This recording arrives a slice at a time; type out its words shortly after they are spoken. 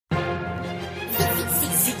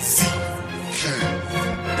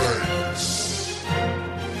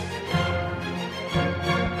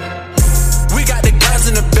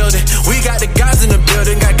got the gods in the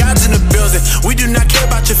building, got gods in the building. We do not care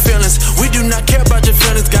about your feelings, we do not care about your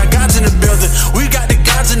feelings. Got gods in the building, we got the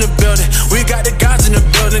gods in the building. We got the gods in the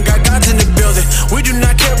building, got gods in the building. We do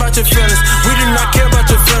not care about your feelings, we do not care about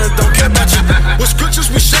your feelings. Don't care about you. With scriptures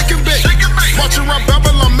we shake and bake, march around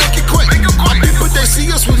Babylon, make it quick. Our people, they see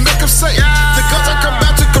us, we make them say, the gods I come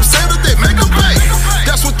back to come say that they make them pay.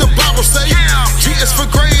 That's what the Bible say. G is for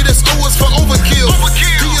greatest, O is for overkill,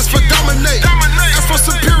 D is for dominate, F for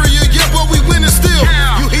superior, yeah, but we winning still.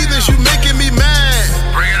 You heathens, you making me mad.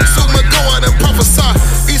 So I'ma go out and prophesy.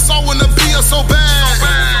 Esau wanna be us so bad.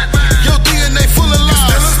 Your DNA full of lies.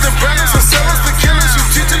 You stealers, the branders, the sellers, the killers. You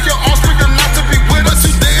teaching your offspring not to be with us.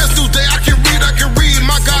 But today is new day, I can read.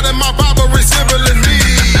 My God and my Bible resembling me.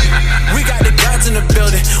 We got the gods in the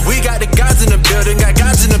building, we got the gods in the building, got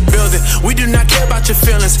gods in the building. We do not care about your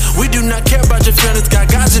feelings, we do not care about your feelings.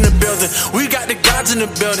 Got gods in the building, we got the gods in the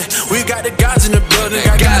building, we got the gods in the building,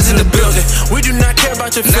 got gods in the building. We do not care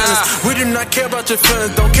about your feelings, we do not care about your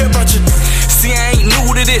feelings. Don't care about you. See, I ain't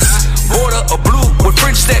new to this. Border of blue with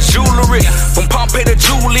French that jewelry. From Pompeii to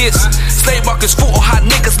Julius, slave markets full, hot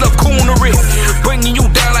niggas love coonery. Bringing you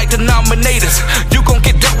down like denominators. You gon'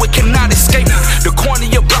 get dealt with, cannot escape. The corner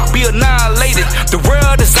of your block be annihilated. The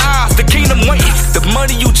world is ours, the kingdom waiting. The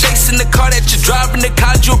money you chasing, the car that you're driving, the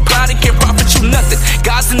college you applied, it can't profit you nothing.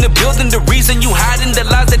 God's in the building, the reason you hiding, the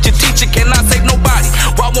lies that you're teaching cannot save nobody.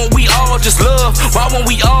 Why won't we all just love? Why won't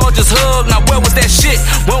we all just hug? Now where was that shit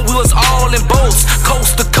when we was all in boats,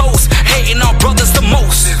 coast to coast, hating our brothers the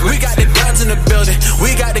most? We got the gods in the building,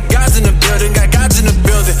 we got the gods in the building, got gods in the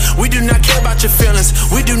building. We do not care about your feelings,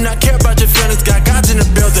 we do not care about your feelings. Got gods in the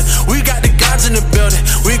building, we got the gods in the building,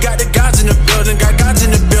 we got the gods in the building, got gods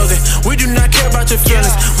in the building. We do not care about your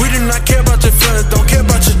feelings, we do not care about your feelings. Don't care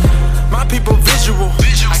about you. My people visual,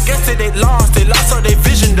 I guess that they lost all their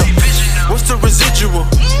vision though. What's the residual?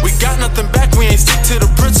 We got nothing back, we ain't stick to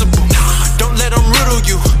the principle. Don't let them riddle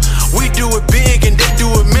you. We do it big and they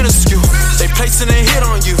do it minuscule. They placing a hit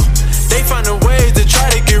on you, they finding ways to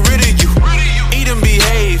try to get rid of you. Eat and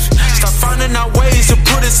behave, stop finding out ways to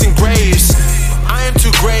put us in graves. I am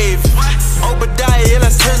too grave. Obadiah, yeah,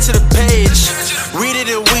 let's turn to the page. Read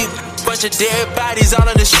it and weep. Bunch of dead bodies all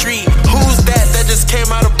on the street. Who's that just came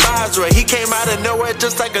out of Basra? He came out of nowhere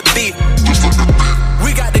just like a thief.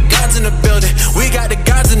 We got the gods in the building, we got the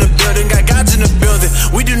gods in the building, got gods in the building.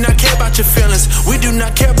 We do not care about your feelings, we do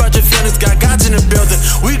not care about your feelings. Got gods in the building,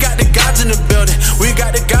 we got the gods in the building, we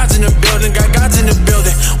got the gods in the building, got gods in the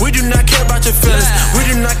building. We do not care about your feelings, we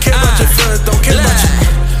do not care about your feelings. Don't care about you.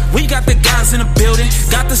 We got the guys in the building,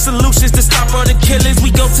 got the solutions to stop all the killings.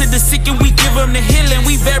 We go to the sick and we give them the healing.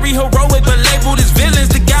 We very heroic but labeled as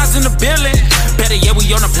villains. The guys in the building, better yet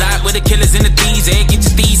we on the block with the killers in the thieves. Get your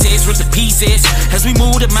thesis, rip the pieces. As we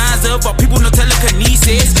move the minds of our people, no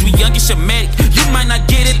telekinesis. We young and Shemitic, you might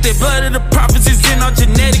not get it. The blood of the prophets is in our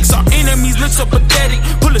genetics. Our enemies look so pathetic.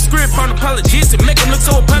 Pull a script on apologists and make them look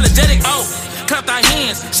so apologetic. Oh, clap our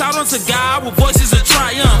hands, shout unto God with voices of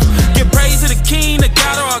triumph. Give praise to the King, the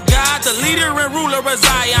God of our God, the leader and ruler of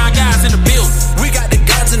Zion. Guys in the building, we got the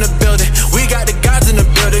gods in the building, we got the gods in the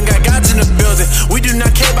building, got gods in the building. We do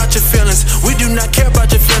not care about your feelings, we do not care about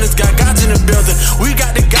your feelings. Got gods in the building, we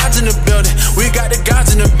got the gods in the building, we got the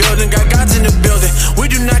gods in the building, got gods in the building. We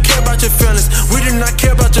do not care about your feelings, we do not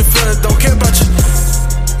care about your feelings. Don't care about you.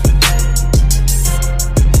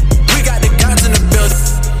 We got the gods in the building,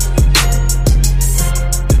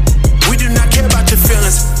 we do not care about your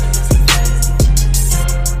feelings.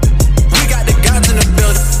 We got the gods in the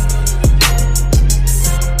building,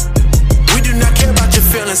 we do not care about your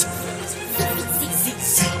feelings.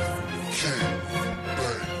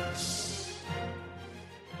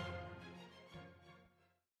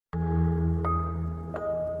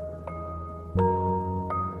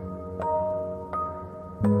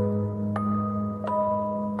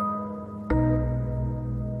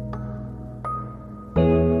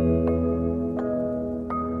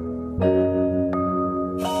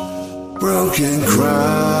 Broken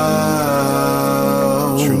crown.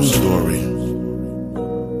 True story.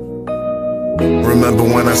 Remember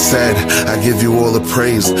when I said I give you all the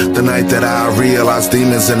praise? The night that I realized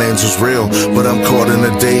demons and angels real, but I'm caught in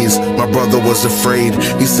a daze. My brother was afraid.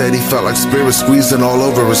 He said he felt like spirits squeezing all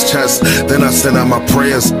over his chest. Then I sent out my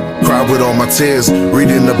prayers, cried with all my tears.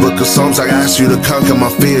 Reading the book of Psalms, I asked you to conquer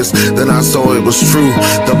my fears. Then I saw it was true.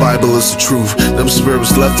 The Bible is the truth. Them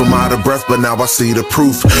spirits left them out of breath, but now I see the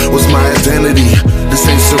proof. Was my identity this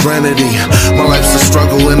ain't serenity. My life's a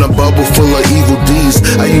struggle in a bubble full of evil deeds.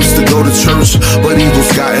 I used to go to church, but evil's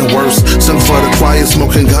gotten worse. Sing for the choir,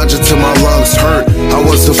 smoking ganja till my lungs hurt. I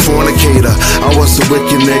was a fornicator, I was a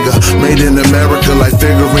wicked nigga, made in America like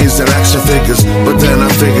figurines and action figures. But then I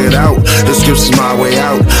figured out, the script's my way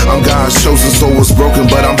out. I'm God's chosen, soul was broken,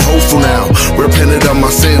 but I'm hopeful now. Repented of my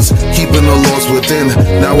sins, keeping the laws within.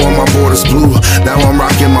 Now all my borders blue, now I'm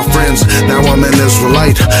rocking my friends. Now I'm an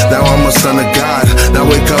Israelite, now I'm a son of God. Now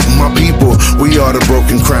wake up my people, we are the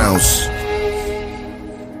broken crowns.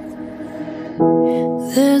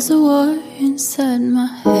 There's a war inside my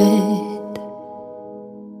head,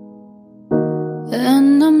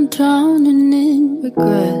 and I'm drowning in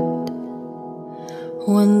regret.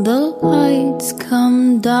 When the lights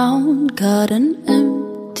come down, got an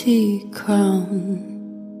empty crown.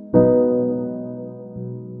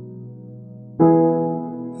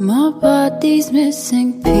 My body's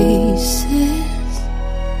missing pieces,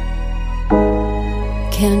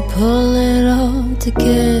 can't pull it all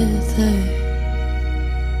together.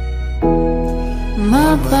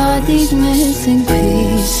 My body's missing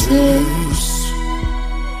pieces,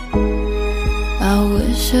 I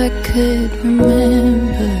wish I could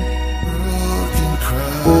remember.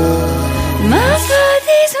 My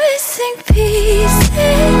body's missing pieces,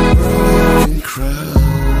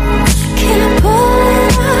 can't pull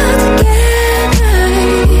it all together.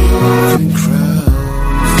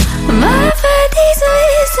 My body's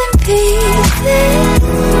missing pieces,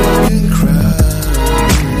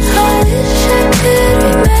 I wish I could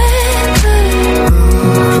remember.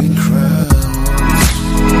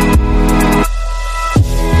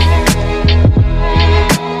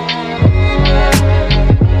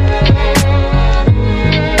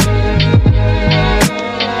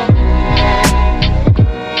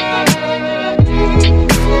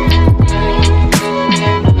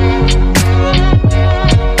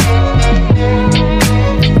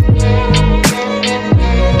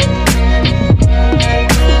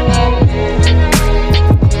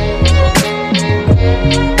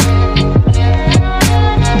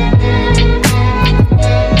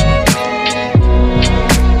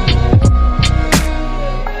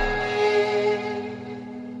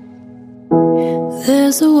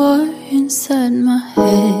 There's a war inside my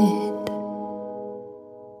head,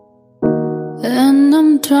 and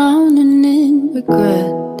I'm drowning in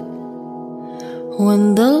regret.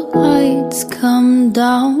 When the lights come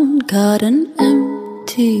down, got an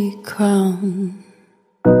empty crown.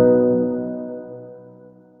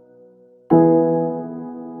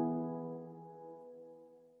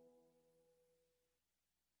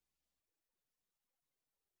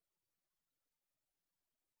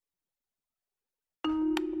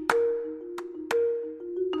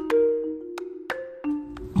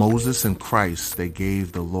 Moses and Christ, they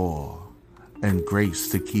gave the law and grace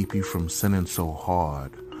to keep you from sinning so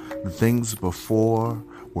hard. The things before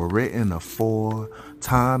were written afore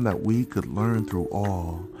time that we could learn through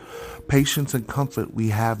all. Patience and comfort, we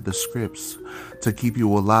have the scripts to keep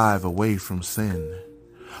you alive away from sin.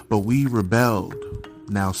 But we rebelled,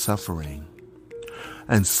 now suffering,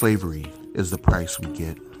 and slavery is the price we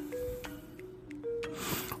get.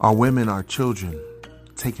 Our women, our children,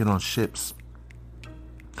 taken on ships,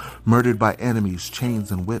 murdered by enemies, chains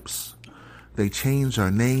and whips. They changed our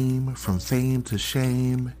name from fame to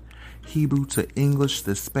shame. Hebrew to English,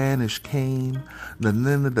 the Spanish came.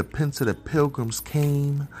 Then the Prince of the Pilgrims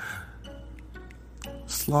came.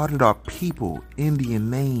 Slaughtered our people, Indian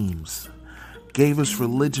names. Gave us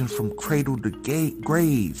religion from cradle to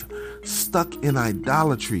grave. Stuck in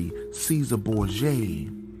idolatry, Caesar Borgia.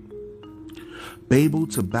 Babel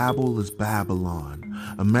to Babel is Babylon.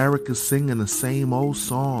 America singing the same old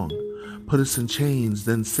song. Put us in chains,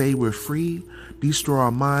 then say we're free. Destroy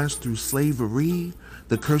our minds through slavery.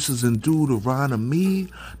 The curses in Deuteronomy.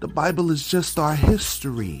 The Bible is just our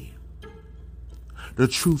history. The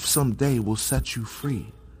truth someday will set you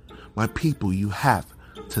free. My people, you have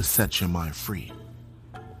to set your mind free.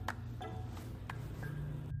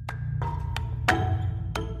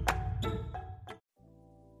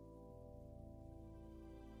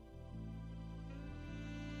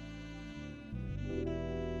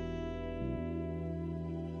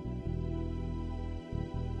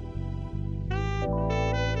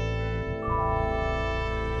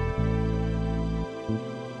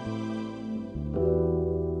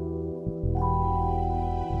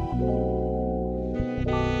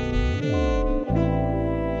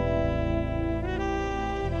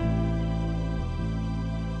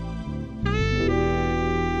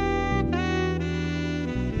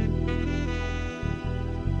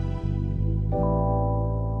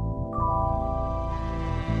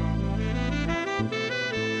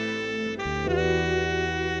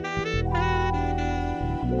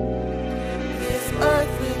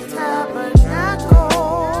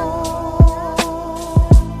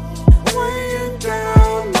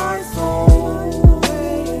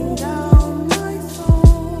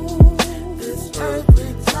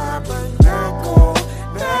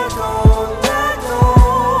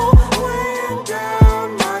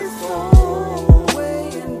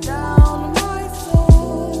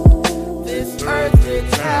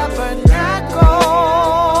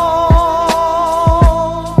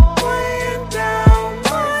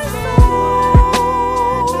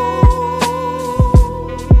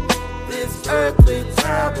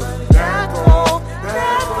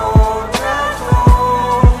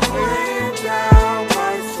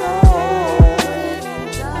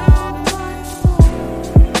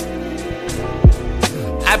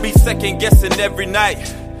 second guessing every night,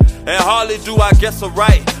 and hardly do I guess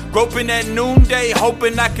right. Groping at noonday,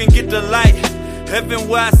 hoping I can get the light. Heaven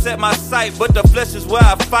where I set my sight, but the flesh is where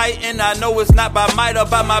I fight. And I know it's not by might or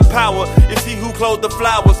by my power. It's he who clothed the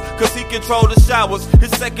flowers, cause he control the showers.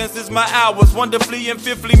 His seconds is my hours, wonderfully and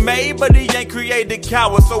fifthly made, but he ain't created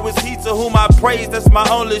cowards. So it's he to whom I praise, that's my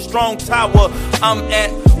only strong tower. I'm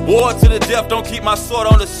at war to the death, don't keep my sword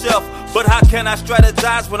on the shelf. But how can I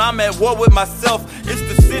strategize when I'm at war with myself? It's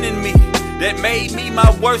the sin in me that made me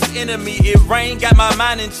my worst enemy. It rained, got my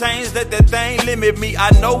mind in chains, let that thing limit me. I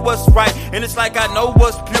know what's right, and it's like I know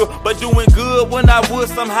what's pure, but doing good when I would,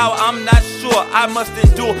 somehow I'm not sure. I must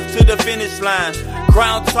endure to the finish line.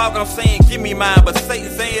 Crown talk, I'm saying give me mine, but Satan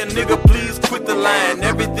saying nigga please quit the line.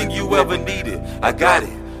 Everything you ever needed, I got it.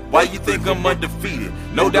 Why you think I'm undefeated?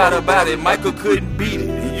 No doubt about it, Michael couldn't beat it.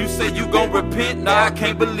 And you say you gon' repent? Nah, I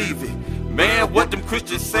can't believe it. Man, what them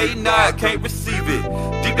Christians say, nah, I can't receive it.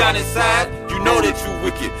 Deep down inside, you know that you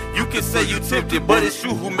wicked. You can say you tempted, but it's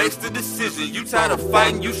you who makes the decision. You tired of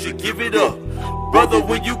fighting, you should give it up. Brother,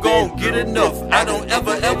 when you gon' get enough? I don't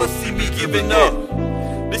ever see me giving up.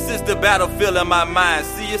 This is the battlefield in my mind.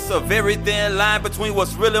 See, it's a very thin line between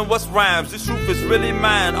what's real and what's rhymes. This truth is really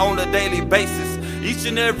mine on a daily basis. Each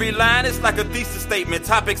and every line is like a thesis statement.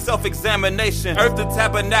 Topic self-examination. Earth the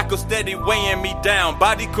tabernacle steady weighing me down.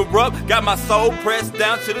 Body corrupt, got my soul pressed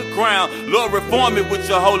down to the ground. Lord, reform me with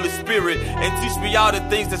your Holy Spirit and teach me all the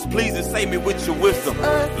things that's pleasing. Save me with your wisdom.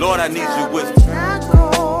 Lord, I need your wisdom.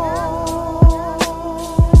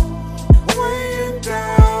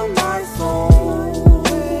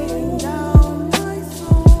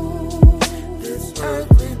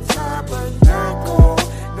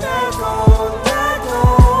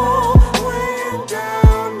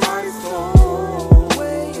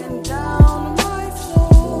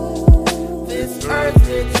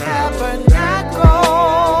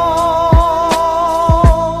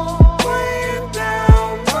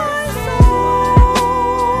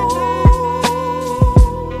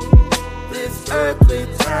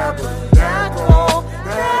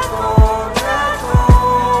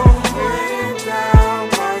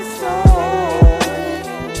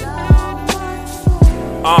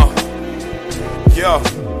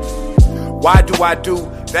 Why do I do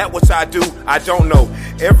that which I do? I don't know.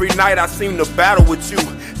 Every night I seem to battle with you.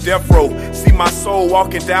 Death row, see my soul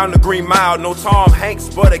walking down the Green Mile. No Tom Hanks,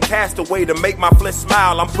 but a castaway to make my flesh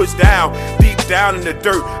smile. I'm pushed down, deep down in the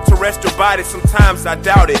dirt. Terrestrial body, sometimes I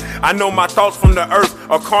doubt it. I know my thoughts from the earth.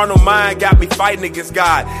 A carnal mind got me fighting against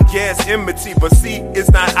God. Yeah, it's enmity, but see, it's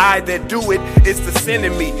not I that do it. It's the sin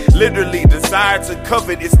in me. Literally, desire to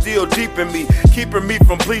covet is still deep in me, keeping me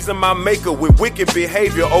from pleasing my maker with wicked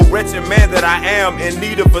behavior. Oh, wretched man that I am, in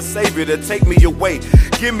need of a savior to take me away.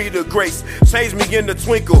 Give me the grace, change me in the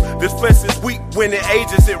twinkle. This flesh is weak, when it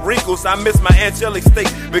ages it wrinkles. I miss my angelic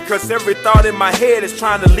state, because every thought in my head is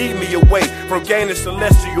trying to lead me away from gaining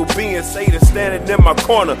celestial being. Satan standing in my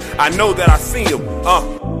corner, I know that I see him.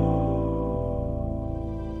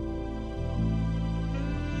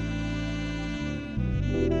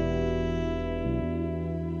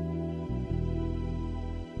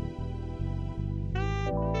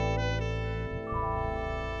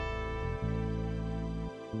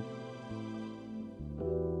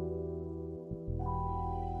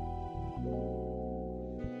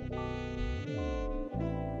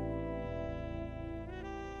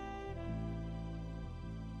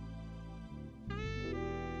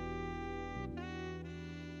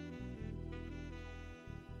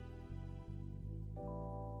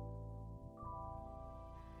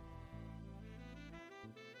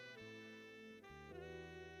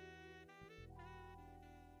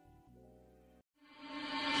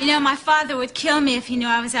 You know, my father would kill me if he knew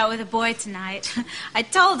I was out with a boy tonight. I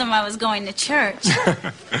told him I was going to church.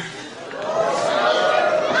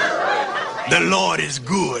 The Lord is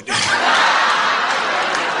good.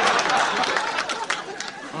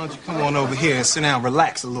 Why don't you come on over here and sit down and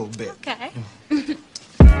relax a little bit? Okay.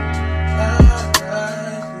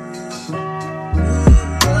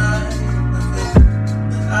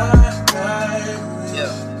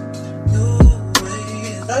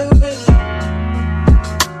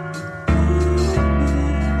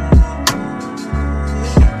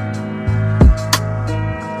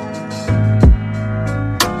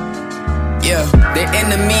 The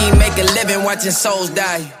enemy make a living watching souls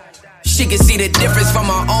die. She can see the difference from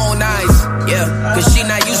her own eyes. Yeah, cause she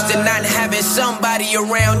not used to not having somebody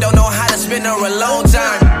around. Don't know how to spend her alone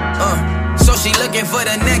time. So she looking for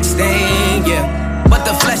the next thing. Yeah, but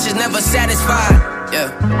the flesh is never satisfied.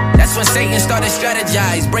 Yeah, that's when Satan started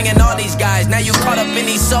strategize, bringing all these guys. Now you caught up in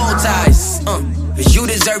these soul ties. Cause you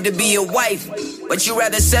deserve to be a wife, but you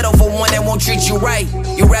rather settle for one that won't treat you right.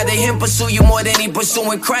 You rather him pursue you more than he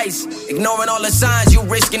pursuing Christ. Ignoring all the signs, you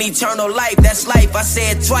risking eternal life. That's life, I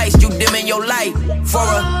said twice, you dimming your light. For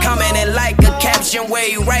a comment and like a caption where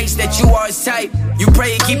he writes that you are his type. You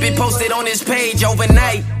pray and keep it posted on his page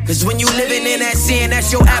overnight. Cause when you living in that sin,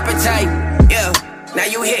 that's your appetite. Yeah. Now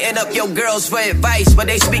you hitting up your girls for advice, but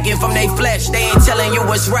they speaking from their flesh. They ain't telling you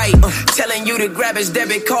what's right. Telling you to grab his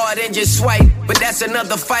debit card and just swipe. But that's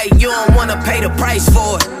another fight. You don't wanna pay the price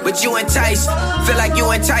for it, but you enticed. Feel like you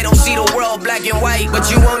entitled, see the world black and white, but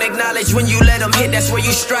you won't acknowledge when you let them hit. That's where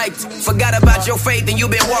you strike. Forgot about your faith and you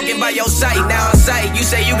been walking by your sight. Now in sight, you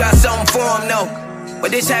say you got something for him, no. But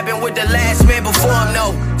this happened with the last man before him,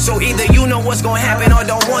 no. So either you know what's gonna happen or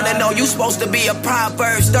don't wanna know. You supposed to be a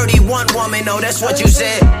Proverbs 31 woman, no, that's what you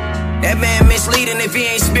said. That man misleading if he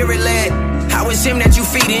ain't spirit-led. How is him that you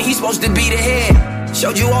feeding? He's supposed to be the head.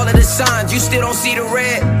 Showed you all of the signs, you still don't see the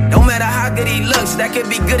red. No matter how good he looks, that could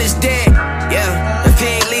be good as dead. Yeah, if he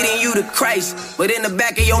ain't leading you to Christ, but in the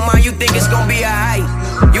back of your mind you think it's gonna be alright.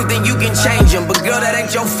 You think you can change him, but girl, that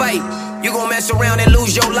ain't your fight. You gon' mess around and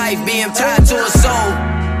lose your life being tied to a soul.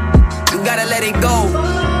 You gotta let it go.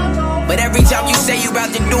 But every time you say you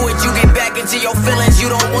about to do it, you get back into your feelings. You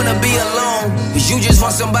don't wanna be alone, cause you just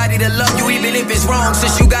want somebody to love you even if it's wrong.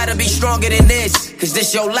 Since you gotta be stronger than this, cause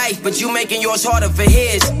this your life, but you making yours harder for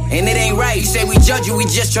his. And it ain't right, you say we judge you, we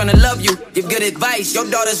just tryna love you. Give good advice, your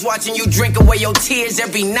daughter's watching you drink away your tears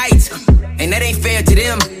every night. And that ain't fair to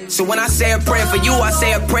them. So when I say a prayer for you, I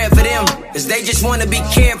say a prayer for them. Cause they just wanna be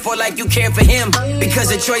cared for like you care for him. Because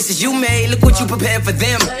the choices you made, look what you prepared for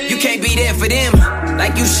them. You can't be there for them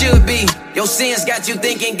like you should be. Your sins got you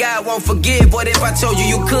thinking God won't forgive. What if I told you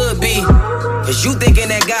you could be? Cause you thinking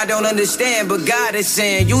that God don't understand, but God is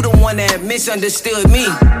saying you the one that misunderstood me.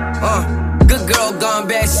 Good girl gone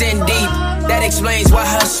bad, sin deep. That explains why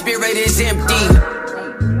her spirit is empty.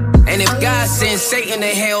 And if God sends Satan to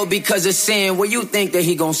hell because of sin, where you think that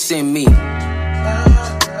he gon' send me?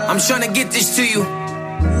 I'm trying to get this to you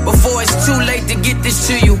before it's too late to get this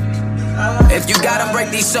to you. If you gotta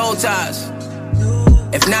break these soul ties,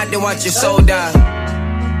 if not, then watch your soul die.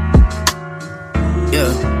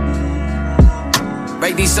 Yeah.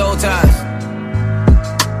 Break these soul ties.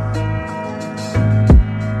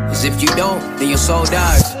 Cause if you don't, then your soul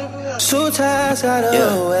dies. Soul ties got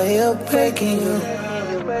a way of breaking you.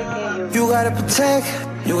 You gotta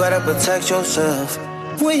protect yourself.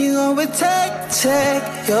 When you gon' protect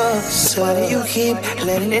yourself? Why do you keep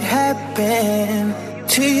letting it happen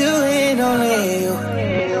to you and only you?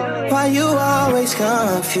 Why you always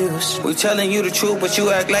confused? We telling you the truth, but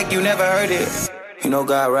you act like you never heard it. You know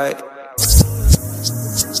God, right?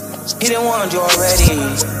 He didn't want you already.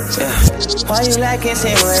 Yeah. Why you lacking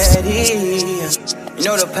sin ready? You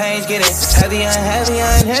know the pain's getting heavier and heavier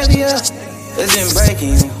and heavier. It's been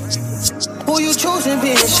breaking you. Who you choosing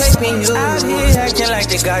being shaping you? Out here acting like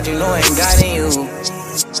the God you know ain't guiding you.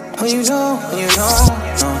 When you know.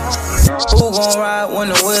 Who gon' ride when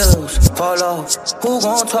the wheels fall off? Who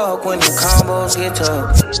gon' talk when the combos get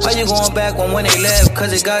tough? Why you going back when they left?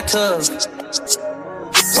 Cause it got tough.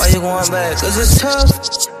 Why you going back? Cause it's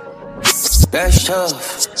tough. That's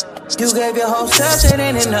tough. You gave your whole self, that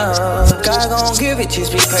ain't enough. God gon' give it,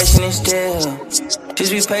 just be patient and still.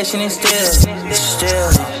 Just be patient and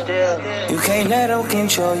still. You can't let them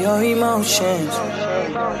control your emotions.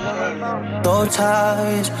 Soul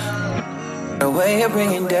ties, a way of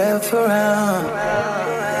bringing death around.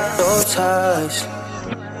 Soul ties,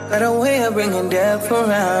 got a way of bringing death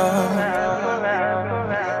around.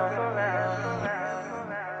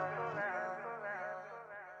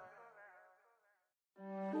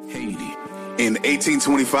 In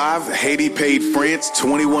 1825, Haiti paid France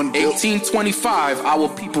 $21 billion. 1825, our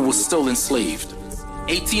people were still enslaved.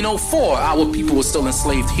 1804, our people were still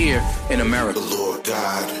enslaved here in America. The Lord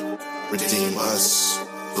God, redeem us.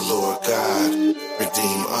 The Lord God,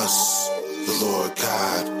 redeem us. The Lord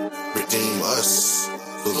God, redeem us.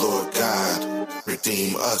 The Lord God,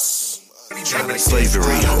 redeem us.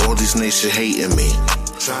 Slavery, all these nations hating me.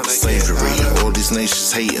 Slavery, all these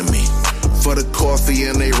nations hating me. For the coffee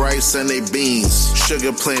and they rice and they beans.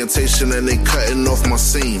 Sugar plantation and they cutting off my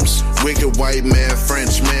seams. Wicked white man,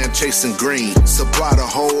 French man chasing green. Supply the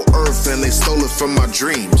whole earth and they stole it from my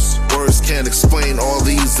dreams. Words can't explain all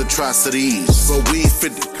these atrocities, but we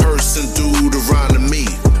fit the curse and do the rhyme to me.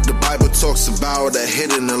 The Bible talks about a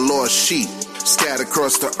hidden and lost sheep. Scattered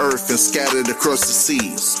across the earth and scattered across the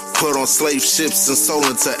seas. Put on slave ships and sold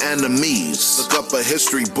into enemies. Look up a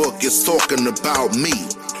history book, it's talking about me.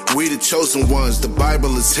 We the chosen ones, the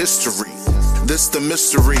Bible is history. This the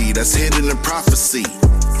mystery that's hidden in prophecy.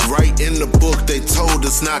 Right in the book they told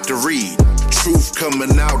us not to read. Truth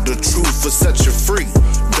coming out, the truth will set you free.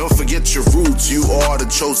 Don't forget your roots, you are the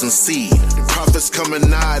chosen seed. Prophets coming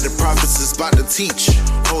nigh, the prophets is about to teach.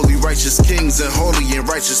 Holy righteous kings and holy and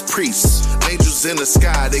righteous priests. Angels in the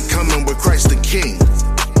sky, they coming with Christ the King.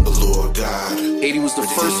 The Lord God. Haiti was the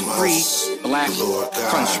first free black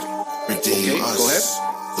country. Okay, go ahead.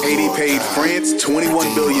 Haiti paid France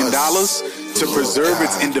 $21 billion to preserve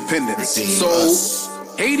its independence.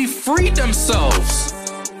 So Haiti freed themselves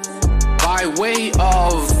by way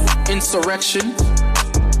of insurrection,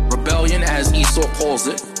 rebellion, as Esau calls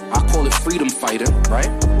it. I call it freedom fighter, right?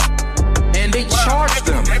 And they charged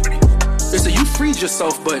them. They said, you freed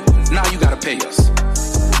yourself, but now you gotta pay us.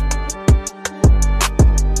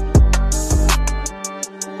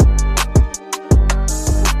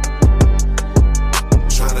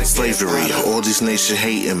 Slavery, all these nations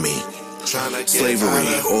hating me.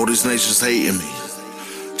 Slavery, all these nations hating me.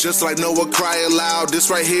 Just like Noah cry aloud, this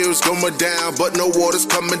right here is going down, but no water's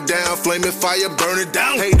coming down, flaming fire burning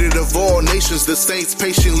down. Hated of all nations, the saints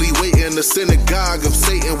patiently waiting. The synagogue of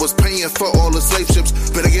Satan was paying for all the slave ships.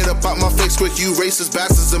 Better get up out my face quick, you racist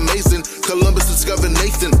bastards amazing. Columbus discovered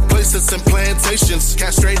Nathan, placed us in plantations,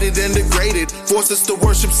 castrated and degraded, forced us to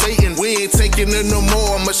worship Satan. We ain't taking it no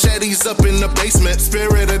more, machetes up in the basement.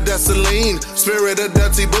 Spirit of Dessalines, spirit of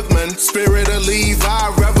Dutty Bookman, spirit of Levi,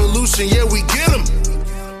 revolution, yeah we get them.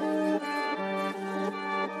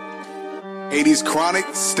 Haiti's chronic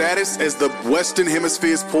status as the Western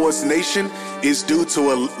Hemisphere's poorest nation is due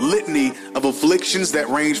to a litany of afflictions that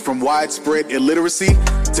range from widespread illiteracy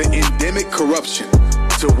to endemic corruption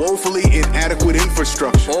to woefully inadequate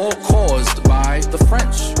infrastructure. All caused by the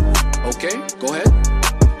French. Okay, go ahead.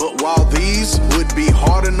 But while these would be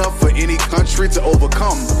hard enough for any country to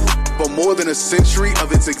overcome, for more than a century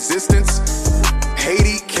of its existence,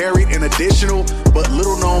 Haiti carried an additional but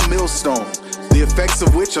little-known millstone, the effects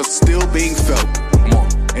of which are still being felt.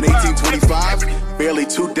 In 1825, barely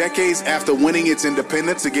 2 decades after winning its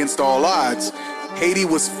independence against all odds, Haiti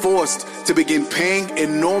was forced to begin paying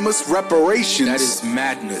enormous reparations. That is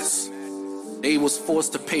madness. They was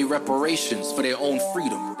forced to pay reparations for their own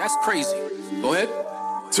freedom. That's crazy. Go ahead.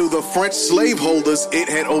 To the French slaveholders it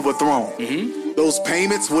had overthrown. Those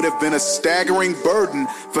payments would have been a staggering burden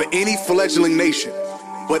for any fledgling nation.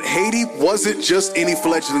 But Haiti wasn't just any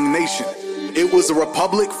fledgling nation. It was a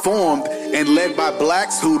republic formed and led by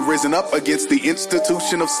blacks who'd risen up against the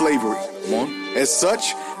institution of slavery. As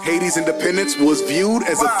such, Haiti's independence was viewed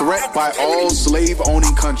as a threat by all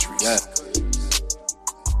slave-owning countries. Yeah.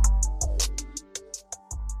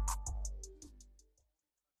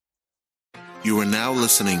 You are now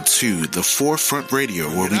listening to The Forefront Radio,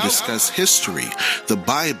 where we discuss history, the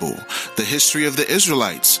Bible, the history of the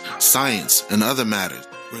Israelites, science, and other matters.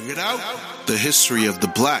 Bring it out. The history of the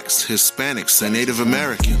blacks, Hispanics, and Native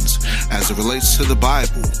Americans as it relates to the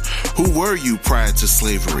Bible. Who were you prior to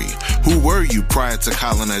slavery? Who were you prior to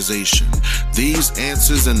colonization? These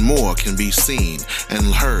answers and more can be seen and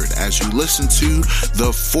heard as you listen to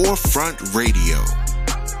The Forefront Radio.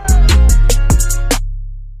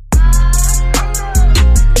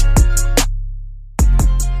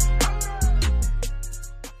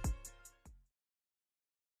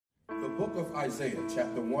 Isaiah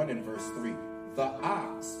chapter 1 and verse 3. The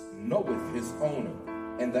ox knoweth his owner,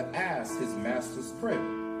 and the ass his master's crib.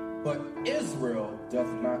 But Israel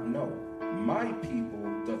doth not know. My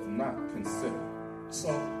people doth not consider.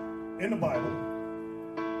 So, in the Bible,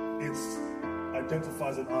 it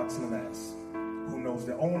identifies an ox and an ass who knows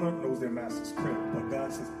their owner, knows their master's crib. But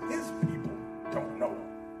God says his people don't know,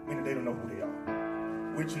 meaning they don't know who they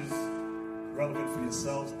are, which is relevant for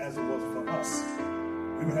yourselves as it was for us.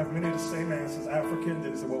 We would have many of the same answers. African,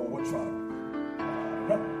 they say, well, what tribe? I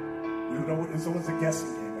don't know. We would know. It's always a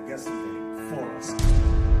guessing game for us.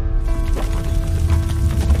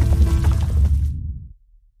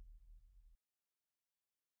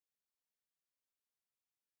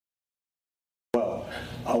 Well,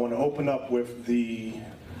 I want to open up with the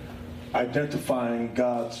identifying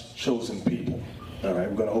God's chosen people. All right,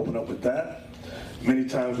 we're going to open up with that. Many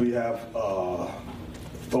times we have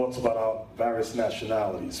thoughts about our various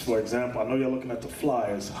nationalities. For example, I know you're looking at the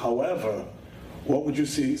flyers. However, what would you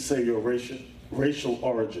say your racial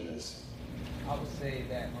origin is? I would say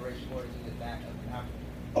that my racial origin is that of African.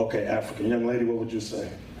 Okay, African. Young lady, what would you say?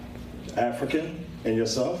 African. And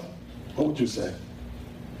yourself? What would you say?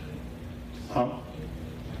 Huh?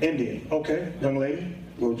 Indian. Okay. Young lady,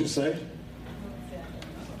 what would you say?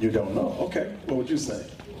 You don't know. Okay. What would you say?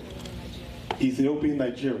 Ethiopian,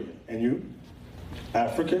 Nigerian. And you?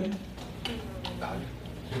 African?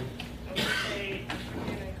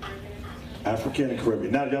 African and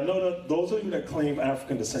Caribbean. Now, y'all know that those of you that claim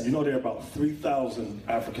African descent, you know there are about 3,000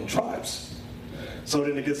 African tribes. So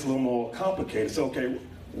then it gets a little more complicated. So, okay,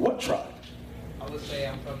 what tribe? I would say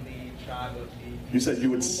I'm from the tribe of the... You said you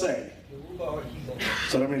would say. The Uba or Kibo.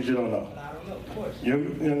 So that means you don't know. I don't know, of course.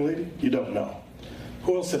 Young lady, you don't know.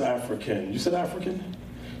 Who else said African? You said African?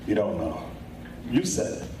 You don't know. You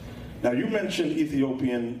said it. Now, you mentioned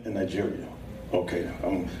Ethiopian and Nigeria. Okay,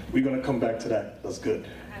 we're going to come back to that. That's good.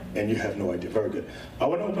 And you have no idea. Very good. I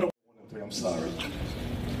want to open up 1 and 3. I'm sorry.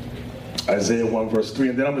 Isaiah 1 verse 3.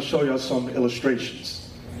 And then I'm going to show you some illustrations.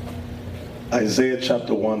 Isaiah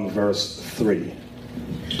chapter 1 verse 3.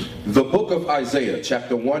 The book of Isaiah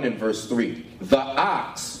chapter 1 and verse 3. The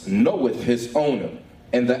ox knoweth his owner,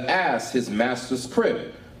 and the ass his master's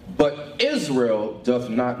crib. But Israel doth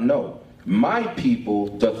not know. My people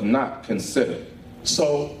doth not consider.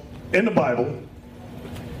 So, in the Bible,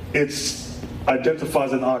 it's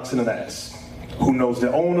identifies an ox and an ass who knows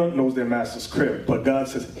their owner, knows their master's crib. But God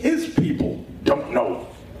says his people don't know,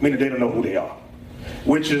 meaning they don't know who they are,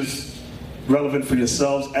 which is relevant for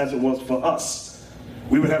yourselves as it was for us.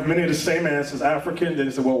 We would have many of the same answers, African. Then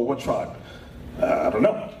they say, well, what tribe? I don't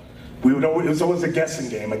know. We would know it was always a guessing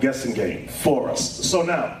game for us. So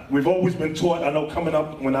now, we've always been taught, I know coming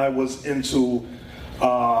up when I was into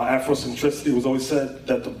Afrocentricity, it was always said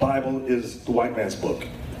that the Bible is the white man's book.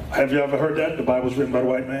 Have you ever heard that? The Bible was written by the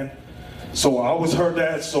white man? So I always heard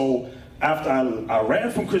that. So after I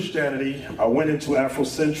ran from Christianity, I went into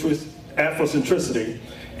Afrocentricity,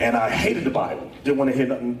 and I hated the Bible. Didn't want to hear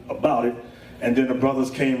nothing about it. And then the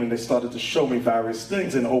brothers came and they started to show me various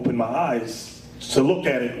things and opened my eyes to look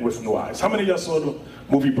at it with new eyes. How many of y'all saw the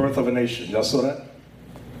movie Birth of a Nation? Y'all saw that?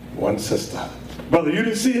 One sister. Brother, you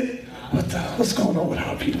didn't see it? What's going on with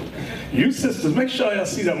our people? You sisters, make sure y'all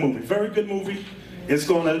see that movie. Very good movie.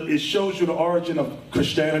 It shows you the origin of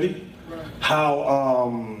Christianity,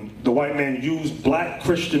 how the white man used black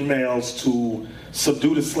Christian males to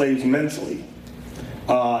subdue the slaves mentally.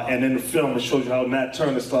 And in the film, it shows you how Nat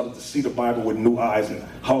Turner started to see the Bible with new eyes and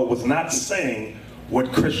how it was not saying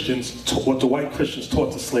what the white Christians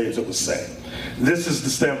taught the slaves it was saying. This is the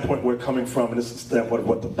standpoint we're coming from, and this is the standpoint of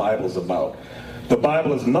what the Bible is about. The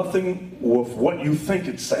Bible is nothing with what you think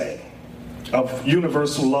it's saying. Of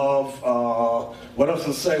universal love, what else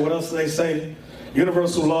does it say? What else do they say?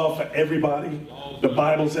 Universal love for everybody. The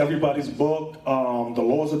Bible's everybody's book. The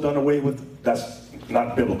laws are done away with. That's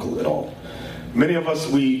not biblical at all. Many of us,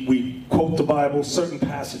 we quote the Bible, certain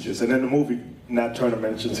passages, and in the movie Nat Turner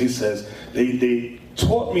mentions, he says, they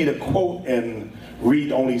taught me to quote and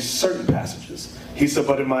read only certain passages. He said,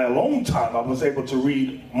 but in my alone time, I was able to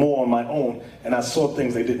read more on my own, and I saw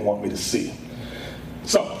things they didn't want me to see.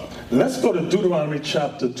 So, let's go to Deuteronomy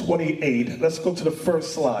chapter 28. Let's go to the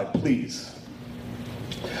first slide, please.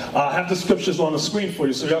 I have the scriptures on the screen for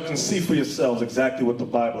you so y'all can see for yourselves exactly what the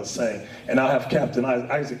Bible is saying. And I'll have Captain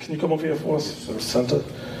Isaac, can you come over here for us, Center?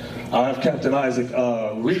 I'll have Captain Isaac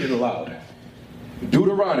read it aloud.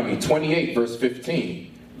 Deuteronomy 28 verse 15.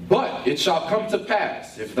 But it shall come to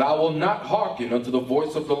pass, if thou wilt not hearken unto the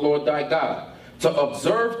voice of the Lord thy God, to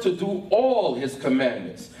observe to do all his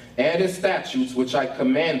commandments and his statutes which I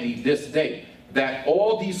command thee this day, that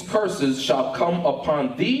all these curses shall come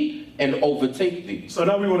upon thee and overtake thee. So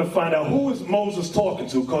now we want to find out who is Moses talking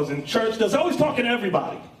to, because in church there's always talking to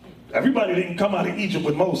everybody. Everybody didn't come out of Egypt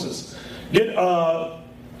with Moses. Get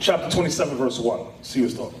chapter 27 verse 1. See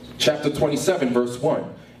who's talking. Chapter 27 verse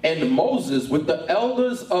 1. And Moses with the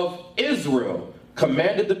elders of Israel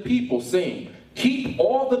commanded the people, saying, keep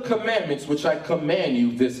all the commandments which I command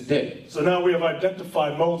you this day. So now we have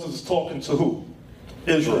identified Moses is talking to who?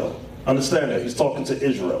 Israel. Understand that? He's talking to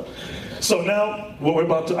Israel. So now what we're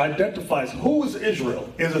about to identify is who is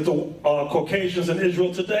Israel? Is it the Caucasians in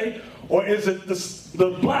Israel today? Or is it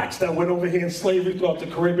the blacks that went over here in slavery throughout the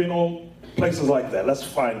Caribbean, all places like that? Let's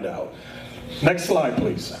find out. Next slide,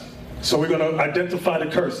 please. So we're going to identify the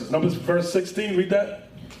curses. Numbers verse 16, read that.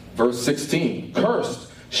 Verse 16, cursed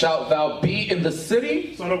shalt thou be in the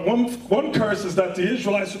city? So the one curse is that the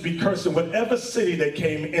Israelites would be cursed in whatever city they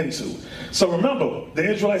came into. So remember, the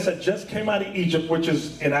Israelites had just came out of Egypt, which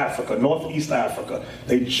is in Africa, northeast Africa.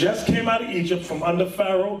 They just came out of Egypt from under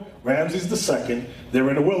Pharaoh, Ramses II. They're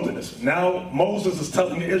in the wilderness. Now Moses is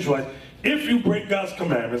telling the Israelites, if you break God's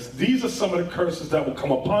commandments, these are some of the curses that will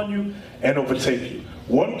come upon you and overtake you.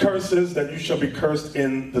 One curse is that you shall be cursed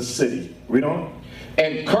in the city. Read on.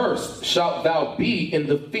 And cursed shalt thou be in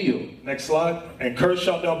the field. Next slide. And cursed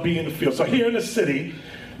shalt thou be in the field. So here in the city,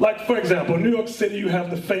 Like, for example, in New York City, you have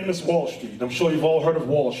the famous Wall Street. I'm sure you've all heard of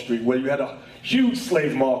Wall Street, where you had a huge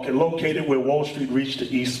slave market located where Wall Street reached the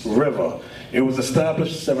East River. It was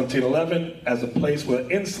established in 1711 as a place where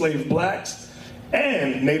enslaved blacks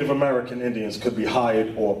and Native American Indians could be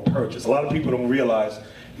hired or purchased. A lot of people don't realize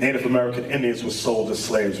Native American Indians were sold as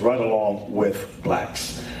slaves right along with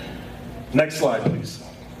blacks. Next slide, please.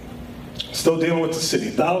 Still dealing with the city.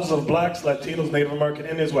 Thousands of blacks, Latinos, Native American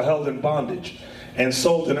Indians were held in bondage and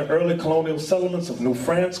sold in the early colonial settlements of New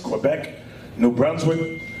France, Quebec, New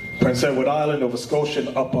Brunswick, Prince Edward Island, Nova Scotia,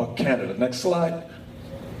 and Upper Canada. Next slide.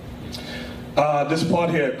 This part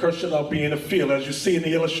here, cursed shall thou be in the field. As you see in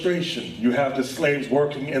the illustration, you have the slaves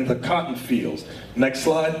working in the cotton fields. Next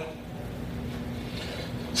slide.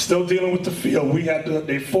 Still dealing with the field,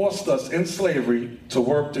 they forced us in slavery to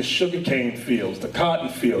work the sugarcane fields, the cotton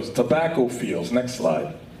fields, tobacco fields. Next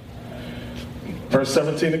slide. Verse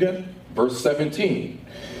 17 again. Verse 17.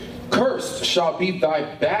 Cursed shall be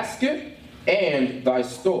thy basket and thy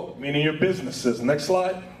store. Meaning your businesses. Next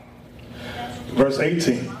slide. Verse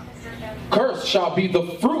 18. Cursed shall be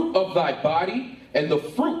the fruit of thy body and the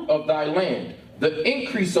fruit of thy land, the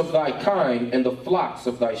increase of thy kind and the flocks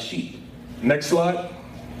of thy sheep. Next slide.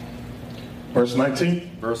 Verse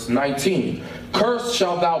 19. Verse 19. Cursed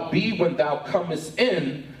shalt thou be when thou comest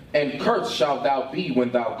in, and cursed shalt thou be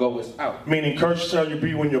when thou goest out. Meaning cursed shall you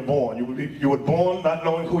be when you're born. You were born not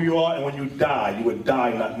knowing who you are, and when you die, you would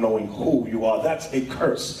die not knowing who you are. That's a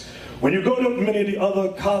curse. When you go to many of the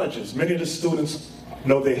other colleges, many of the students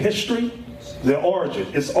know their history, their origin.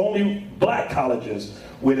 It's only black colleges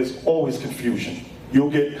where there's always confusion.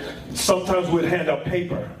 Sometimes we'd hand out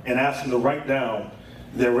paper and ask them to write down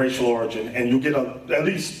their racial origin, and you'll get at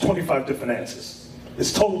least 25 different answers.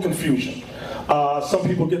 It's total confusion. Some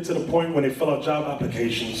people get to the point when they fill out job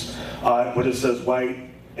applications where it says white,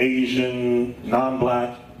 Asian,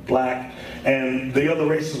 non-black, black, and the other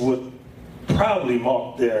races would proudly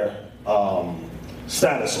mark their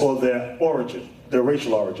status or their origin, their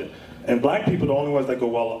racial origin. And black people are the only ones that go,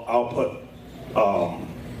 well, I'll put,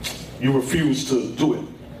 you refuse to do it.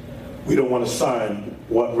 We don't want to sign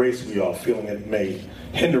what race we are, feeling it may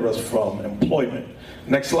hinder us from employment.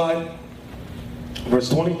 Next slide. Verse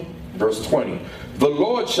 20. Verse 20. The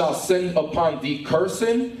Lord shall send upon thee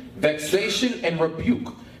cursing, vexation, and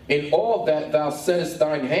rebuke in all that thou settest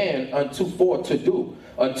thine hand unto for to do,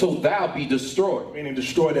 until thou be destroyed. Meaning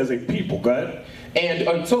destroyed as a people, go ahead. And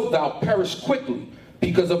until thou perish quickly,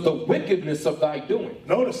 because of the wickedness of thy doing.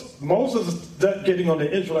 Notice, Moses is getting on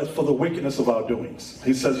the Israelites for the wickedness of our doings.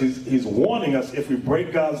 He says he's warning us, if we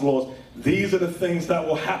break God's laws, these are the things that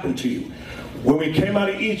will happen to you. When we came out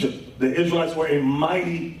of Egypt, the Israelites were a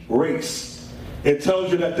mighty race. It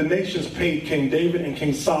tells you that the nations paid King David and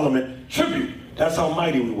King Solomon tribute. That's how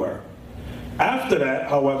mighty we were. After that,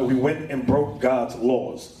 however, we went and broke God's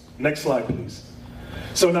laws. Next slide, please.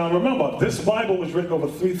 So now remember, this Bible was written over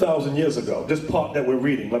 3,000 years ago. This part that we're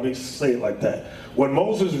reading, let me say it like that. What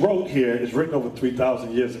Moses wrote here is written over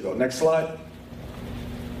 3,000 years ago. Next slide.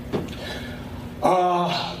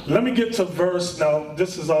 Let me get to verse. Now,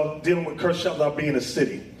 this is dealing with cursed shalt thou be in a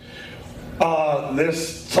city.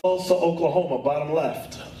 There's Tulsa, Oklahoma, bottom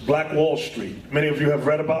left. Black Wall Street. Many of you have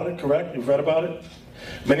read about it, correct? You've read about it?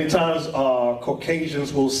 Many times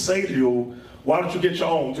Caucasians will say to you, why don't you get your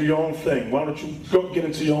own, do your own thing? Why don't you go get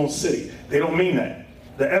into your own city? They don't mean that.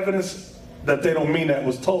 The evidence that they don't mean that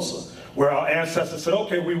was Tulsa, where our ancestors said,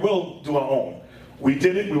 okay, we will do our own. We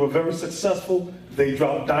did it, we were very successful. They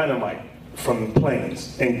dropped dynamite from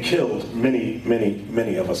planes and killed many, many,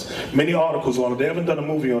 many of us. Many articles on it. They haven't done a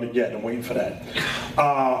movie on it yet. I'm waiting for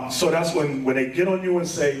that. So that's when they get on you and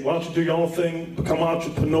say, why don't you do your own thing, become an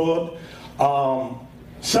entrepreneur,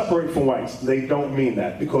 separate from whites. They don't mean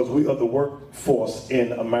that, because we are the workforce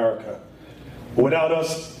in America. Without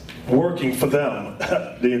us working for them,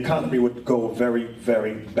 the economy would go very,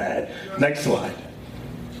 very bad. Next slide.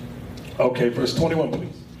 Okay, verse 21,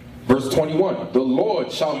 please. Verse 21. The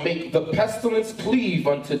Lord shall make the pestilence cleave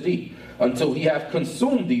unto thee, until he have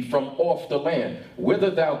consumed thee from off the land,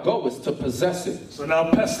 whither thou goest to possess it. So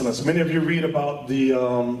now pestilence. Many of you read about the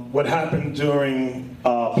what happened during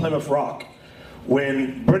Plymouth Rock,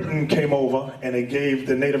 when Britain came over and they gave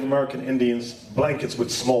the Native American Indians blankets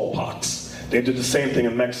with smallpox. They did the same thing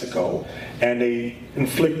in Mexico, and they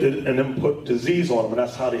inflicted and then put disease on them, and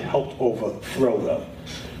that's how they helped overthrow them.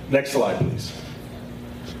 Next slide, please.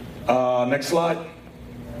 Next slide.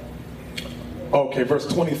 Okay, verse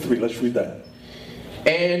 23, let's read that.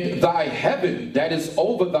 And thy heaven that is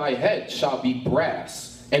over thy head shall be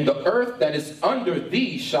brass, and the earth that is under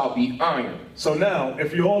thee shall be iron. So now,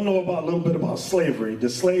 if you all know about a little bit about slavery, the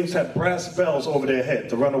slaves had brass bells over their head,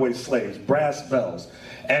 the runaway slaves, brass bells,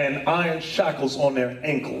 and iron shackles on their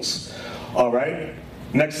ankles. All right?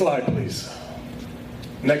 Next slide, please.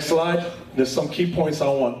 Next slide. There's some key points I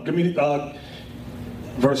want. Give me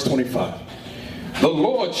verse 25. The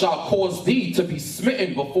Lord shall cause thee to be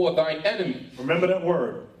smitten before thine enemy. Remember that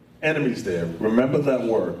word. Enemies there. Remember that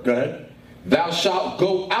word. Go ahead. Thou shalt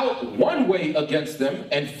go out one way against them,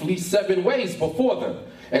 and flee 7 ways before them,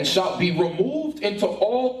 and shalt be removed into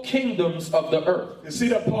all kingdoms of the earth. You see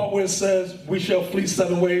that part where it says, we shall flee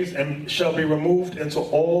 7 ways, and shall be removed into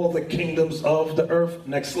all the kingdoms of the earth?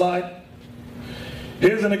 Next slide.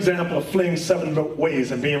 Here's an example of fleeing 7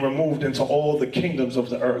 ways and being removed into all the kingdoms of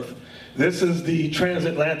the earth. This is the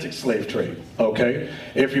transatlantic slave trade, okay?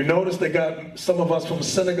 If you notice, they got some of us from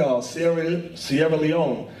Senegal, Sierra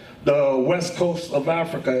Leone, the west coast of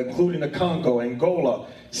Africa, including the Congo, Angola,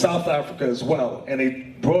 South Africa as well. And they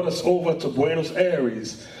brought us over to Buenos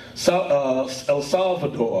Aires, El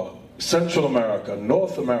Salvador, Central America,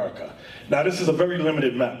 North America. Now, this is a very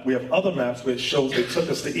limited map. We have other maps where it shows they took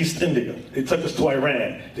us to East India. They took us to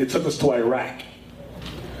Iran. They took us to Iraq.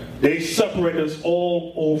 They separated us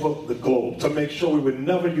all over the globe to make sure we would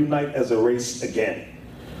never unite as a race again.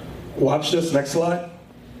 Watch this, next slide.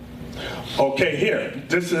 Okay, here,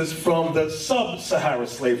 this is from the sub-Sahara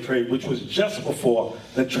slave trade, which was just before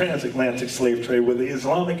the transatlantic slave trade, where the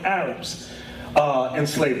Islamic Arabs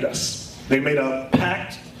enslaved us. They made a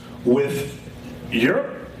pact with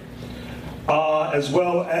Europe, as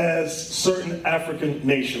well as certain African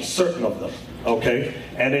nations, certain of them, okay?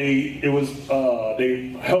 And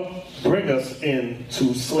they helped bring us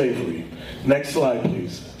into slavery. Next slide,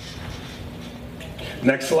 please.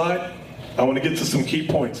 Next slide. I want to get to some key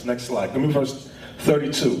points. Next slide. Give me verse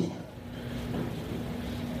 32.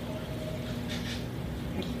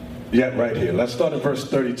 Yeah, right here. Let's start at verse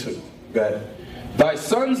 32. Go ahead. Thy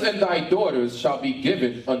sons and thy daughters shall be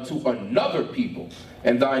given unto another people,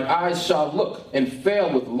 and thine eyes shall look and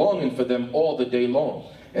fail with longing for them all the day long,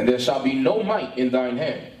 and there shall be no might in thine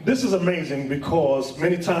hand. This is amazing because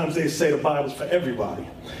many times they say the Bible's for everybody.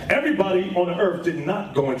 Everybody on the earth did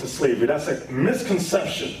not go into slavery. That's a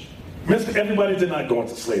misconception. Everybody did not go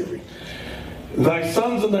into slavery. Thy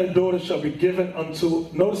sons and thy daughters shall be given unto,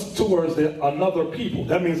 notice 2 words there, another people.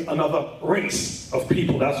 That means another race of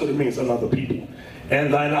people. That's what it means, another people.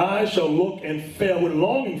 And thine eyes shall look and fail with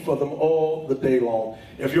longing for them all the day long.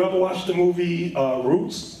 If you ever watched the movie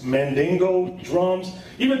Roots, Mandingo, Drums,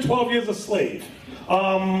 even 12 Years a Slave,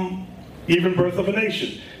 even Birth of a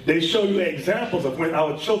Nation, they show you examples of when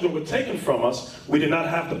our children were taken from us, we did not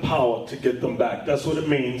have the power to get them back. That's what it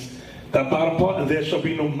means. That bottom part, and there shall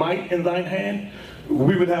be no might in thine hand.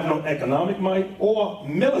 We would have no economic might or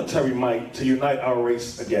military might to unite our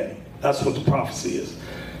race again. That's what the prophecy is.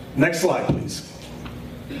 Next slide, please.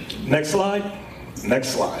 Next slide. Next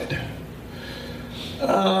slide.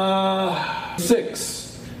 6.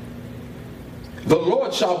 The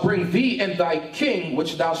Lord shall bring thee and thy king,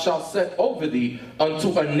 which thou shalt set over thee,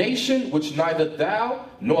 unto a nation which neither thou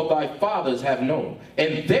nor thy fathers have known.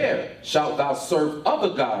 And there shalt thou serve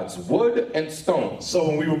other gods, wood and stone. So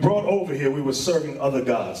when we were brought over here, we were serving other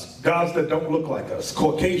gods. Gods that don't look like us.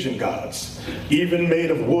 Caucasian gods. Even made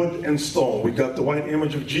of wood and stone. We got the white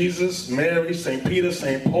image of Jesus, Mary, St. Peter,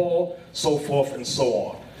 St. Paul, so forth and so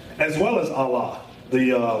on. As well as Allah, in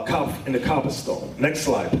the Kaaba stone. Next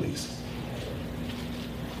slide, please.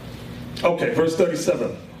 Okay, verse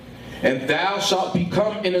 37. And thou shalt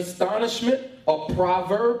become an astonishment, a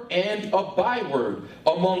proverb, and a byword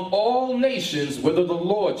among all nations, whither the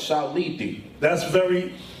Lord shall lead thee. That's a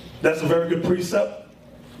very good precept.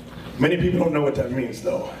 Many people don't know what that means,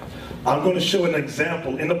 though. I'm going to show an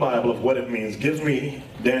example in the Bible of what it means. Give me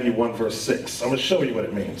Daniel 1, verse 6. I'm going to show you what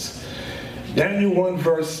it means. Daniel 1,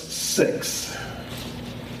 verse 6.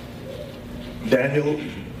 Daniel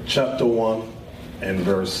chapter 1 and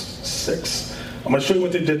verse 6. I'm going to show you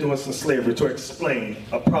what they did to us in slavery to explain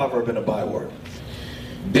a proverb and a byword.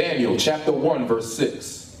 Daniel chapter 1 verse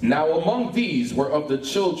 6. Now among these were of the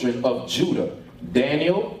children of Judah,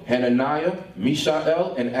 Daniel, Hananiah,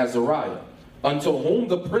 Mishael, and Azariah, unto whom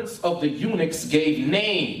the prince of the eunuchs gave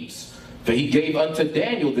names. For he gave unto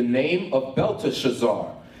Daniel the name of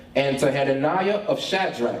Belteshazzar, and to Hananiah of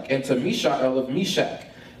Shadrach, and to Mishael of Meshach,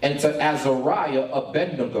 and to Azariah of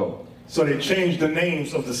Abednego. So they changed the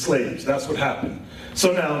names of the slaves. That's what happened.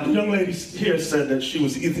 So now, the young lady here said that she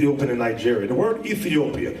was Ethiopian in Nigeria. The word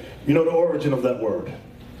Ethiopia, you know the origin of that word?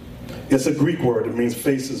 It's a Greek word. It means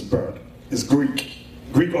face is burnt. It's Greek.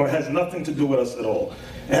 Greek or has nothing to do with us at all.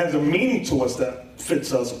 It has a meaning to us that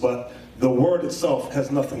fits us, but the word itself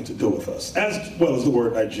has nothing to do with us, as well as the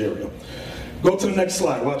word Nigeria. Go to the next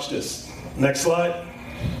slide. Watch this. Next slide.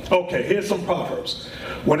 Okay, here's some proverbs.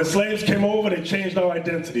 When the slaves came over, they changed our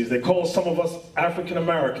identities. They called some of us African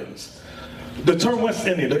Americans. The term West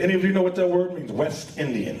Indian, do any of you know what that word means? West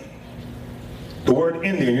Indian. The word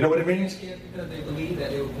Indian, you know what it means? Yeah, because they believed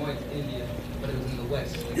that they were going to India, but it was in the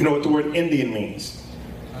West. You know what the word Indian means?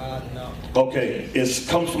 No. Okay, it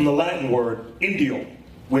comes from the Latin word indio,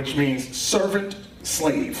 which means servant,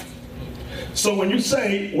 slave. So when you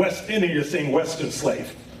say West Indian, you're saying Western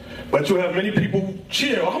slave. But you have many people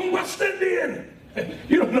cheer, I'm West Indian.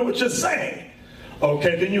 You don't know what you're saying.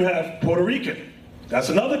 Okay, then you have Puerto Rican. That's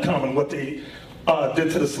another common what they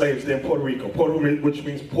did to the slaves there in Puerto Rico, which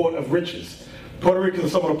means port of riches. Puerto Ricans are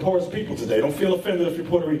some of the poorest people today. Don't feel offended if you're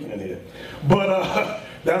Puerto Rican in here. But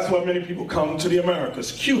that's why many people come to the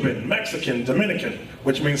Americas. Cuban, Mexican, Dominican,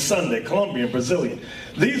 which means Sunday, Colombian, Brazilian.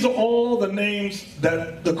 These are all the names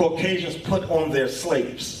that the Caucasians put on their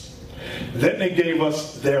slaves. Then they gave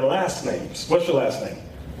us their last names. What's your last name?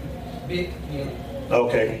 Big.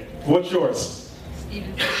 Okay. What's yours?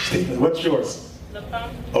 Stephen. What's yours?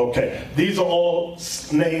 Okay. These are all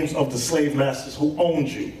names of the slave masters who owned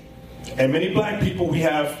you. And many black people we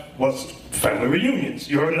have was family reunions.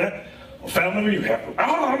 You heard of that? Family reunion.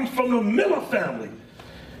 I'm from the Miller family.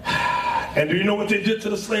 And do you know what they did to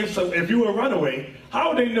the slaves? So if you were a runaway, how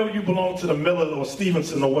would they know you belong to the Miller or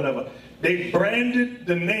Stevenson or whatever? They branded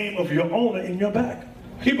the name of your owner in your back.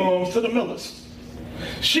 He belongs to the Millers.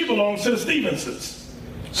 She belongs to the Stevensons.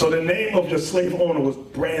 So the name of your slave owner was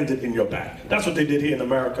branded in your back. That's what they did here in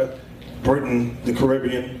America, Britain, the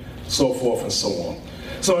Caribbean, so forth and so on.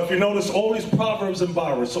 So if you notice all these proverbs and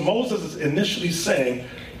borrowers, so Moses is initially saying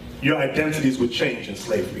your identities would change in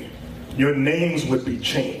slavery. Your names would be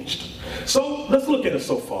changed. So let's look at it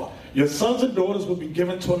so far. Your sons and daughters would be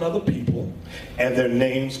given to another people, and their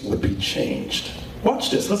names would be changed.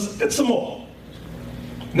 Watch this. Let's get some more.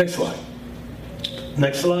 Next slide.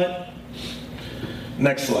 Next slide.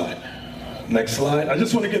 Next slide. Next slide. I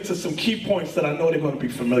just want to get to some key points that I know they're going to be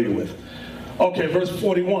familiar with. Okay, verse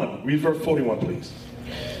 41. Read verse 41, please.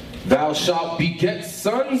 Thou shalt beget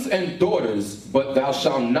sons and daughters, but thou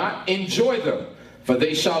shalt not enjoy them, for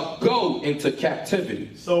they shall go into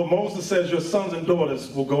captivity. So Moses says your sons and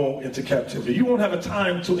daughters will go into captivity. You won't have a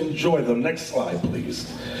time to enjoy them. Next slide,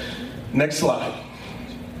 please. Next slide.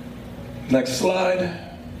 Next slide.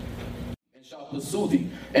 And shall pursue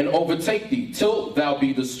thee, and overtake thee, till thou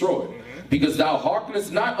be destroyed. Because thou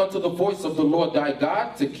hearkenest not unto the voice of the Lord thy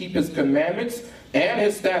God, to keep his commandments and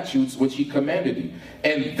his statutes which he commanded thee.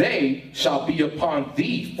 And they shall be upon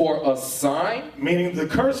thee for a sign. Meaning the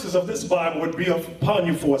curses of this Bible would be upon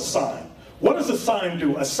you for a sign. What does a sign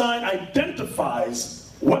do? A sign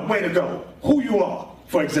identifies what way to go, who you are.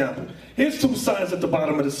 For example, here's two signs at the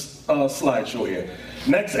bottom of this slideshow here.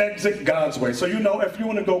 Next exit, God's way. So you know if you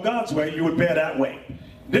want to go God's way, you would bear that way.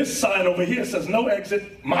 This sign over here says no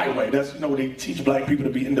exit, my way. That's, you know, they teach black people to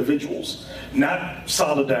be individuals, not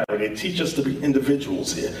solidarity. They teach us to be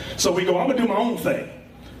individuals here. So we go, I'm gonna do my own thing.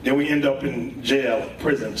 Then we end up in jail,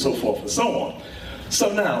 prison, so forth and so on.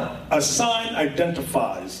 So now, a sign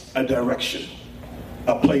identifies a direction,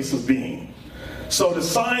 a place of being. So the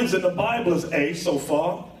signs in the Bible is A, so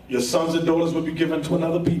far, your sons and daughters will be given to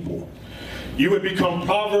another people. You would become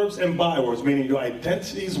proverbs and bywords, meaning your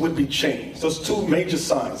identities would be changed. Those two major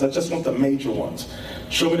signs. I just want the major ones.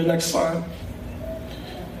 Show me the next slide.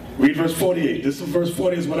 Read verse 48. This is verse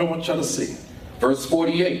 40 is what I want y'all to see. Verse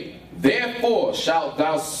 48. Therefore shalt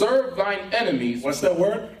thou serve thine enemies. What's that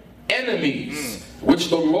word? Enemies, which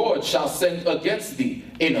the Lord shall send against thee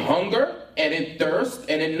in hunger and in thirst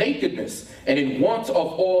and in nakedness and in want of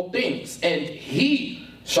all things. And he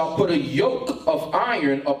shall put a yoke of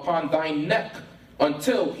iron upon thy neck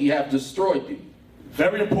until he have destroyed thee.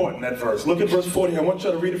 Very important, that verse. Look at verse 40. I want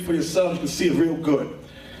you to read it for yourselves. You can see it real good.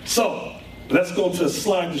 So, let's go to a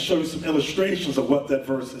slide to show you some illustrations of what that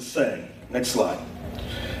verse is saying. Next slide.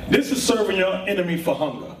 This is serving your enemy for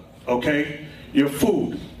hunger, okay? Your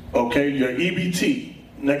food, okay? Your EBT.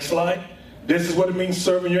 Next slide. This is what it means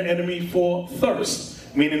serving your enemy for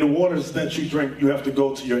thirst, meaning the waters that you drink, you have to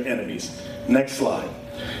go to your enemies. Next slide.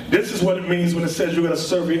 This is what it means when it says you're going to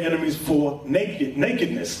serve your enemies for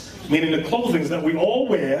nakedness, meaning the clothing that we all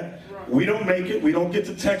wear, we don't make it, we don't get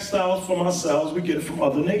the textiles from ourselves, we get it from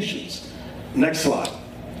other nations. Next slide.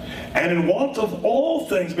 And in want of all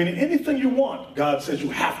things, meaning anything you want, God says you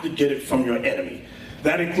have to get it from your enemy.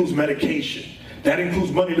 That includes medication. That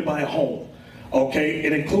includes money to buy a home. Okay?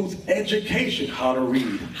 It includes education, how to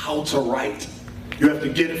read, how to write. You have to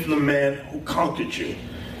get it from the man who conquered you.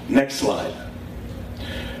 Next slide.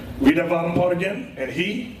 Read that bottom part again. And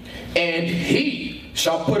he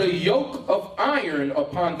shall put a yoke of iron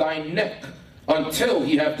upon thy neck until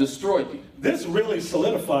he have destroyed thee. This really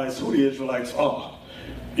solidifies who the Israelites are.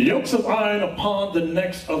 Yokes of iron upon the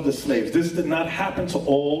necks of the slaves. This did not happen to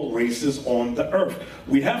all races on the earth.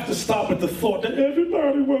 We have to stop at the thought that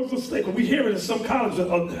everybody was a slave. We hear it in some colleges.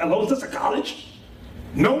 Hello, is this a college?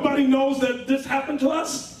 Nobody knows that this happened to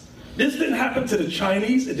us. This didn't happen to the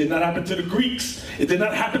Chinese. It did not happen to the Greeks. It did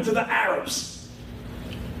not happen to the Arabs.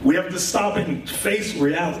 We have to stop and face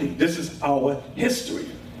reality. This is our history.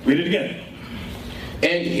 Read it again.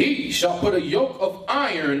 And he shall put a yoke of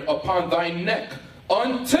iron upon thy neck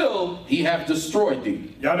until he have destroyed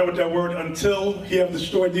thee. Y'all know what that word until he have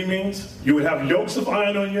destroyed thee means? You would have yokes of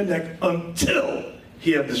iron on your neck until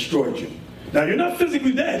he have destroyed you. Now you're not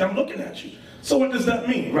physically dead, I'm looking at you. So what does that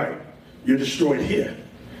mean? Right, you're destroyed here.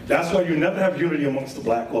 That's why you never have unity amongst the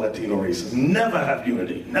black or Latino races. Never have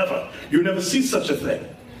unity, never. You never see such a thing.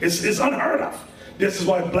 It's unheard of. This is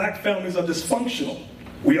why black families are dysfunctional.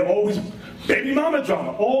 We are always baby mama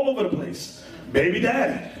drama all over the place. Baby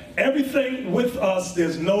daddy. Everything with us,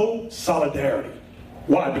 there's no solidarity.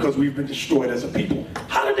 Why? Because we've been destroyed as a people.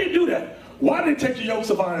 How did they do that? Why did they take the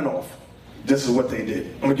yokes of iron off? This is what they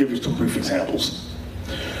did. I'm going to give you two brief examples.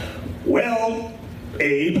 Well,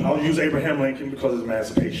 Abe, I'll use Abraham Lincoln because of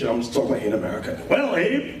emancipation. I'm just talking about in America. Well,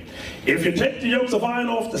 Abe, if you take the yokes of iron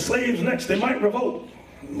off the slaves' necks, they might revolt.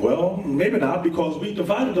 Well, maybe not, because we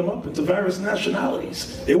divided them up into various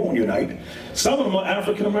nationalities. They won't unite. Some of them are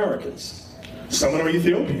African Americans. Some of them are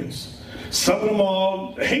Ethiopians. Some of them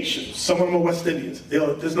are Haitians. Some of them are West Indians.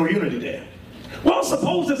 There's no unity there. Well,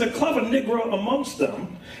 suppose there's a clever Negro amongst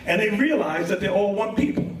them, and they realize that they're all one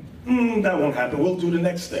people. That won't happen. We'll do the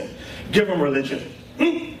next thing. Give them religion.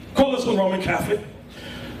 Call this one Roman Catholic.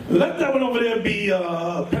 Let that one over there be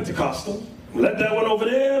Pentecostal. Let that one over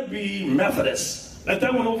there be Methodist. Let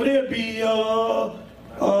that one over there be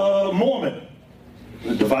Mormon.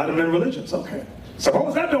 Divide them in religions. Okay.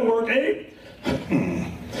 Suppose that don't work, Abe.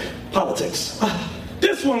 Politics.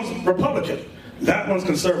 This one's Republican. That one's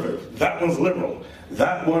conservative. That one's liberal.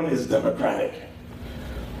 That one is Democratic.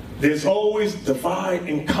 There's always divide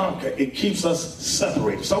and conquer. It keeps us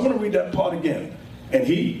separated. So I want to read that part again. And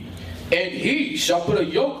he shall put a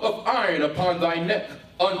yoke of iron upon thy neck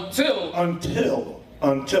until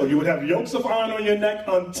you would have yokes of iron on your neck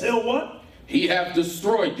until what? He have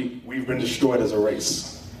destroyed thee. We've been destroyed as a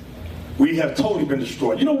race. We have totally been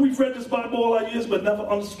destroyed. You know, we've read this Bible all our years, but never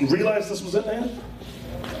realized this was in there.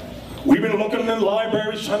 We've been looking in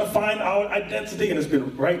libraries trying to find our identity, and it's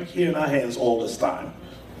been right here in our hands all this time.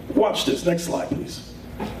 Watch this. Next slide, please.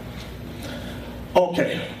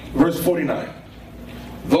 Okay, verse 49.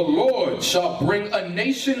 The Lord shall bring a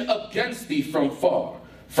nation against thee from far,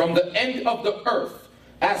 from the end of the earth,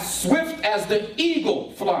 as swift as the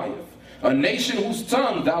eagle flieth. A nation whose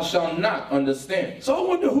tongue thou shalt not understand. So I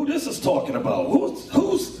wonder who this is talking about.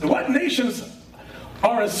 What nations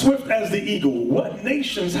are as swift as the eagle? What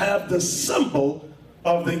nations have the symbol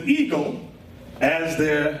of the eagle as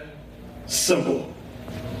their symbol?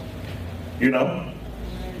 You know?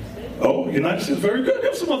 Oh, United States, very good.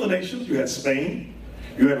 There's some other nations. You had Spain,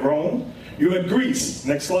 you had Rome, you had Greece.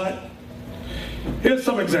 Next slide. Here's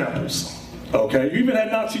some examples. Okay, you even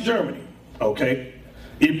had Nazi Germany. Okay.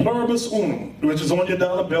 E pluribus unum, which is on your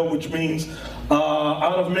dollar bill, which means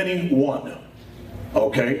out of many, one.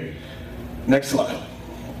 Okay? Next slide.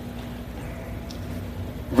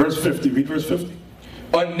 Verse 50, read verse 50.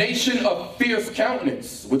 A nation of fierce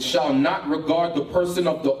countenance, which shall not regard the person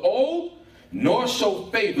of the old, nor show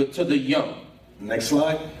favor to the young. Next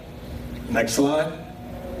slide. Next slide.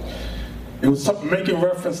 It was making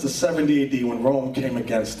reference to 70 AD when Rome came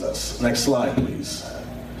against us. Next slide, please.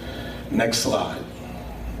 Next slide.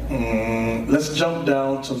 Let's jump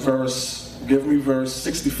down to give me verse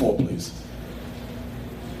 64, please.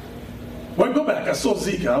 Well, go back. I saw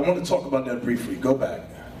Zika. I want to talk about that briefly. Go back.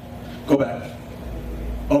 Go back.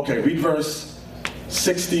 Okay, read verse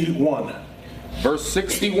 61. Verse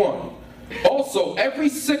 61. Also, every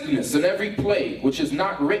sickness and every plague which is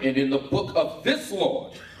not written in the book of this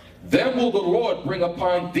Lord, then will the Lord bring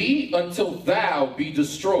upon thee until thou be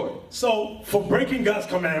destroyed. So, for breaking God's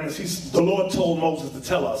commandments, the Lord told Moses to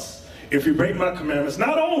tell us, if you break my commandments,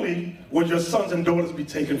 not only would your sons and daughters be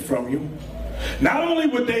taken from you, not only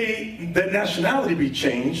would their nationality be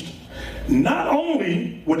changed, not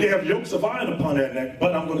only would they have yokes of iron upon their neck,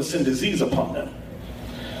 but I'm going to send disease upon them.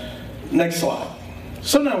 Next slide.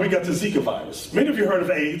 So now we got the Zika virus. Many of you heard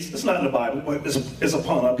of AIDS. It's not in the Bible, but it's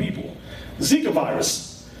upon our people. The Zika virus.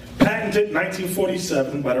 Patented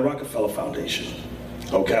 1947 by the Rockefeller Foundation.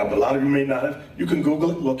 Okay, but a lot of you may not have. You can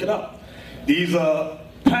Google it, look it up. These are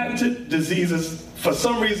patented diseases. For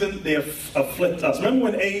some reason, they afflict us.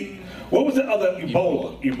 Remember when what was the other?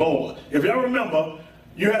 Ebola. If y'all remember,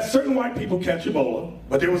 you had certain white people catch Ebola,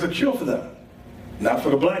 but there was a cure for them. Not for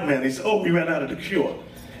the black man. They said, oh, we ran out of the cure.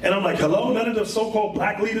 And I'm like, hello? None of the so-called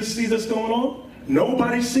black leaders see this going on?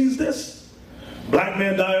 Nobody sees this? Black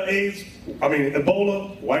man died of AIDS,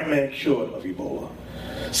 Ebola, white man cured of Ebola.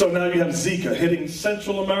 So now you have Zika hitting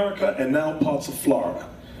Central America and now parts of Florida.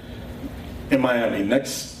 In Miami.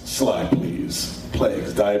 Next slide, please.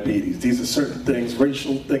 Plagues, diabetes. These are certain things,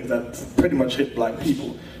 racial things that pretty much hit black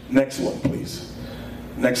people. Next one, please.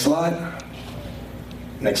 Next slide.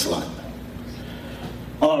 Next slide.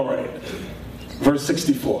 All right. Verse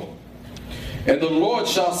 64. And the Lord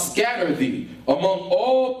shall scatter thee among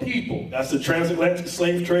all people. That's the transatlantic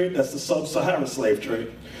slave trade. That's the sub-Saharan slave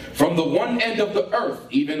trade. From the one end of the earth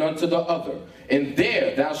even unto the other. And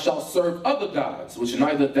there thou shalt serve other gods, which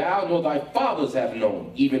neither thou nor thy fathers have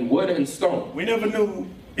known, even wood and stone. We never knew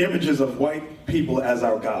images of white people as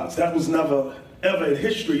our gods. That was never, ever in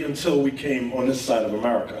history until we came on this side of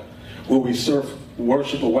America, where we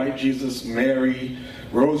worship a white Jesus, Mary,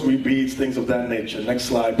 rosary beads, things of that nature. Next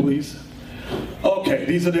slide, please. Okay,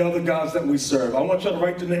 these are the other gods that we serve. I want you to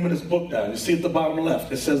write the name of this book down. You see at the bottom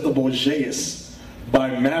left, it says The Borgias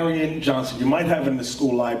by Marion Johnson. You might have it in the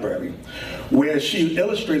school library, where she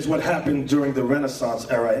illustrates what happened during the Renaissance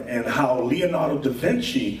era and how Leonardo da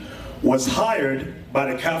Vinci was hired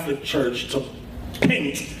by the Catholic Church to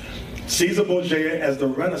paint Caesar Borgia as the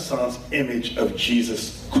Renaissance image of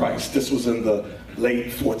Jesus Christ. This was in the late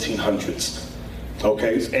 1400s.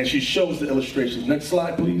 Okay, and she shows the illustrations. Next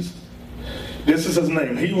slide, please. This is his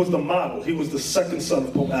name. He was the model. He was the second son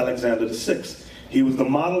of Pope Alexander VI. He was the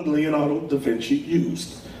model Leonardo da Vinci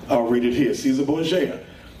used. I'll read it here. Caesar Borgia.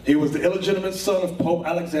 He was the illegitimate son of Pope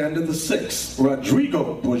Alexander VI,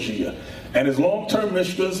 Rodrigo Borgia, and his long-term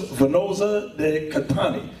mistress, Venosa de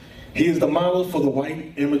Catani. He is the model for the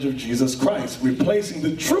white image of Jesus Christ, replacing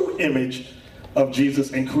the true image of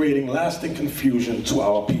Jesus and creating lasting confusion to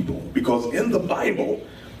our people. Because in the Bible,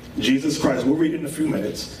 Jesus Christ, we'll read it in a few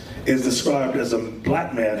minutes, is described as a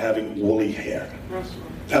black man having woolly hair.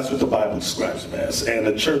 That's what the Bible describes him as. And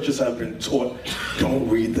the churches have been taught, don't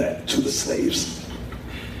read that to the slaves.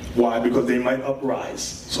 Why? Because they might uprise.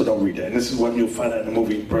 So don't read that. And this is what you'll find out in the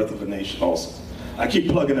movie Birth of a Nation also. I keep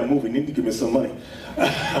plugging that movie. You need to give me some money.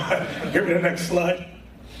 Give me the next slide.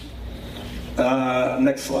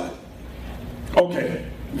 Next slide. Okay.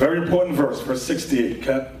 Very important verse. Verse 68,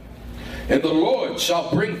 Cap. And the Lord shall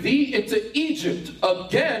bring thee into Egypt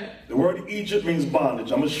again. The word Egypt means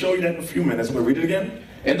bondage. I'm going to show you that in a few minutes. We'll read it again.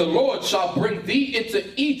 And the Lord shall bring thee into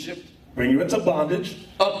Egypt. Bring you into bondage.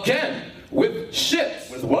 Again with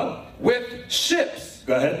ships. With what? With ships.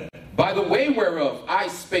 Go ahead. By the way whereof I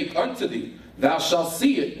spake unto thee, thou shalt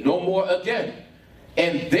see it no more again.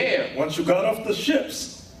 And there, once you got off the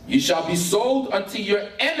ships, you shall be sold unto your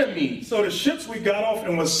enemies. So the ships we got off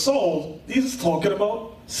and was sold, these is talking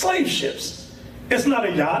about slave ships. It's not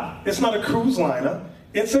a yacht. It's not a cruise liner.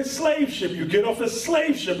 It's a slave ship. You get off a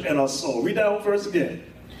slave ship and are sold. Read that whole verse again.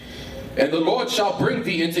 And the Lord shall bring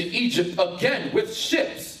thee into Egypt again with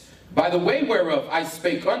ships, by the way whereof I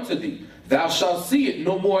spake unto thee. Thou shalt see it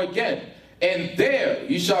no more again. And there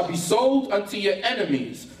ye shall be sold unto your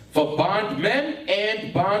enemies for bondmen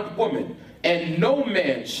and bondwomen, and no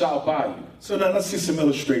man shall buy you. So now let's see some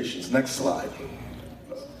illustrations. Next slide.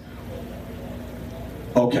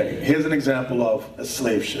 Okay, here's an example of a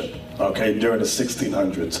slave ship, okay, during the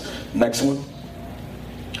 1600s. Next one.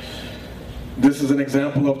 This is an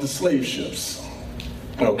example of the slave ships.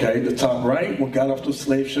 Okay, the top right, we got off the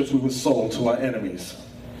slave ships, we were sold to our enemies.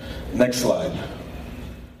 Next slide.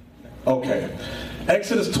 Okay,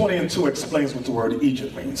 Exodus 20:2 explains what the word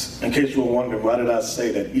Egypt means. In case you were wondering, why did I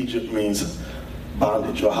say that Egypt means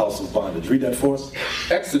bondage or house of bondage? Read that for us.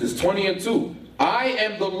 Exodus 20:2. I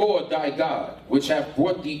am the Lord thy God, which have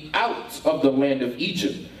brought thee out of the land of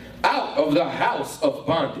Egypt, out of the house of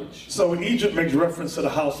bondage. So Egypt makes reference to the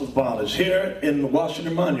house of bondage. Here in the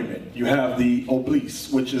Washington Monument, you have the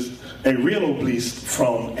obelisk, which is a real obelisk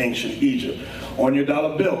from ancient Egypt. On your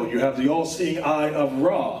dollar bill, you have the all-seeing eye of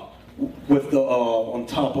Ra, with the on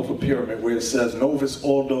top of a pyramid where it says Novus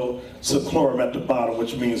Ordo Seclorum at the bottom,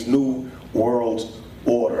 which means New World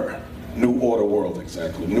Order. New Order World,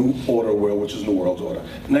 exactly. New Order World, which is New World Order.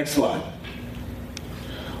 Next slide.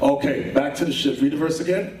 Okay, back to the ships. Read the verse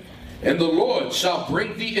again. And the Lord shall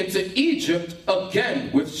bring thee into Egypt again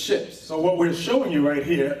with ships. So what we're showing you right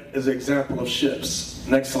here is an example of ships.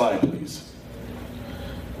 Next slide, please.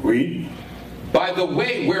 Read. By the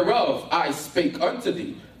way whereof I spake unto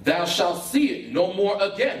thee, thou shalt see it no more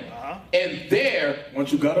again. And there,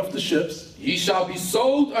 once you got off the ships, ye shall be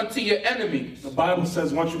sold unto your enemies. The Bible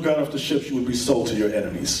says once you got off the ships, you would be sold to your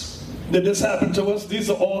enemies. Did this happen to us? These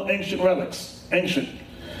are all ancient relics. Ancient.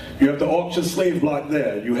 You have the auction slave block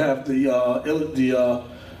there. You have the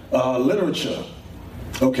literature.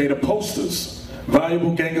 Okay, the posters.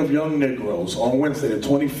 Valuable gang of young Negroes on Wednesday the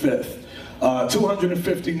 25th.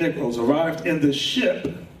 250 Negroes arrived in the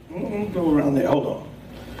ship. Go around there, hold on.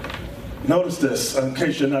 Notice this, in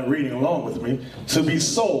case you're not reading along with me. To be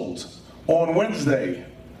sold on Wednesday.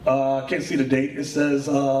 I can't see the date. It says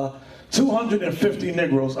 250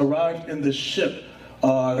 Negroes arrived in the ship.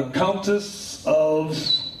 The Countess of,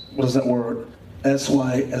 what is that word?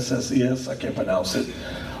 SYSSES, I can't pronounce it.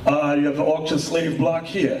 You have the auction slave block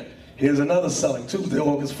here. Here's another selling, Tuesday,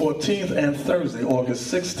 August 14th, and Thursday,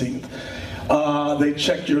 August 16th. They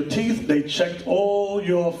checked your teeth. They checked all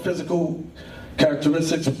your physical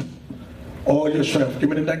characteristics, all your strength. Give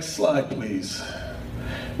me the next slide, please.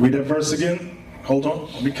 Read that verse again. Hold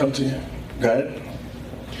on. Let me come to you. Go ahead.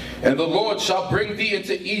 And the Lord shall bring thee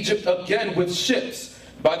into Egypt again with ships,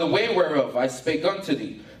 by the way whereof I spake unto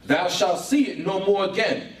thee. Thou shalt see it no more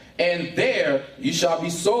again. And there ye shall be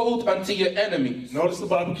sold unto your enemies. Notice the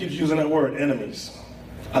Bible keeps using that word, enemies.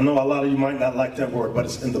 I know a lot of you might not like that word, but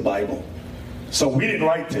it's in the Bible. So we didn't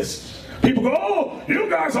write this. People go, oh, you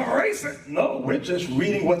guys are racist. No, we're just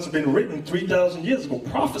reading what's been written 3,000 years ago,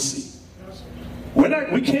 prophecy.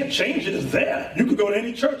 We can't change it, it's there. You could go to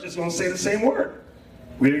any church, it's going to say the same word.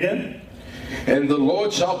 Read it again. And the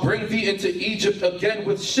Lord shall bring thee into Egypt again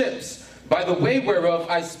with ships, by the way whereof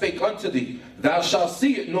I spake unto thee. Thou shalt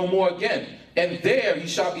see it no more again. And there ye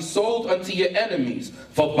shall be sold unto your enemies,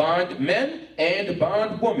 for bondmen and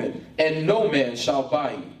bondwomen, and no man shall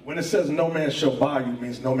buy you. When it says no man shall buy you, it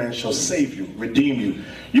means no man shall save you, redeem you.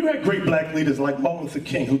 You had great black leaders like Martin Luther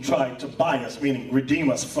King who tried to buy us, meaning redeem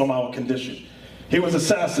us from our condition. He was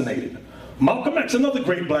assassinated. Malcolm X, another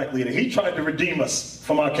great black leader, he tried to redeem us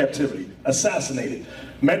from our captivity, assassinated.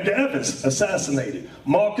 Medgar Evers, assassinated.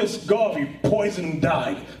 Marcus Garvey, poisoned,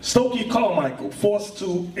 died. Stokely Carmichael, forced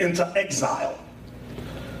into exile.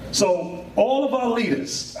 So all of our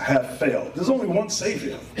leaders have failed. There's only one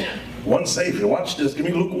Savior. One Savior. Watch this. Give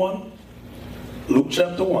me Luke 1. Luke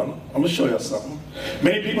chapter 1. I'm going to show you something.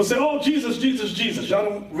 Many people say, oh, Jesus, Jesus, Jesus. Y'all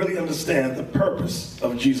don't really understand the purpose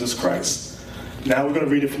of Jesus Christ. Now we're going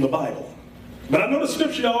to read it from the Bible. But I know the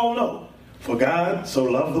scripture y'all know. For God so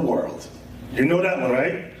loved the world. You know that one,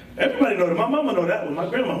 right? Everybody know that. My mama know that one. My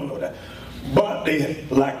grandmama know that. But they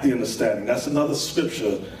lack the understanding. That's another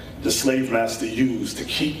scripture the slave master used to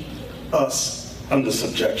keep us under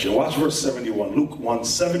subjection. Watch verse 71. Luke 1,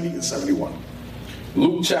 70 and 71.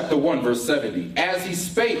 Luke chapter 1, verse 70. As he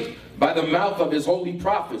spake by the mouth of his holy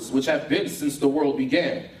prophets, which have been since the world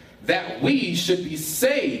began, that we should be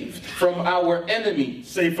saved from our enemies.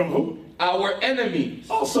 Saved from who? Our enemies.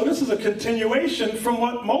 Oh, so this is a continuation from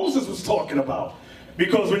what Moses was talking about.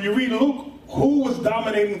 Because when you read Luke, who was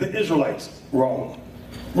dominating the Israelites? Rome.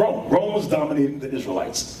 Rome was dominating the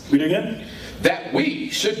Israelites. Read again. That we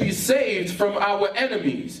should be saved from our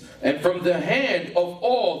enemies and from the hand of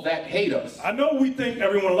all that hate us. I know we think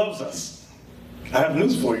everyone loves us. I have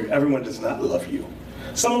news for you. Everyone does not love you.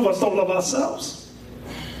 Some of us don't love ourselves.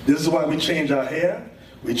 This is why we change our hair.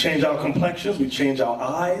 We change our complexions. We change our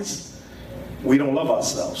eyes. We don't love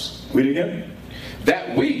ourselves. Read again.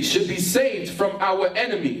 That we should be saved from our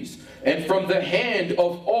enemies and from the hand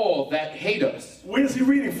of all that hate us. Where's he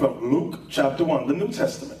reading from? Luke chapter 1, the New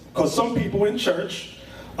Testament. Because some people in church,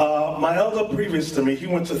 my elder previous to me, he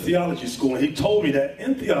went to theology school, and he told me that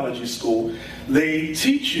in theology school, they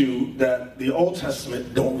teach you that the Old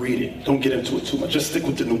Testament, don't read it. Don't get into it too much. Just stick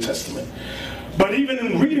with the New Testament. But even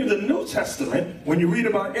in reading the New Testament, when you read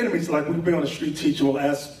about enemies, like we'll be on the street teaching, we'll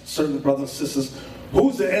ask certain brothers and sisters,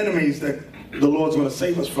 who's the enemies that the Lord's going to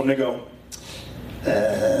save us from? They go,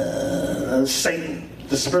 Satan,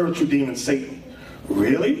 the spiritual demon Satan.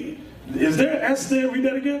 Really? Is there an S there? Read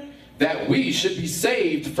that again. That we should be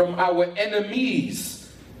saved from our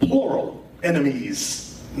enemies. Plural,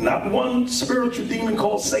 enemies. Not one spiritual demon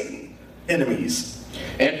called Satan. Enemies.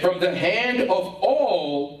 And from the hand of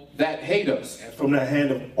all that hate us. And from the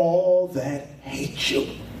hand of all that hate you.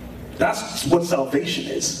 That's what salvation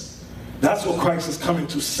is. That's what Christ is coming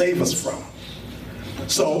to save us from.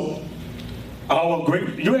 So,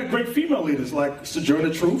 you had great female leaders like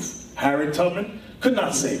Sojourner Truth, Harriet Tubman, could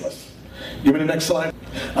not save us. Give me the next slide.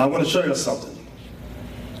 I'm going to show you something.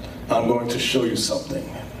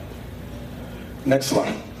 Next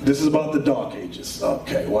slide. This is about the Dark Ages.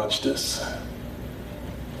 Okay, watch this.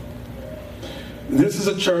 This is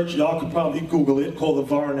a church, y'all could probably Google it, called the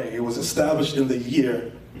Varney. It was established in the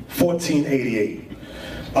year 1488.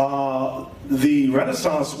 The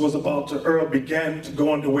Renaissance was began to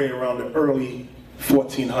go underway around the early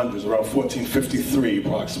 1400s, around 1453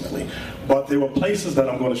 approximately. But there were places that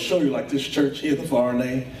I'm going to show you, like this church here, the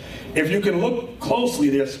Varney. If you can look closely,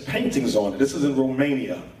 there's paintings on it. This is in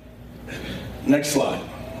Romania. Next slide.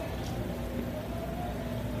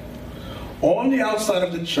 On the outside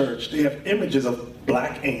of the church, they have images of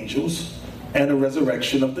black angels and a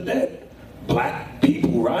resurrection of the dead. Black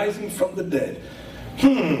people rising from the dead.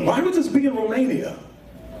 Why would this be in Romania?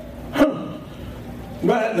 Go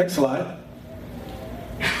ahead, next slide.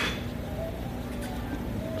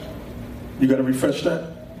 You got to refresh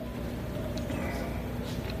that?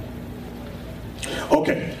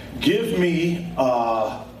 Okay, give me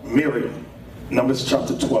Miriam, Numbers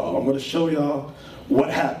chapter 12. I'm going to show y'all what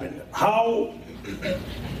happened. How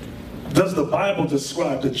does the Bible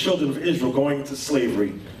describe the children of Israel going into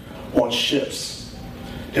slavery on ships?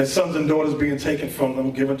 Their sons and daughters being taken from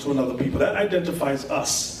them, given to another people. That identifies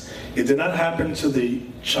us. It did not happen to the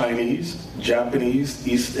Chinese, Japanese,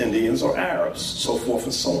 East Indians, or Arabs, so forth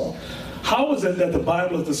and so on. How is it that the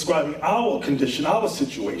Bible is describing our condition, our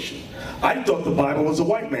situation? I thought the Bible was a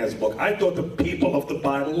white man's book. I thought the people of the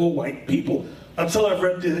Bible were white people until I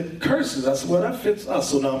read the curses. I said, well, that fits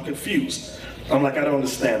us, so now I'm confused. I'm like, I don't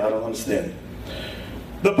understand.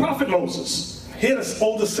 The prophet Moses, he had an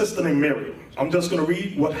older sister named Miriam. I'm just going to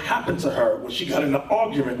read what happened to her when she got in an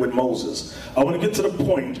argument with Moses. I want to get to the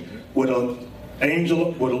point where the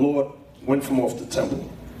Lord went from off the temple,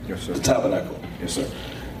 yes, sir. The tabernacle. Yes, sir.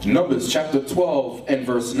 Numbers chapter 12 and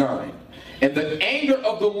verse 9. And the anger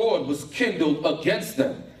of the Lord was kindled against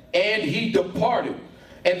them, and he departed.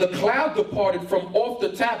 And the cloud departed from off the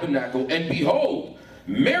tabernacle, and behold,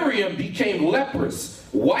 Miriam became leprous,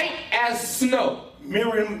 white as snow.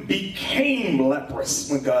 Miriam became leprous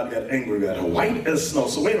when God got angry at her, white as snow.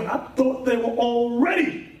 So wait a minute, I thought they were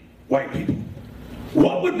already white people.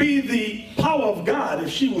 What would be the power of God if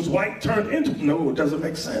she was white turned into? No, it doesn't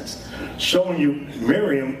make sense. Showing you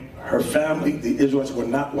Miriam, her family, the Israelites were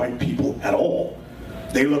not white people at all.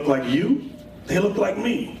 They look like you, they look like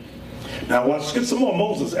me. Now watch, get some more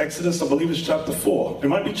Moses, Exodus, I believe it's chapter 4. It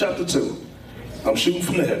might be chapter 2. I'm shooting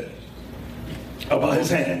from the hip. About his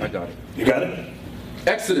hand. I got it. You got it?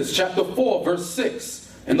 Exodus chapter 4 verse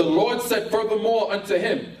 6. And the Lord said furthermore unto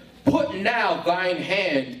him, put now thine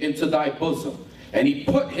hand into thy bosom. And he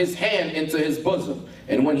put his hand into his bosom.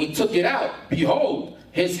 And when he took it out, behold,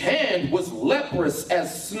 his hand was leprous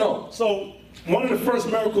as snow. So one of the first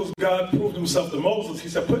miracles God proved himself to Moses, he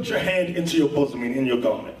said, put your hand into your bosom, in your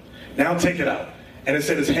garment. Now take it out. And it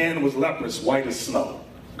said his hand was leprous, white as snow.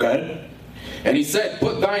 Go ahead. And he said,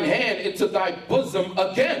 put thine hand into thy bosom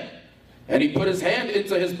again. And he put his hand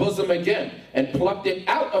into his bosom again, and plucked it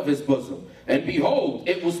out of his bosom. And behold,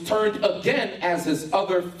 it was turned again as his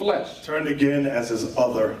other flesh. Turned again as his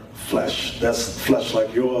other flesh. That's flesh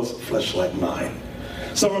like yours, flesh like mine.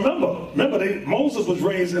 So remember, Moses was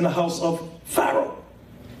raised in the house of Pharaoh.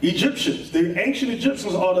 Egyptians, the ancient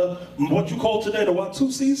Egyptians are what you call today the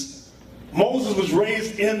Watusis. Moses was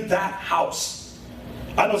raised in that house.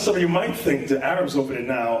 I know some of you might think the Arabs over there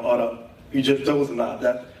now are the Egyptians. Those are not.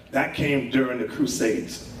 That came during the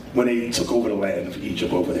Crusades when they took over the land of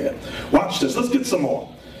Egypt over there. Watch this. Let's get some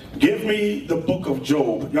more. Give me the book of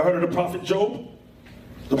Job. Y'all heard of the prophet Job?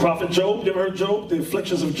 The prophet Job? You ever heard of Job? The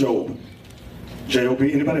afflictions of Job.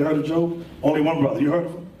 J-O-B. Anybody heard of Job? Only one brother. You heard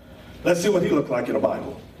of him? Let's see what he looked like in the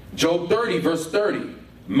Bible. Job 30 verse 30.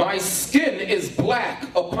 My skin is black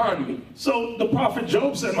upon me. So the prophet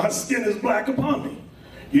Job said, my skin is black upon me.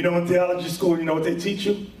 You know in theology school, you know what they teach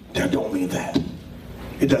you? That don't mean that.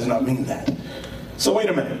 It does not mean that. So wait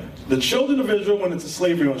a minute. The children of Israel went into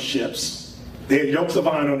slavery on ships. They had yokes of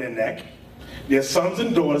iron on their neck. Their sons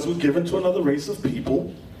and daughters were given to another race of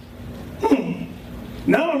people.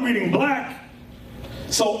 Now I'm reading black.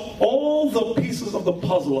 So all the pieces of the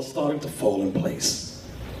puzzle are starting to fall in place.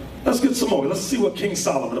 Let's get some more. Let's see what King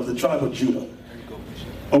Solomon of the tribe of Judah.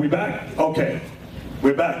 Are we back? Okay.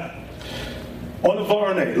 We're back. On the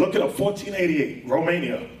Varney, look it up, 1488,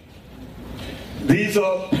 Romania. These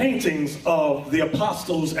are paintings of the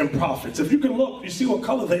apostles and prophets. If you can look, you see what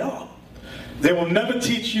color they are. They will never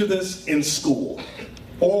teach you this in school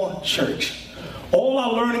or church. All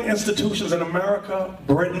our learning institutions in America,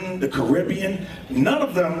 Britain, the Caribbean, none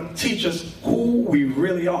of them teach us who we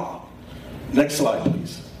really are. Next slide,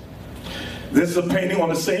 please. This is a painting on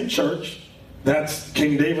the same church. That's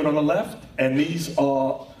King David on the left, and these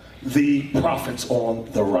are the prophets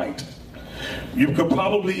on the right. You could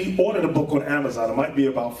probably order the book on Amazon. It might be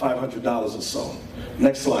about $500 or so.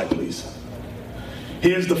 Next slide, please.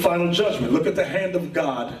 Here's the final judgment. Look at the hand of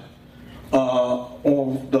God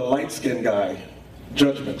on the light-skinned guy.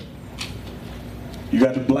 Judgment. You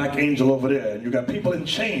got the black angel over there. You got people in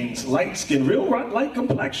chains, light skin, real light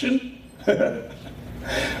complexion.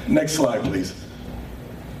 Next slide, please.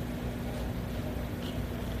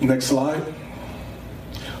 Next slide.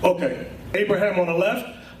 Okay, Abraham on the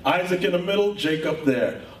left, Isaac in the middle, Jacob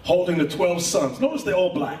there, holding the 12 sons. Notice they're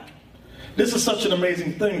all black. This is such an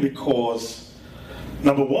amazing thing because,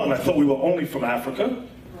 number one, I thought we were only from Africa.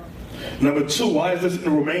 Number two, why is this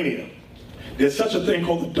in Romania? There's such a thing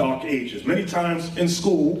called the Dark Ages. Many times in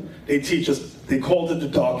school, they teach us, they called it the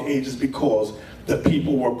Dark Ages because the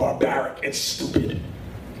people were barbaric and stupid.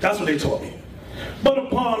 That's what they taught me. But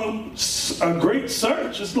upon a great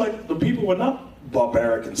search, it's like the people were not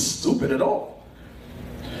barbaric and stupid at all.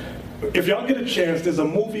 If y'all get a chance, there's a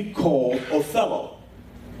movie called Othello,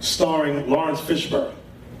 starring Lawrence Fishburne.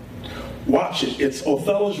 Watch it. It's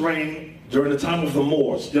Othello's reign during the time of the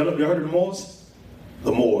Moors. You heard of the Moors?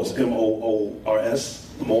 The Moors, M-O-O-R-S,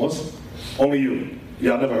 the Moors. Only you.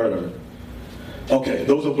 Y'all never heard of it. Okay,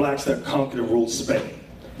 those are blacks that conquered and ruled Spain.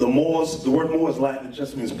 The Moors, the word Moor is Latin, it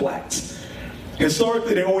just means blacks.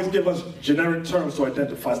 Historically, they always give us generic terms to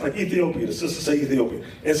identify. It's like Ethiopia, the sisters say Ethiopia.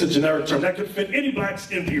 It's a generic term. That could fit any black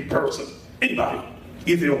skinned person, anybody.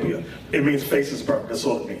 Ethiopia, it means faces burnt, that's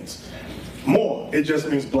all it means. Moor, it just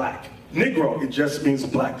means black. Negro, it just means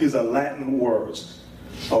black. These are Latin words,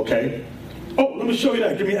 okay? Oh, let me show you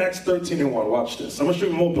that. Give me Acts 13:1. Watch this. I'm going to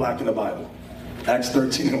show you more black in the Bible. Acts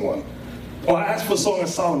 13:1. Oh, I asked for Song of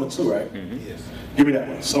Solomon too, right? Mm-hmm. Yes. Give me that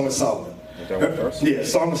one. Song of Solomon. That one first? Yeah,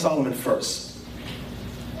 Song of Solomon first.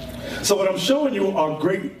 So what I'm showing you are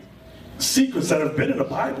great secrets that have been in the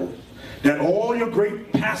Bible that all your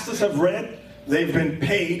great pastors have read. They've been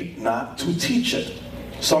paid not to teach it.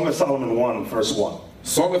 Song of Solomon 1, verse 1.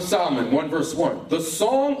 Song of Solomon 1, verse 1. The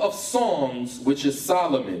Song of Songs, which is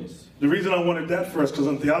Solomon's. The reason I wanted that first, because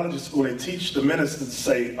in theology school they teach the ministers to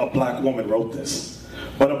say a black woman wrote this.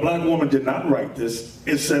 But a black woman did not write this.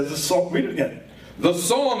 It says the song, read it again. The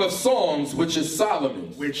Song of Songs, which is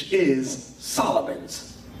Solomon's. Which is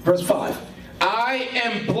Solomon's. Verse 5. I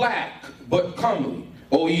am black, but comely,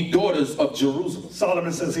 O ye daughters of Jerusalem.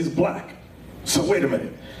 Solomon says he's black. So wait a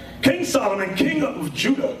minute. King Solomon, king of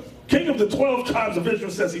Judah, king of the 12 tribes of Israel,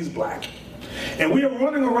 says he's black. And we are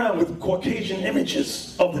running around with Caucasian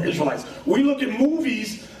images of the Israelites. We look at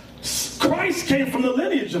movies, Christ came from the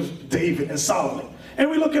lineage of David and Solomon. And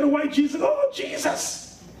we look at a white Jesus, oh,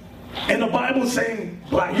 Jesus. And the Bible is saying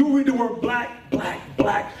black. You read the word black, black,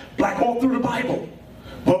 black, black all through the Bible.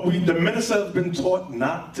 But the ministers have been taught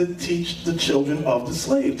not to teach the children of the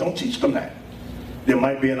slave. Don't teach them that. There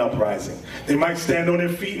might be an uprising. They might stand on their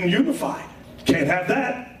feet and unify. Can't have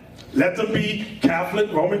that. Let them be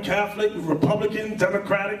Catholic, Roman Catholic, Republican,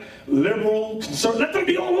 Democratic, liberal, conservative. Let them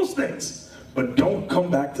be all those things. But don't come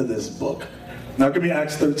back to this book. Now give me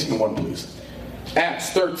Acts 13:1, please.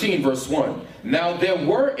 Acts 13, verse 1. Now there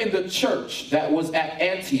were in the church that was at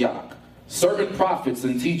Antioch certain prophets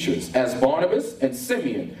and teachers, as Barnabas and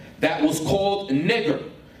Simeon, that was called Niger,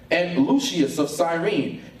 and Lucius of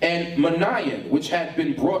Cyrene, and Manaen, which had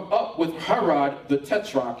been brought up with Herod the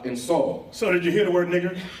Tetrarch and Saul. So did you hear the word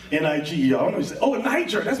nigger? N-I-G-E-R. You say, oh,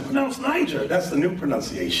 Niger, that's pronounced Niger. That's the new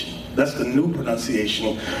pronunciation. That's the new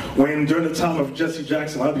pronunciation. When during the time of Jesse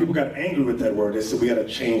Jackson, a lot of people got angry with that word. They said we got to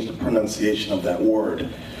change the pronunciation of that word.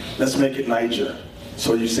 Let's make it Niger.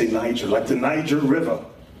 So you say Niger, like the Niger River.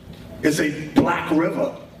 It's a black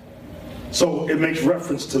river. So it makes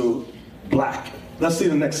reference to black. Let's see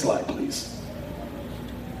the next slide, please.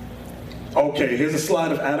 Okay, here's a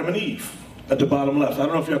slide of Adam and Eve at the bottom left. I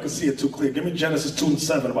don't know if y'all can see it too clear. Give me Genesis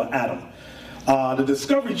 2:7 about Adam. The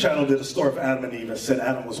Discovery Channel did a story of Adam and Eve and said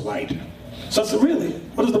Adam was white. So I said, really?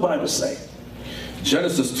 What does the Bible say?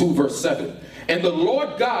 Genesis 2, verse 7. And the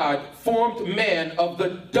Lord God formed man of the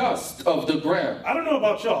dust of the ground. I don't know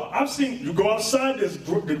about y'all. I've seen you go outside, there's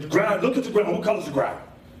the ground, look at the ground. What color is the ground?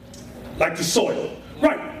 Like the soil.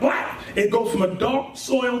 Right, black. It goes from a dark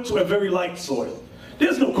soil to a very light soil.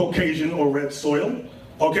 There's no Caucasian or red soil.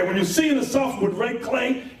 Okay, when you see in the softwood red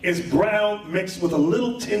clay, it's brown mixed with a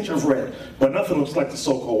little tinge of red. But nothing looks like the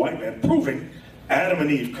so-called white man, proving Adam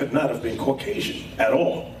and Eve could not have been Caucasian at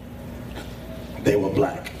all. They were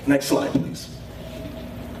black. Next slide, please.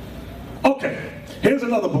 Okay, here's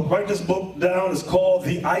another book. Write this book down. It's called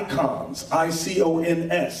The Icons,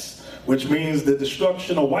 I-C-O-N-S, which means the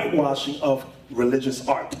destruction or whitewashing of religious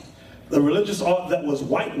art. The religious art that was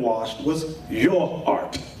whitewashed was your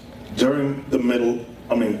art during the Middle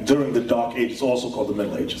I mean, during the Dark Ages, also called the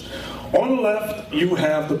Middle Ages. On the left, you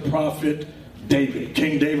have the prophet David,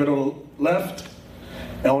 King David on the left,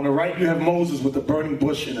 and on the right, you have Moses with the burning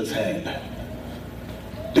bush in his hand.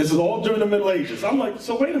 This is all during the Middle Ages. I'm like,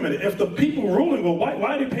 so wait a minute, if the people ruling were white,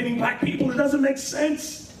 why are they painting black people? It doesn't make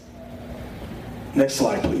sense. Next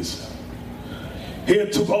slide, please. Here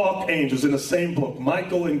are two archangels in the same book,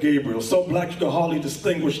 Michael and Gabriel, so black you can hardly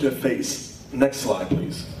distinguish their face. Next slide,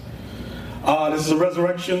 please. This is a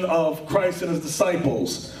resurrection of Christ and his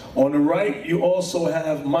disciples. On the right, you also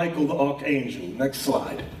have Michael the archangel. Next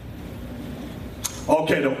slide.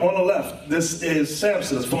 Okay, on the left, this is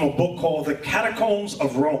Samson. It's from a book called The Catacombs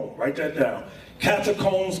of Rome. Write that down.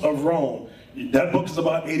 Catacombs of Rome. That book is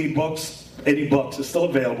about 80 bucks. It's still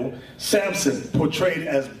available. Samson, portrayed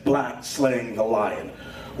as black, slaying the lion.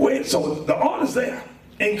 Wait, so the art is there.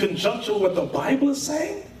 In conjunction with what the Bible is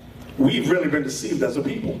saying, we've really been deceived as a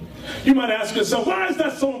people. You might ask yourself, why is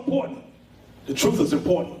that so important? The truth is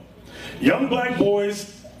important. Young black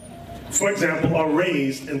boys, for example, are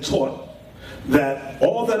raised and taught that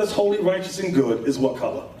all that is holy, righteous, and good is what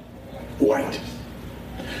color? White.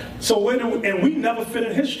 So and we never fit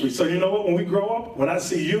in history. So you know what, when we grow up, when I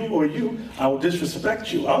see you or you, I will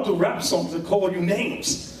disrespect you. I'll do rap songs and call you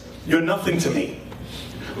names. You're nothing to me.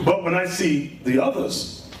 But when I see the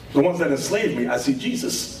others, the ones that enslaved me, I see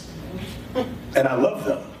Jesus. And I love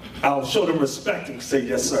them. I'll show them respect and say,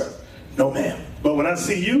 yes, sir. No, ma'am. But when I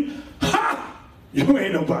see you, ha! You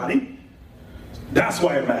ain't nobody. That's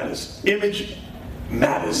why it matters. Image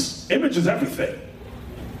matters. Image is everything.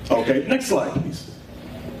 Okay, next slide, please.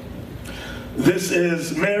 This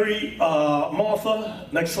is Mary, Martha.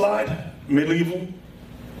 Next slide. Medieval.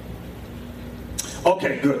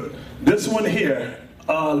 Okay, good. This one here,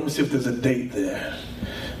 let me see if there's a date there.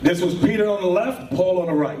 This was Peter on the left, Paul on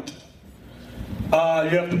the right.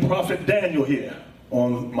 You have the prophet Daniel here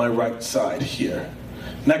on my right side here.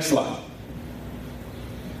 Next slide.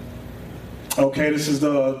 Okay, this is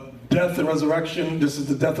the death and resurrection. This is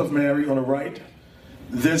the death of Mary on the right.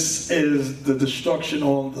 This is the destruction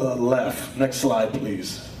on the left. Next slide,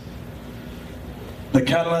 please. The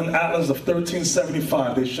Catalan Atlas of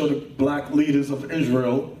 1375. They show the black leaders of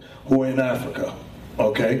Israel who were in Africa.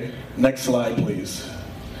 Okay, next slide, please.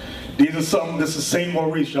 These are some, this is St.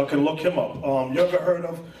 Maurice. Y'all can look him up. You ever heard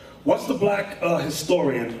of, what's the black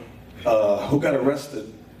historian who got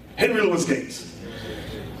arrested? Henry Louis Gates.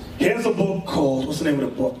 He has a book called, what's the name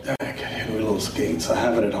of the book? Henry Louis Gates. I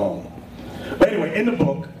have it at home. But anyway, in the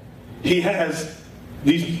book, he has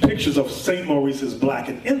these pictures of St. Maurice as black.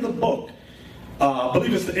 And in the book, I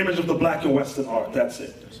believe it's the image of the black in Western art. That's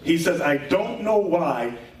it. He says, I don't know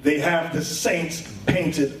why they have the saints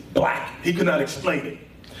painted black. He could not explain it.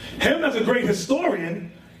 Him, as a great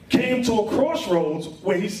historian, came to a crossroads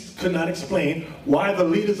where he could not explain why the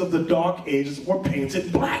leaders of the Dark Ages were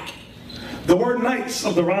painted black. The word knights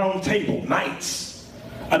of the round table, knights.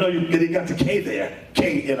 I know they got the K there,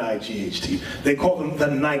 K-N-I-G-H-T. They called them the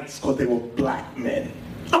knights because they were black men.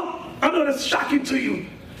 Oh, I know that's shocking to you.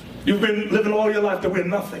 You've been living all your life that we're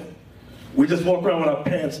nothing. We just walk around with our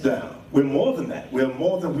pants down. We're more than that. We're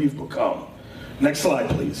more than we've become. Next slide,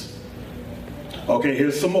 please. Okay,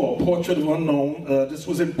 here's some more. Portrait of Unknown. This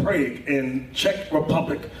was in Prague, in Czech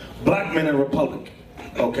Republic. Black men in Republic.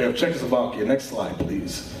 Okay, of Czechoslovakia. Next slide,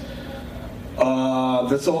 please.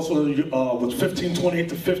 That's also was 1528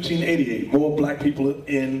 to 1588. More black people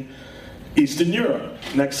in Eastern Europe.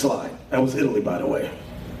 Next slide. That was Italy, by the way.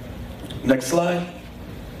 Next slide.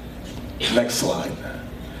 Next slide.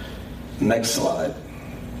 Next slide.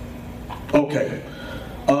 Okay.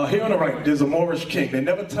 Here on the right, there's a Moorish king. They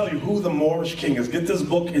never tell you who the Moorish king is. Get this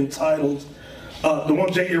book entitled, the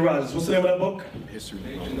one J.A. Rogers. What's the name of that book? History.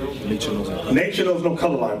 Nature Knows No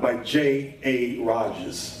Color Line by J.A.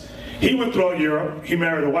 Rogers. He went throughout Europe. He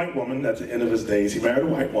married a white woman at the end of his days. He married a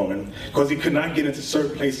white woman because he could not get into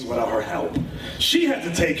certain places without her help. She had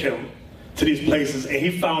to take him to these places, and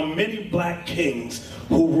he found many black kings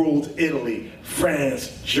who ruled Italy,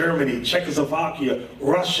 France, Germany, Czechoslovakia,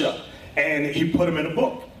 Russia, and he put them in a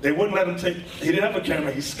book. They wouldn't let him take, he didn't have a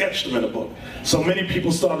camera, he sketched them in a book. So many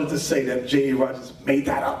people started to say that J.A. Rogers made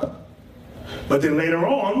that up. But then later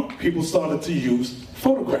on, people started to use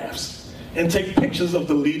photographs and take pictures of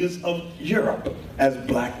the leaders of Europe as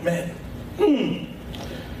black men.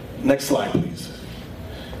 Next slide, please.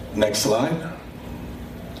 Next slide.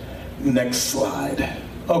 Next slide.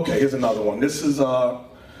 Okay, here's another one. This is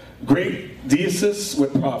great deists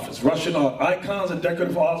with prophets. Russian art, icons and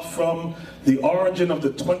decorative art from the origin of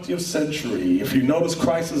the 20th century. If you notice,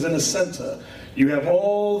 Christ is in the center. You have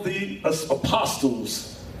all the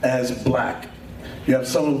apostles as black. You have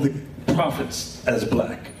some of the prophets as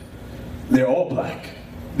black. They're all black.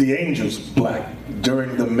 The angels black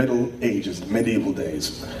during the Middle Ages, medieval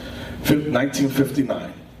days.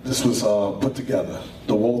 1959. This was put together.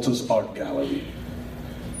 The Walters Art Gallery.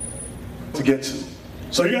 To get to.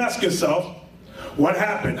 So you ask yourself, what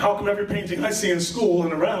happened? How come every painting I see in school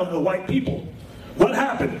and around are white people? What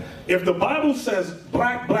happened? If the Bible says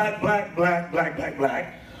black, black, black, black, black, black,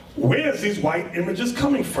 black, where's these white images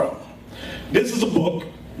coming from? This is a book.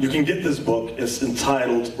 You can get this book. It's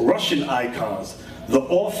entitled Russian Icons. The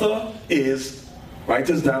author is, write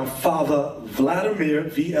this down, Father Vladimir,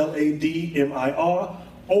 Vladimir,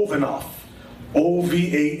 Ovanov,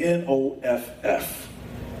 Ovanoff.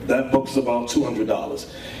 That book's about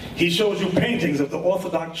 $200. He shows you paintings of the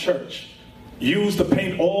Orthodox Church used to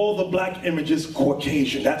paint all the black images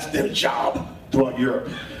Caucasian. That's their job throughout Europe.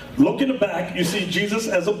 Look in the back, you see Jesus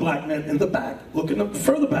as a black man in the back. Look in the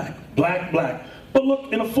further back, black, black. But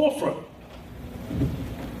look in the forefront.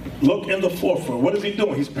 Look in the forefront. What is he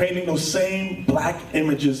doing? He's painting those same black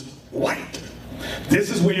images white.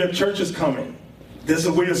 This is where your churches come in. This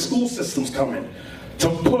is where your school systems come in. To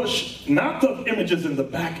push not the images in the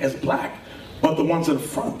back as black, but the ones in the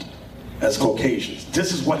front as Caucasians.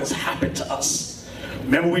 This is what has happened to us.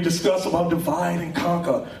 Remember we discussed about divide and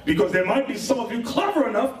conquer, because there might be some of you clever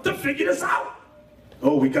enough to figure this out.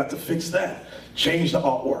 Oh, we got to fix that. Change the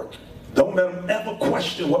artwork. Don't let them ever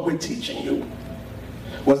question what we're teaching you.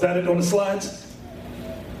 Was that it on the slides?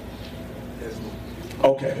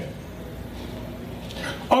 Okay.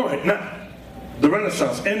 All right, now, the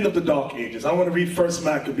Renaissance, end of the Dark Ages. I want to read First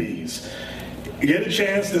Maccabees. You get a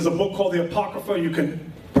chance, there's a book called the Apocrypha. You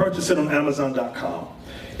can purchase it on Amazon.com.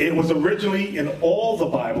 It was originally in all the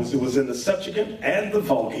Bibles. It was in the Septuagint and the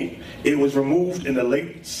Vulgate. It was removed in the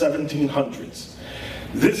late 1700s.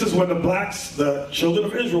 This is when the blacks, the children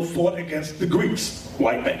of Israel, fought against the Greeks,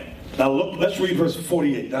 white men. Now look, let's read verse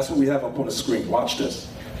 48. That's what we have up on the screen. Watch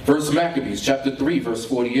this. First Maccabees, chapter 3, verse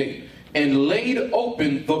 48. And laid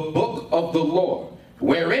open the book of the law,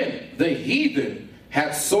 wherein the heathen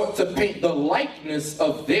had sought to paint the likeness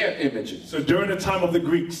of their images. So during the time of the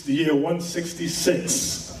Greeks, the year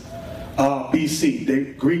 166 BC,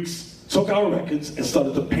 the Greeks took our records and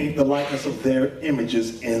started to paint the likeness of their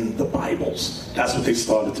images in the Bibles. That's what they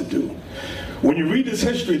started to do. When you read this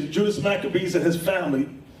history, Judas Maccabees and his family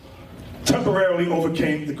temporarily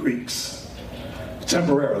overcame the Greeks.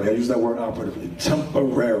 Temporarily, I use that word operatively,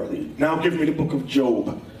 temporarily. Now give me the book of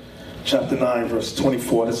Job, chapter 9, verse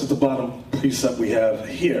 24. This is the bottom precept we have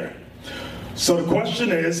here. So the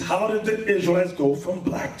question is, how did the Israelites go from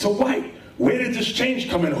black to white? Where did this change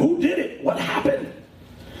come in? Who did it? What happened?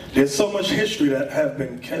 There's so much history that have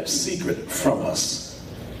been kept secret from us.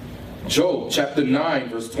 Job, chapter 9,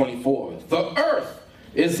 verse 24. The earth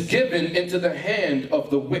is given into the hand of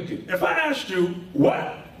the wicked. If I asked you,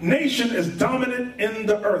 what nation is dominant in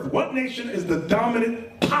the earth? What nation is the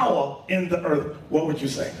dominant power in the earth? What would you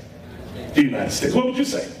say? The United States. What would you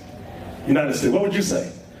say? United States. What would you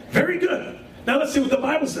say? Very good. Now let's see what the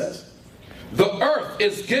Bible says. The earth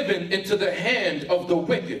is given into the hand of the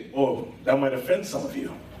wicked. Oh, that might offend some of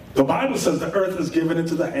you. The Bible says the earth is given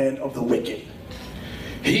into the hand of the wicked.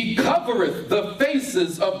 He covereth the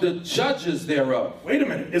faces of the judges thereof. Wait a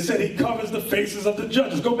minute. It said he covers the faces of the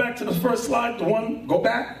judges. Go back to the first slide, the one, go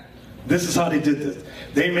back. This is how they did this.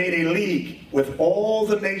 They made a league with all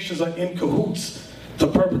the nations are in cahoots to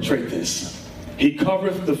perpetrate this. He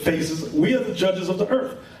covereth the faces. We are the judges of the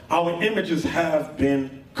earth. Our images have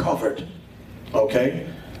been covered. Okay?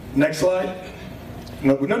 Next slide.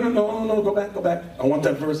 No, go back. I want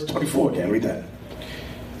that verse 24 again. Read that.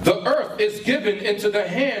 The earth is given into the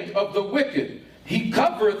hand of the wicked. He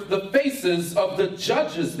covereth the faces of the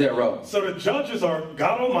judges thereof. So the judges are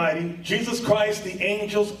God Almighty, Jesus Christ, the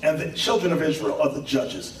angels, and the children of Israel are the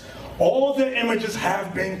judges. All their images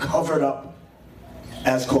have been covered up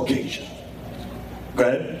as Caucasian. Go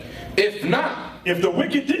ahead. If not, if the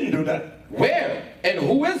wicked didn't do that, where and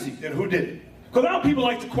who is he? Then who did it? Because now people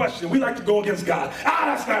like to question. We like to go against God.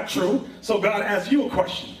 That's not true. So God asks you a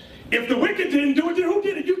question. If the wicked didn't do it, then who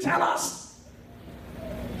did it? You tell us.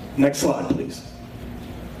 Next slide, please.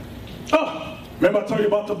 Oh, remember I told you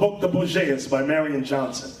about the book, The Borgias by Marion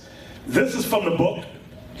Johnson. This is from the book.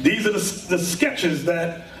 These are the sketches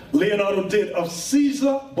that Leonardo did of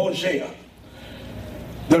Caesar Borgia,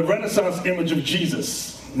 the Renaissance image of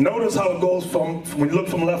Jesus. Notice how it goes from when you look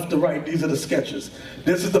from left to right. These are the sketches.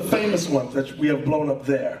 This is the famous one that we have blown up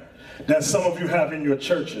there, that some of you have in your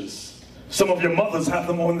churches. Some of your mothers have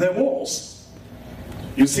them on their walls.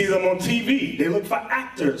 You see them on TV. They look for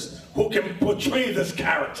actors who can portray this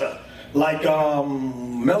character. Like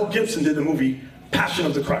Mel Gibson did the movie Passion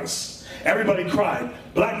of the Christ. Everybody cried.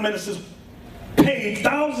 Black ministers paid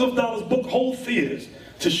thousands of dollars, booked whole theaters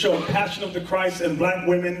to show Passion of the Christ, and black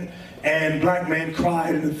women and black men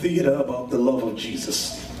cried in the theater about the love of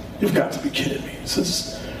Jesus. You've got to be kidding me.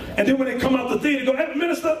 And then when they come out the theater, go, hey,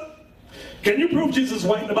 minister, can you prove Jesus is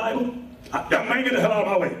white in the Bible? Young man, get the hell out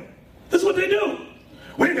of my way. This is what they do.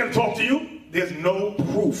 We ain't gonna talk to you. There's no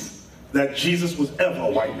proof that Jesus was ever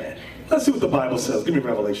a white man. Let's see what the Bible says. Give me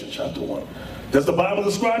Revelation chapter 1. Does the Bible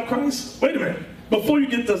describe Christ? Wait a minute. Before you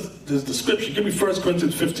get this description, give me 1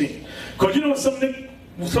 Corinthians 15. Because you know what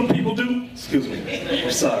some people do? Excuse me.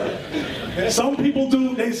 I'm sorry. Some people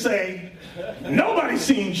do, they say, nobody's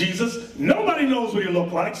seen Jesus. Nobody knows what he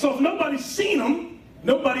looked like. So if nobody's seen him,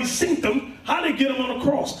 nobody's seen them, how did they get him on a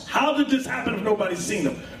cross? How did this happen if nobody's seen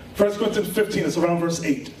him? 1 Corinthians 15, it's around verse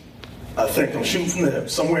 8. I think I'm shooting from the hip,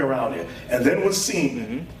 somewhere around here. And then was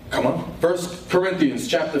seen. Come on. 1 Corinthians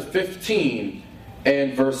chapter 15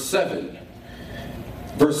 and verse 7.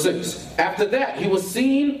 Verse 6. After that he was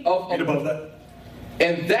seen of... Read above that.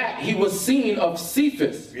 And that he was seen of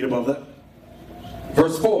Cephas. Read above that.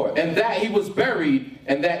 Verse 4. And that he was buried,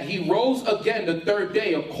 and that he rose again the third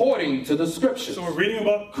day according to the scriptures. So we're reading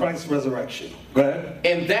about Christ's resurrection. Go ahead.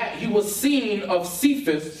 And that he was seen of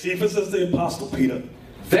Cephas. Cephas is the apostle Peter.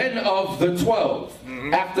 Then of the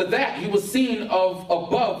 12. After that he was seen of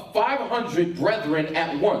above 500 brethren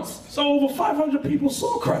at once. So over 500 people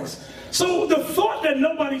saw Christ. So the thought that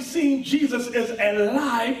nobody's seen Jesus is a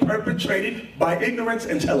lie perpetrated by ignorance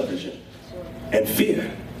and television. And fear.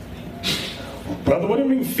 Brother, what do you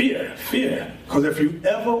mean fear? Fear. Because if you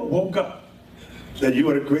ever woke up that you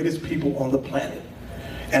are the greatest people on the planet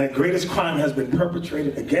and the greatest crime has been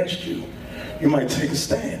perpetrated against you, you might take a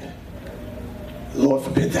stand. Lord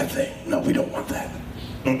forbid that thing. No, we don't want that.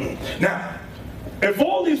 Now, if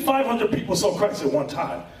all these 500 people saw Christ at one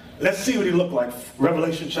time, let's see what he looked like.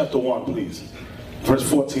 Revelation chapter 1, please. Verse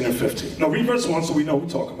 14 and 15. No, read verse 1 so we know what we're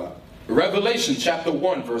talking about. Revelation chapter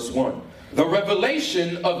 1, verse 1. The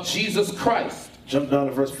revelation of Jesus Christ. Jump down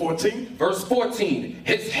to verse 14. Verse 14.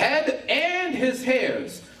 His head and his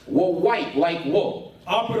hairs were white like wool.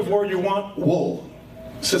 Operative word you want, wool.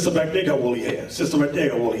 Sister back there got woolly hair. Sister right there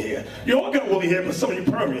got woolly hair. You all got woolly hair, but some of you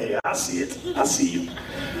perm your hair. I see it. I see you.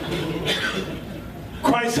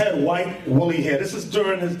 Christ had white woolly hair. This is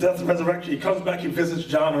during his death and resurrection. He comes back, he visits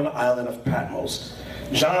John on the island of Patmos.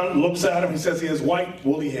 John looks at him, he says he has white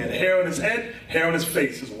woolly hair. The hair on his head, hair on his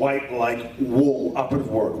face is white like wool.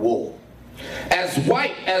 Operative word, wool. As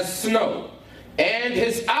white as snow, and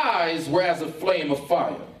his eyes were as a flame of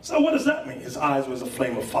fire. So what does that mean? His eyes were as a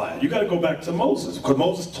flame of fire. You got to go back to Moses, because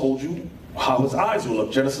Moses told you how his eyes will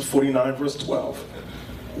look. Genesis 49, verse 12.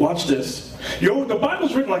 Watch this. The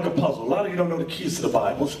Bible's written like a puzzle. A lot of you don't know the keys to the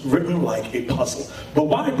Bible. It's written like a puzzle. But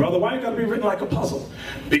why, brother? Why it got to be written like a puzzle?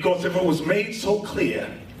 Because if it was made so clear,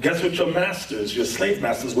 guess what your masters, your slave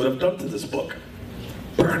masters, would have done to this book?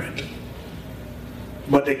 Burn it.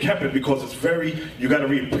 But they kept it because it's you got to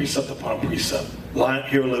read precept upon precept. Line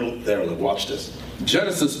here a little, there a little. Watch this.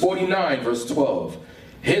 Genesis 49, verse 12.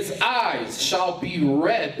 His eyes shall be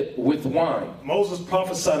red with wine. Moses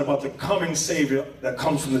prophesied about the coming Savior that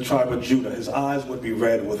comes from the tribe of Judah. His eyes would be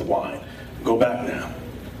red with wine. Go back now.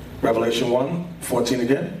 Revelation 1, 14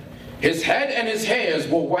 again. His head and his hairs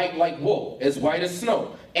were white like wool, as white as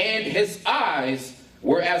snow. And his eyes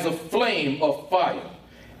were as a flame of fire.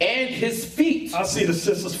 And his feet. I see the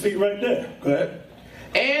sister's feet right there. Go ahead.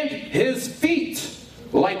 And his feet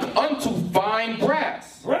like unto fine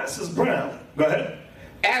brass. Brass is brown. Go ahead.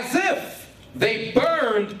 As if they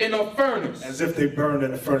burned in a furnace. As if they burned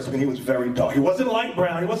in a furnace. I mean, he was very dark. He wasn't light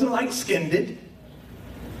brown. He wasn't light-skinned.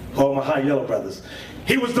 Oh, my high yellow brothers.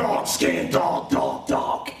 He was dark-skinned,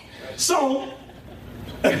 dark. So,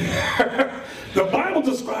 the Bible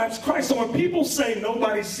describes Christ. So when people say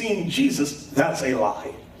nobody's seen Jesus, that's a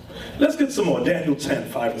lie. Let's get some more. Daniel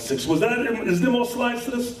 10, 5 and 6. Is there more slides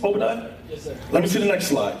to this, Obadiah? Yes, sir. Let me see the next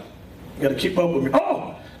slide. You got to keep up with me.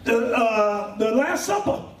 Oh, the Last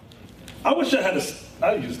Supper. I wish I had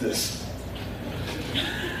I use this.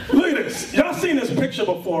 Look at this. Y'all seen this picture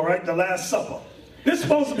before, right? The Last Supper. This is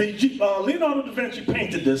supposed to be, Leonardo da Vinci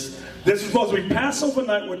painted this. This is supposed to be Passover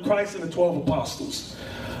night with Christ and the 12 apostles.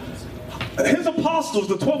 His apostles,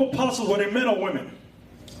 the 12 apostles, were they men or women?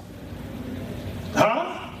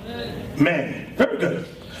 Huh? Men. Very good.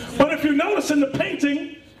 But if you notice in the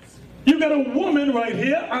painting, you got a woman right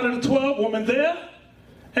here, out of the 12, woman there.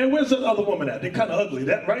 And where's the other woman at? They're kind of ugly.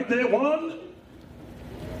 That right there, 1,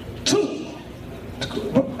 2.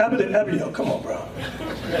 Abigail, come on, bro.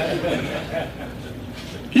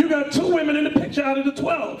 You got 2 women in the picture out of the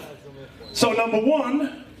 12. So number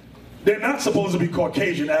 1, they're not supposed to be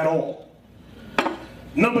Caucasian at all.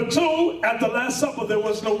 Number two, at the Last Supper, there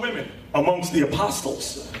was no women amongst the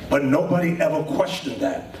apostles. But nobody ever questioned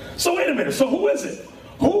that. So wait a minute, so who is it?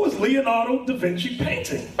 Who was Leonardo da Vinci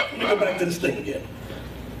painting? Let me go back to this thing again.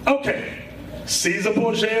 Okay, Caesar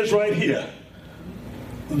Borgia is right here.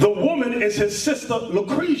 The woman is his sister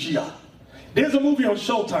Lucrezia. There's a movie on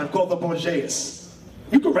Showtime called The Borgias.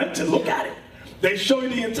 You can rent it, look at it. They show you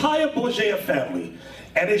the entire Borgia family.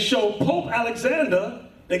 And they show Pope Alexander.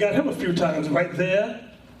 They got him a few times right there.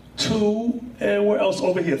 2, and where else?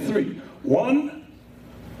 Over here, 3. 1,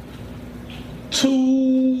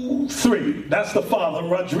 2, 3. That's the father,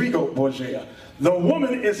 Rodrigo Borgia. The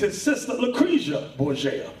woman is his sister, Lucrezia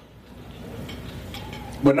Borgia.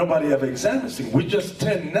 But nobody ever examines him. We just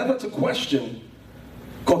tend never to question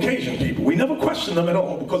Caucasian people. We never question them at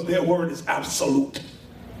all because their word is absolute.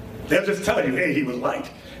 They'll just tell you, hey, he was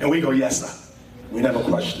white. And we go, yes, sir. We never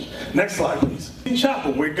question. Next slide, please. In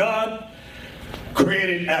chapel, where God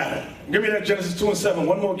created Adam. Give me that Genesis 2 and 7.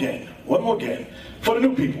 One more again. One more again. For the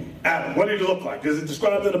new people, Adam, what did he look like? Is it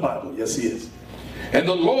described in the Bible? Yes, he is. And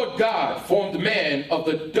the Lord God formed man of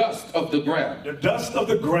the dust of the ground. The dust of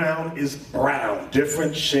the ground is brown,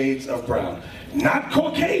 different shades of brown. Not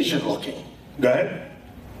Caucasian looking. Go ahead.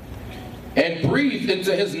 And breathed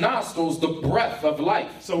into his nostrils the breath of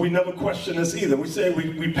life. So we never question this either. We say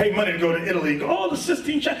we pay money to go to Italy. Go, oh, the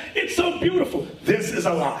Sistine Chapel, it's so beautiful. This is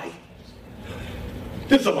a lie.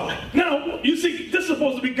 This is a lie. Now, you see, this is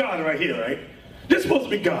supposed to be God right here, right? This is supposed to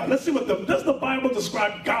be God. Let's see what does the Bible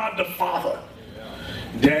describe God the Father?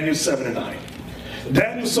 Daniel 7 and 9.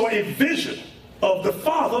 Daniel saw a vision of the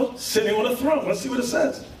Father sitting on a throne. Let's see what it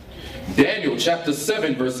says. Daniel chapter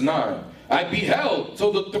 7 verse 9. I beheld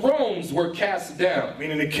till the thrones were cast down.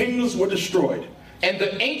 Meaning the kingdoms were destroyed. And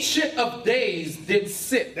the Ancient of Days did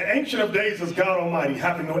sit. The Ancient of Days is God Almighty,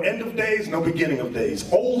 having no end of days, no beginning of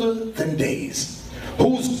days. Older than days.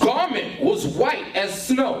 Whose garment was white as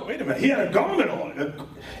snow. Wait a minute, he had a garment on.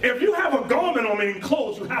 If you have a garment on, meaning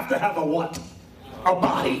clothes, you have to have a what? A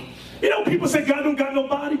body. You know, people say God don't got no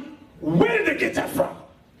body. Where did they get that from?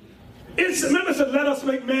 Remember it said, let us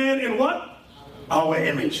make man in what? Our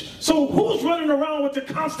image. So who's running around with the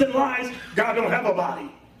constant lies? God don't have a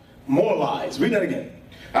body. More lies. Read that again.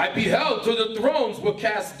 I beheld till the thrones were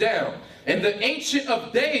cast down, and the Ancient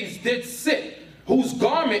of Days did sit, whose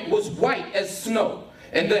garment was white as snow,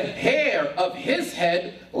 and the hair of his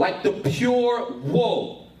head like the pure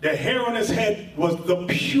wool. The hair on his head was the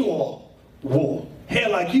pure wool. Hair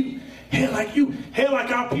like you, hair like you, hair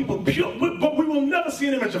like our people, pure. But we will never see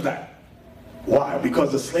an image of that. Why?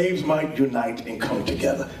 Because the slaves might unite and come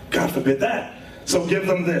together. God forbid that. So give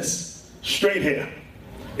them this. Straight hair.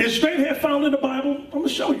 Is straight hair found in the Bible? I'm going to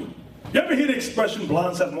show you. You ever hear the expression,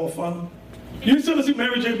 blondes have more fun? You ever see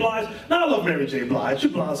Mary J. Blige? Now I love Mary J. Blige. She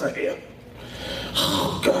blondes her hair.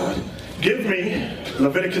 Oh, God. Give me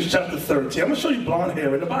Leviticus chapter 13. I'm going to show you blonde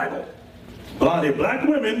hair in the Bible. Blonde hair. Black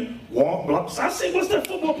women want blonde. I see, what's that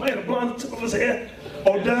football player, the blonde tip of his hair?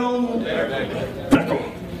 Odell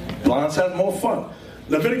Beckham. Blondes have more fun.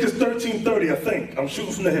 Leviticus 13:30, I think. I'm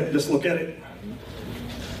shooting from the hip. Just look at it.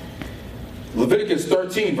 Leviticus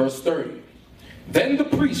 13, verse 30. Then the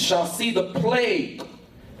priest shall see the plague,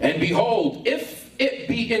 and behold, if it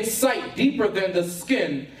be in sight deeper than the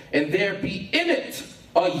skin, and there be in it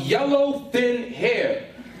a yellow thin hair,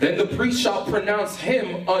 then the priest shall pronounce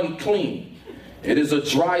him unclean. It is a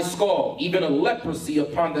dry scald, even a leprosy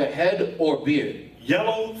upon the head or beard.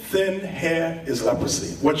 Yellow thin hair is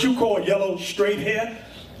leprosy. What you call yellow straight hair,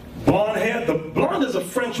 blonde hair, the blonde is a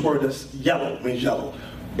French word that's yellow, means yellow.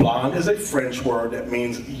 Blonde is a French word that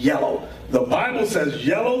means yellow. The Bible says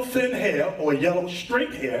yellow thin hair or yellow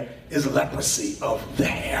straight hair is leprosy of the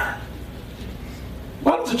hair.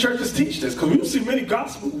 Why don't the churches teach this? Because you see many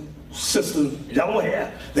gospel sisters, yellow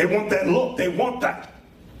hair. They want that look. They want that.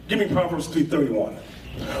 Give me Proverbs 3:31.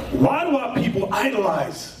 Why do our people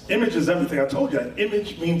idolize? Image is everything. I told you, an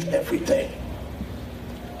image means everything.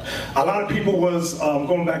 A lot of people was,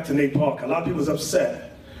 going back to Nate Parker, a lot of people was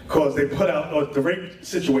upset because they put out the rape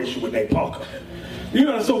situation with Nate Parker. You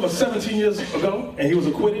know, that's over 17 years ago, and he was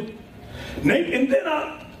acquitted. Nate, and then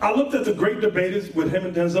I looked at The Great Debaters with him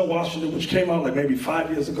and Denzel Washington, which came out like maybe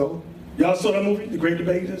 5 years ago. Y'all saw that movie, The Great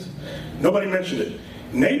Debaters? Nobody mentioned it.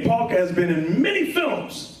 Nate Parker has been in many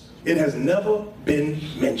films. It has never been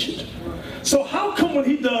mentioned. So how come when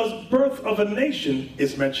he does Birth of a Nation,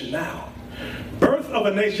 it's mentioned now? Birth of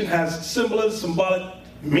a Nation has symbolic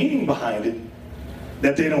meaning behind it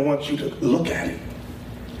that they don't want you to look at it.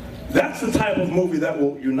 That's the type of movie that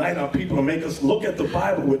will unite our people and make us look at the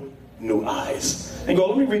Bible with new eyes and go,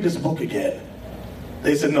 let me read this book again.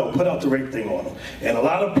 They said, no, put out the rape thing on him. And a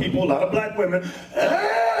lot of people, a lot of black women,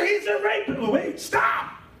 he's a rapist. Wait,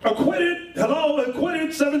 stop. Acquitted. Hello,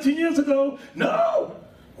 acquitted 17 years ago. No.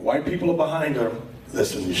 White people are behind her.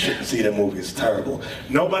 Listen, you shouldn't see that movie. It's terrible.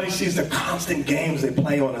 Nobody sees the constant games they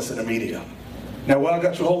play on us in the media. Now, what I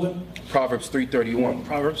got you holding? Proverbs 3:31.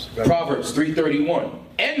 Proverbs 3:31.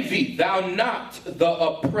 Envy thou not the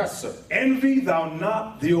oppressor. Envy thou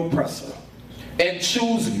not the oppressor. And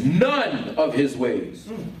choose none of his ways.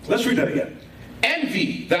 Let's read that again.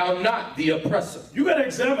 Envy thou not the oppressor. You got to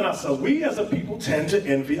examine ourselves. We as a people tend to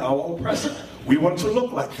envy our oppressor. We want to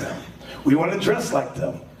look like them. We want to dress like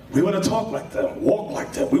them. We want to talk like them, walk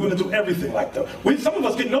like them. We want to do everything like them. Some of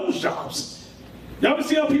us get nose jobs. Y'all ever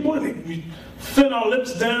see how people we thin our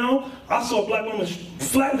lips down? I saw a black woman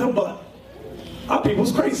flatten her butt. Our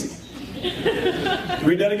people's crazy.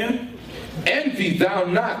 Read that again. Envy thou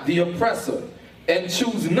not the oppressor, and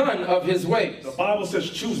choose none of his ways. The Bible says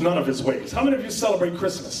choose none of his ways. How many of you celebrate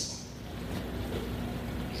Christmas?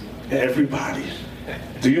 Everybody.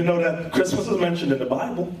 Do you know that Christmas is mentioned in the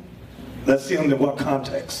Bible? Let's see under what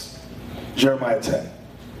context. Jeremiah 10.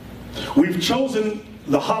 We've chosen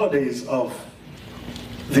the holidays of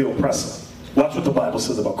the oppressor. Watch what the Bible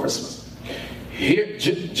says about Christmas. Here,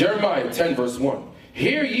 Jeremiah 10 verse 1.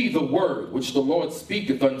 Hear ye the word which the Lord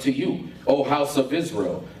speaketh unto you, O house of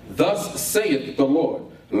Israel. Thus saith the Lord,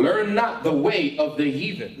 learn not the way of the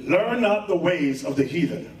heathen. Learn not the ways of the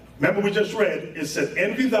heathen. Remember we just read, it said,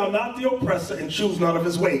 envy thou not the oppressor and choose none of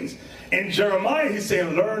his ways. In Jeremiah he's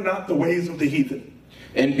saying, learn not the ways of the heathen.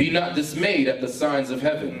 And be not dismayed at the signs of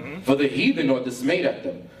heaven, for the heathen are dismayed at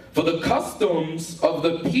them. For the customs of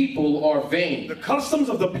the people are vain. The customs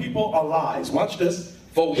of the people are lies. Watch this.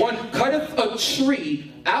 For one cutteth a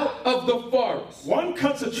tree out of the forest. One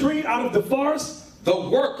cuts a tree out of the forest. The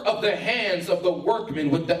work of the hands of the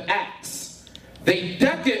workmen with the axe. They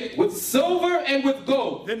deck it with silver and with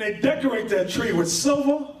gold. Then they decorate that tree with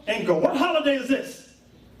silver and gold. What holiday is this?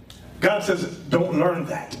 God says, don't learn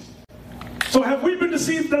that. So have we been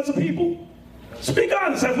deceived as a people? Speak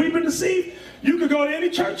honest, have we been deceived? You could go to any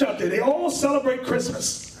church out there. They all celebrate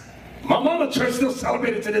Christmas. My mama church still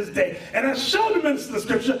celebrated to this day. And I showed the minister the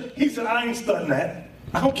scripture. He said, I ain't studying that.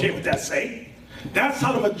 I don't care what that say. That's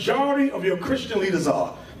how the majority of your Christian leaders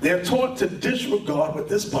are. They're taught to disregard what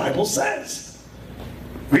this Bible says.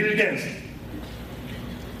 Read it again.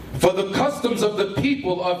 For the customs of the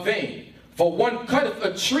people are vain. For one cutteth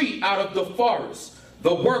a tree out of the forest,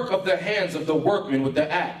 the work of the hands of the workmen with the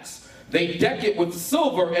axe. They deck it with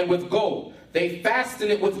silver and with gold. They fasten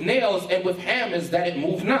it with nails and with hammers that it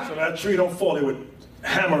move not. So that tree don't fall, they would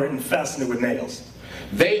hammer it and fasten it with nails.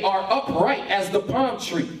 They are upright as the palm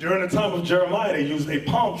tree. During the time of Jeremiah, they used a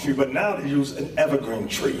palm tree, but now they use an evergreen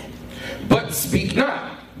tree. But speak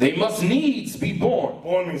not, they must needs be born.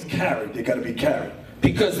 Born means carried, they gotta be carried.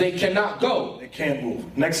 Because they cannot go. They can't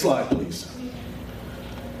move. Next slide, please.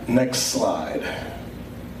 Next slide.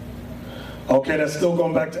 Okay, that's still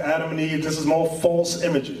going back to Adam and Eve. This is more false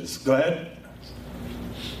images. Go ahead.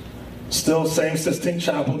 Still same Sistine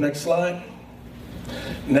Chapel. Next slide.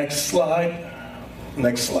 Next slide.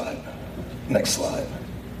 Next slide. Next slide.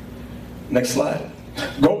 Next slide.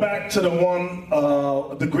 Go back to the one,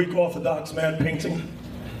 the Greek Orthodox man painting.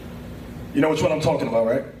 You know which one I'm talking about,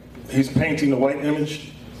 right? He's painting the white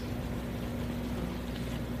image.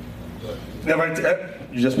 Yeah, right there.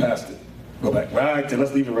 You just passed it. Go back. Right there.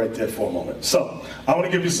 Let's leave it right there for a moment. So, I want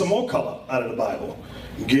to give you some more color out of the Bible.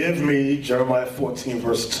 Give me Jeremiah 14,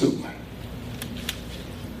 verse 2.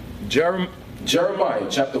 Jeremiah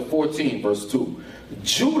chapter 14, verse 2.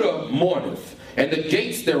 Judah mourneth, and the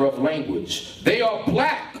gates thereof language. They are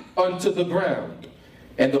black unto the ground,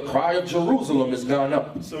 and the cry of Jerusalem is gone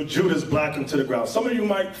up. So Judah's black unto the ground. Some of you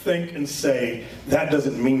might think and say, that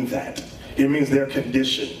doesn't mean that. It means their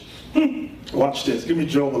condition. Watch this. Give me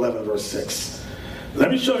Job 11, verse 6.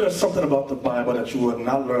 Let me show you something about the Bible that you would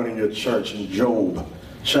not learn in your church in Job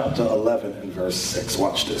chapter 11 and verse 6.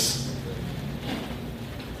 Watch this.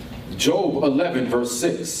 Job 11, verse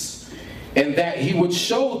 6. And that he would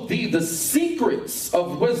show thee the secrets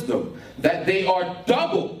of wisdom, that they are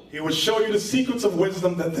double. He would show you the secrets of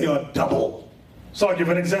wisdom, that they are double. So I'll give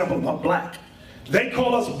an example about black. They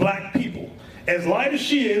call us black people. As light as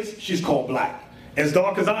she is, she's called black. As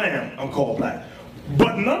dark as I am, I'm called black.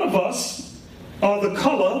 But none of us are the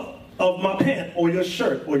color of my pant or your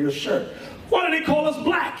shirt or your shirt. Why do they call us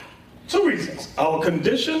black? Two reasons. Our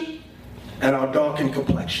condition and our darkened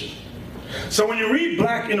complexion. So when you read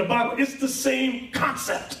black in the Bible, it's the same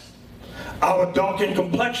concept. Our darkened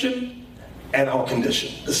complexion and our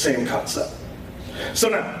condition, the same concept. So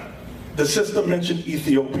now, the sister mentioned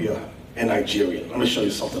Ethiopia and Nigeria. Let me show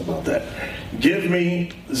you something about that. Give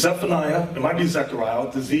me Zephaniah, it might be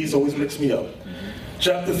Zechariah, disease always mix me up.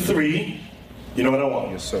 Chapter 3, you know what I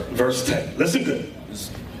want? Yes, sir. Verse 10. Listen good.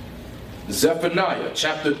 Zephaniah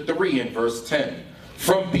chapter 3 and verse 10.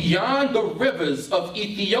 From beyond the rivers of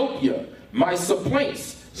Ethiopia, my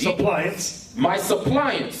suppliance,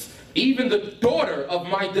 even the daughter of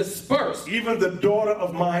my dispersed. Even the daughter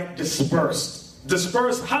of my dispersed.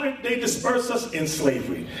 Dispersed, how did they disperse us? In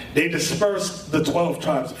slavery. They dispersed the 12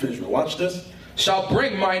 tribes of Israel. Watch this. Shall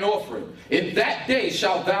bring mine offering. In that day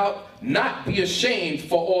shalt thou not be ashamed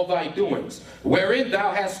for all thy doings, wherein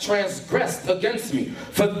thou hast transgressed against me.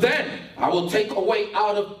 For then I will take away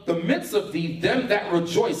out of the midst of thee them that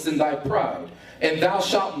rejoice in thy pride, and thou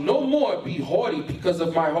shalt no more be haughty because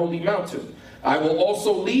of my holy mountain. I will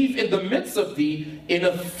also leave in the midst of thee an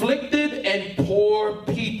afflicted and poor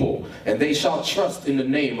people, and they shall trust in the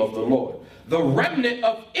name of the Lord. The remnant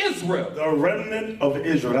of Israel. The remnant of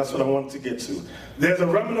Israel. That's what I wanted to get to. There's a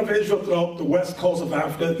remnant of Israel throughout the west coast of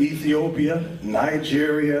Africa, Ethiopia,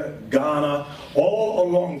 Nigeria, Ghana, all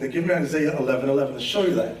along. They give me Isaiah 11:11 to show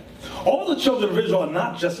you that. All the children of Israel are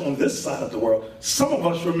not just on this side of the world. Some of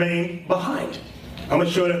us remain behind. I'm going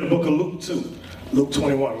to show you that in the book of Luke 2. Luke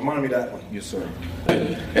 21. Remind me that one. Yes, sir.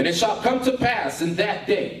 And it shall come to pass in that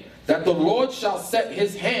day that the Lord shall set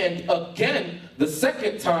his hand again the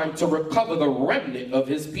second time to recover the remnant of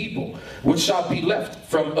his people, which shall be left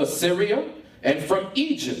from Assyria, and from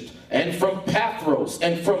Egypt, and from Pathros,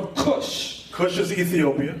 and from Cush. Cush is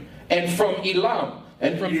Ethiopia. And from Elam.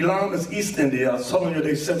 And from Elam is East India. I was telling you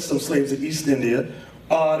they sent some slaves to East India.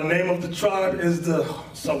 The name of the tribe is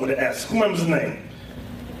something with an S. Who remembers the name?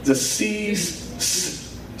 The Sidis?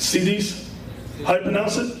 How do you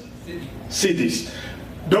pronounce it? Sidis.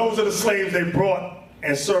 Those are the slaves they brought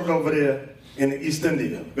and served over there in East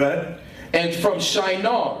India. Go ahead. And from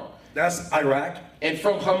Shinar. That's Iraq. And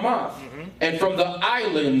from Hamath. And from the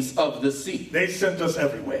islands of the sea. They sent us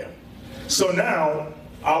everywhere. So now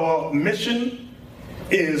our mission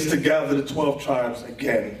is to gather the 12 tribes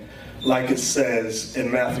again, like it says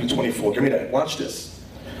in Matthew 24. Give me that. Watch this.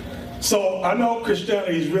 So I know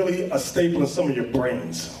Christianity is really a staple in some of your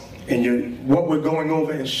brains. And what we're going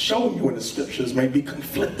over and showing you in the scriptures may be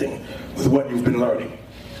conflicting with what you've been learning.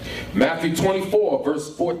 Matthew 24,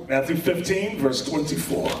 verse 4. Matthew 15, verse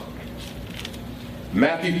 24.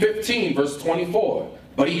 Matthew 15, verse 24.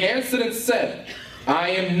 But he answered and said, I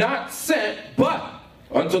am not sent but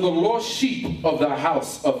unto the lost sheep of the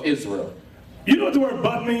house of Israel. You know what the word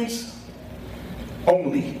but means?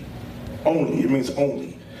 Only. Only. It means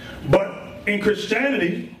only. But in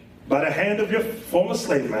Christianity, by the hand of your former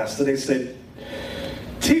slave master, they said,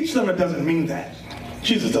 teach them it doesn't mean that.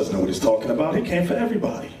 Jesus doesn't know what he's talking about. He came for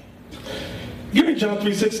everybody. Give me John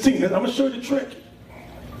 3:16. I'm going to show you the trick.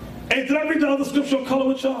 Hey, did I read the other scriptural color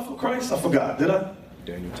with y'all for Christ? I forgot. Did I?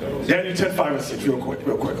 Daniel 10, 5, and 6. Real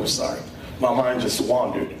quick. I'm sorry. My mind just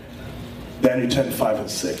wandered. Daniel 10, 5, and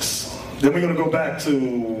 6. Then we're going to go back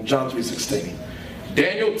to John 3:16.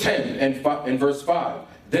 Daniel 10 and verse 5.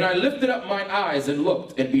 Then I lifted up mine eyes and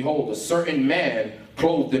looked, and behold, a certain man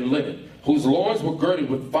clothed in linen, whose loins were girded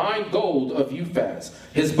with fine gold of Uphaz.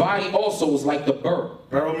 His body also was like the beryl.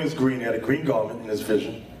 Beryl means green. He had a green garment in his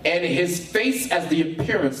vision. And his face as the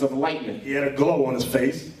appearance of lightning. He had a glow on his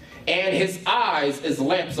face. And his eyes as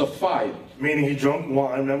lamps of fire. Meaning he drank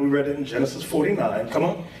wine. Remember we read it in Genesis 49. Come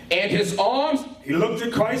on. And his arms. He looked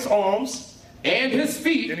at Christ's arms. And his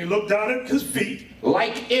feet. Then he looked down at his feet.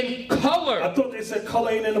 Like in color. I thought they said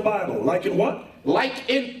color ain't in the Bible. Like in what? Like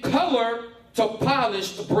in color to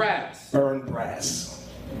polished brass. Burned brass.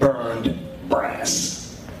 Burned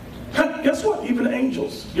brass. Guess what? Even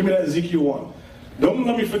angels. Give me that Ezekiel 1. Don't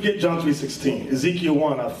let me forget John 3:16. Ezekiel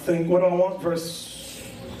 1, I think. What do I want? Verse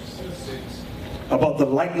 6. About the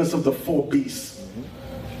likeness of the four beasts.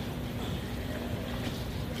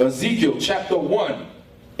 Ezekiel chapter 1.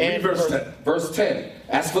 And verse 10.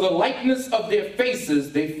 As for the likeness of their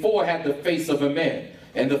faces, they four had the face of a man,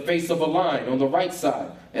 and the face of a lion on the right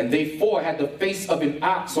side, and they four had the face of an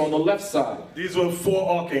ox on the left side. These were four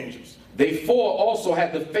archangels. They four also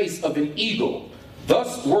had the face of an eagle.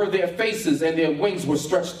 Thus were their faces, and their wings were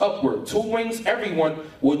stretched upward. 2 wings, everyone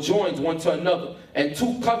were joined one to another, and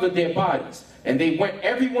 2 covered their bodies. And they went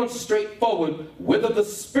everyone straight forward, whither the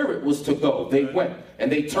Spirit was to go. They went,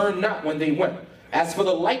 and they turned not when they went. As for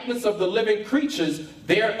the likeness of the living creatures,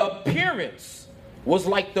 their appearance was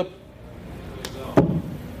like the...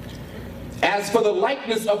 As for the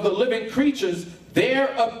likeness of the living creatures, their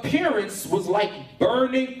appearance was like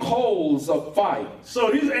burning coals of fire.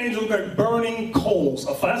 So these angels are burning coals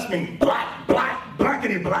of fire. That means black, black,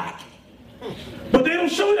 blackity black. But they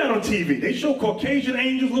don't show that on TV. They show Caucasian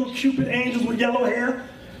angels, little Cupid angels with yellow hair.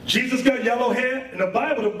 Jesus got yellow hair. In the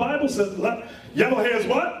Bible says yellow hair is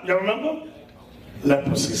what? Y'all remember?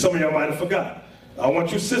 Leprosy. Some of y'all might have forgot. I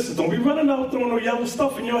want you sisters, don't be running out throwing no yellow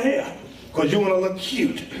stuff in your hair. Because you want to look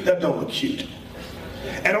cute. That don't look cute.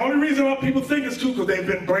 And the only reason why people think it's cute because they've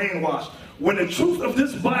been brainwashed. When the truth of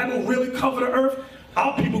this Bible really cover the earth,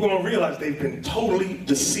 our people going to realize they've been totally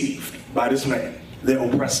deceived by this man, their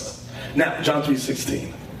oppressor. Now, John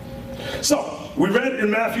 3:16. So, we read in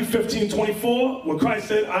Matthew 15:24, where Christ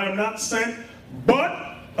said, I am not sent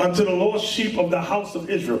but unto the lost sheep of the house of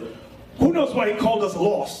Israel. Who knows why he called us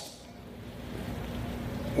lost?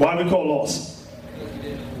 Why are we called lost?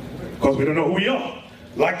 Because we don't know who we are.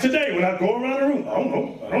 Like today, when I go around the room, I don't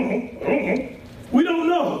know. We don't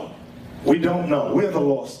know. We don't know. We're the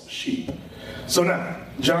lost sheep. So now,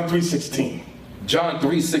 John 3:16. John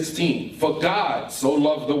 3:16. For God so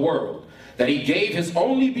loved the world, that he gave his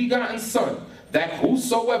only begotten Son, that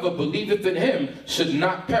whosoever believeth in him should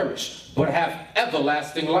not perish, but have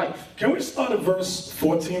everlasting life. Can we start at verse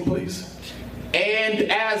 14, please?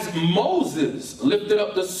 And as Moses lifted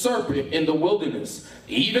up the serpent in the wilderness,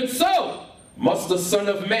 even so must the Son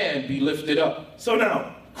of Man be lifted up. So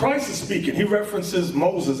now, Christ is speaking. He references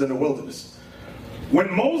Moses in the wilderness.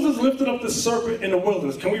 When Moses lifted up the serpent in the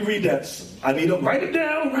wilderness, can we read that? I need to write it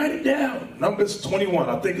down, write it down. Numbers 21,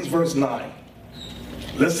 I think it's verse 9.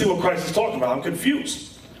 Let's see what Christ is talking about. I'm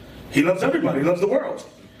confused. He loves everybody. He loves the world.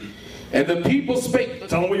 And the people spake.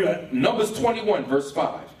 Tell them where you're at. Numbers 21, verse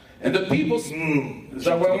 5. And the people... Is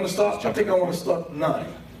that where I want to start? I think I want to start 9.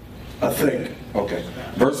 I think. Okay.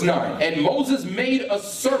 Verse 9. And Moses made a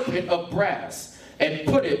serpent of brass and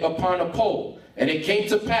put it upon a pole. And it came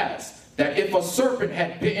to pass that if a serpent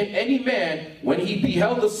had bitten any man, when he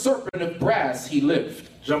beheld the serpent of brass, he lived.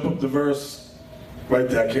 Jump up the verse right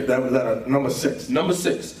there. That was number 6. Number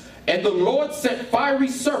 6. And the Lord sent fiery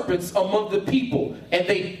serpents among the people, and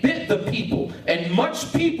they bit the people, and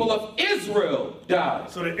much people of Israel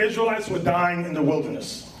died. So the Israelites were dying in the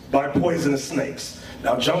wilderness by poisonous snakes.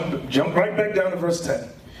 Now jump right back down to verse 10.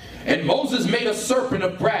 And Moses made a serpent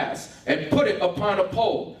of brass and put it upon a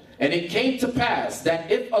pole. And it came to pass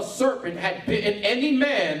that if a serpent had bitten any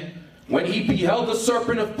man, when he beheld the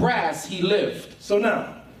serpent of brass, he lived. So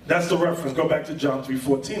now, that's the reference. Go back to John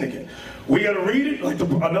 3:14 again. We got to read it, like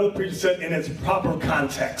another preacher said, in its proper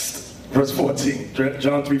context. Verse 14,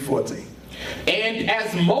 John 3:14. And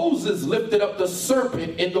as Moses lifted up the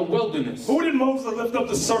serpent in the wilderness. Who did Moses lift up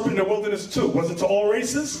the serpent in the wilderness to? Was it to all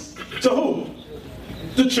races? To who?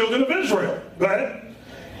 The children of Israel. Go ahead.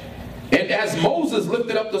 And as Moses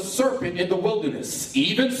lifted up the serpent in the wilderness,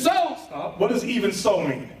 even so. Stop. What does even so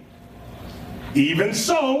mean? Even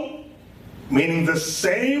so, meaning the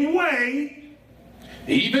same way.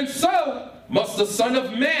 Even so must the Son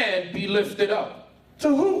of Man be lifted up. To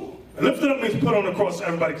who? Lifted up means put on the cross so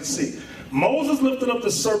everybody can see. Moses lifted up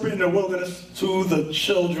the serpent in the wilderness to the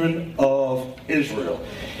children of Israel.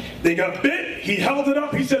 They got bit, he held it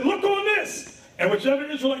up, he said, look on this. And whichever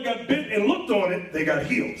Israelite got bit and looked on it, they got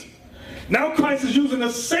healed. Now Christ is using the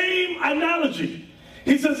same analogy.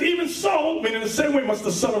 He says, even so, meaning the same way must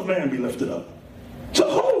the Son of Man be lifted up. To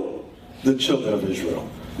who? The children of Israel.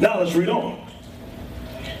 Now let's read on.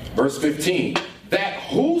 Verse 15. That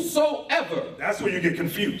whosoever, that's where you get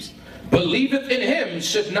confused, believeth in him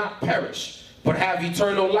should not perish, but have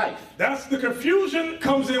eternal life. That's the confusion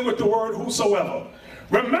comes in with the word whosoever.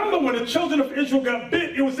 Remember when the children of Israel got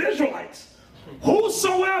bit, it was the Israelites.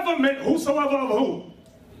 Whosoever meant whosoever of who?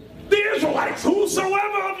 The Israelites.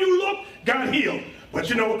 Whosoever of you look got healed. But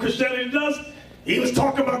you know what Christianity does? He was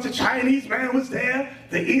talking about the Chinese man was there,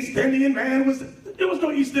 the East Indian man was there. There was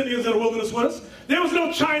no East Indians in the wilderness with us. There was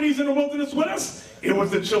no Chinese in the wilderness with us. It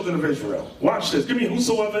was the children of Israel. Watch this. Give me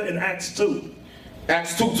whosoever in Acts 2.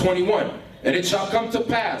 Acts 2:21. And it shall come to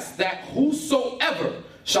pass that whosoever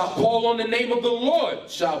shall call on the name of the Lord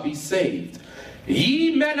shall be saved.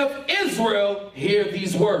 Ye men of Israel, hear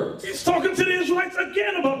these words. He's talking to the Israelites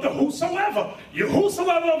again about the whosoever.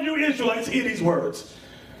 Whosoever of you Israelites, hear these words.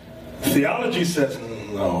 Theology says,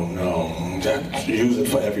 no, use it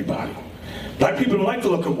for everybody. Black people don't like to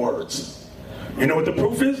look at words. You know what the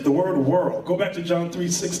proof is? The word world. Go back to John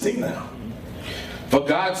 3:16 now. For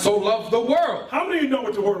God so loved the world. How many of you know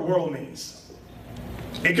what the word world means?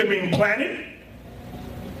 It can mean planet,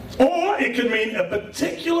 or it can mean a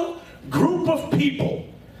particular group of people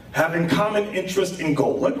having common interest in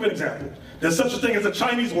goal. Let's give an example. There's such a thing as the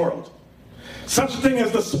Chinese world, such a thing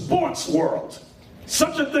as the sports world,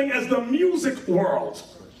 such a thing as the music world.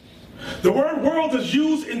 The word world is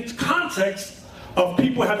used in context of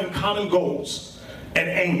people having common goals and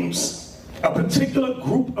aims. A particular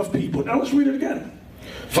group of people. Now let's read it again.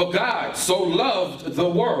 For God so loved the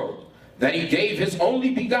world that he gave his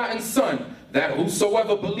only begotten Son, that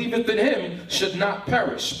whosoever believeth in him should not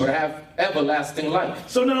perish, but have everlasting life.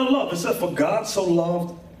 So now love, it says, for God so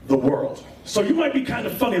loved the world. So you might be kind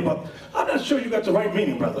of funny about, I'm not sure you got the right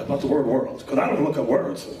meaning, brother, about the word world, because I don't look at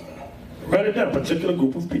words. Write it down, a particular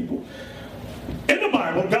group of people. In the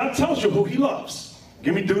Bible, God tells you who he loves.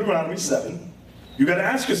 Give me Deuteronomy 7. You got to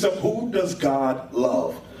ask yourself, who does God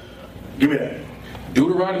love? Give me that.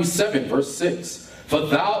 Deuteronomy 7, verse 6. For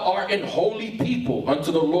thou art an holy people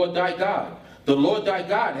unto the Lord thy God. The Lord thy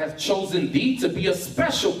God hath chosen thee to be a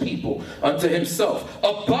special people unto himself,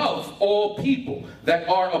 above all people that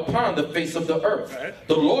are upon the face of the earth.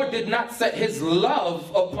 The Lord did not set his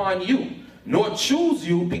love upon you, nor choose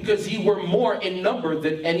you because ye were more in number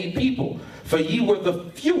than any people, for ye were the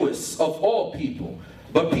fewest of all people.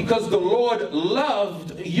 But because the Lord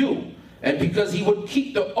loved you, and because he would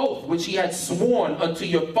keep the oath which he had sworn unto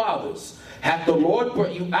your fathers, hath the Lord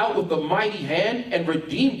brought you out with a mighty hand and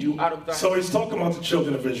redeemed you out of thy... So he's talking about the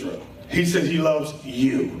children of Israel. He said he loves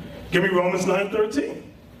you. Give me Romans 9:13.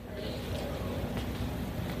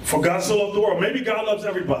 For God so loved the world. Maybe God loves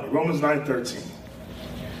everybody. Romans 9:13.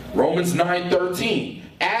 Romans 9:13.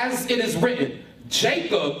 As it is written,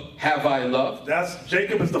 Jacob have I loved.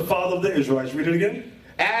 Jacob is the father of the Israelites. Read it again.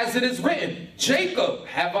 As it is written, Jacob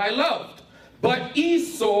have I loved, but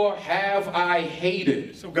Esau have I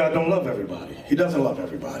hated. So God don't love everybody. He doesn't love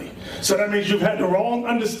everybody. So that means you've had the wrong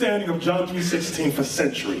understanding of John 3:16 for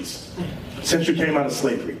centuries, since you came out of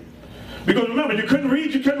slavery. Because remember, you couldn't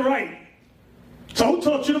read, you couldn't write. So who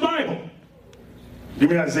taught you the Bible?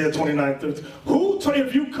 Give me Isaiah 29:13.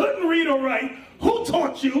 If you couldn't read or write, who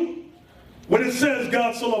taught you? When it says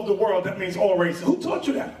God so loved the world, that means all races. Who taught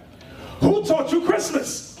you that? Who taught you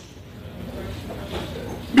Christmas?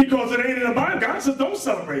 Because it ain't in the Bible. God says don't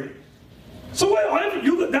celebrate it. So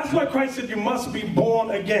that's why Christ said you must be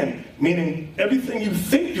born again. Meaning everything you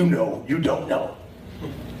think you know, you don't know.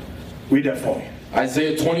 Read that for me.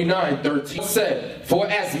 Isaiah 29:13 said, for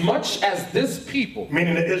as much as this people,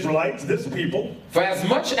 meaning the Israelites, this people, for as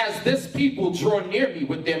much as this people draw near me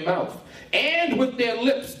with their mouth, and with their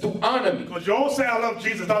lips do honor me. Because you all say I love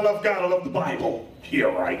Jesus, I love God, I love the Bible. Yeah,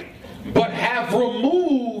 right. But have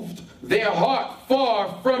removed their heart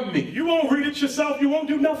far from me. You won't read it yourself, you won't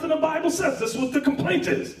do nothing the Bible says. This is what the complaint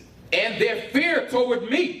is. And their fear toward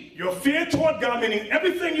me. Your fear toward God, meaning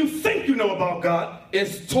everything you think you know about God,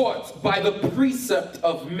 is taught by the precept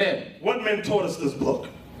of men. What men taught us this book?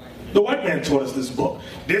 The white man taught us this book.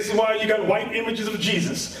 This is why you got white images of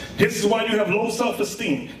Jesus. This is why you have low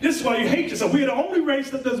self-esteem. This is why you hate yourself. We're the only race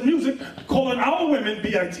that does music calling our women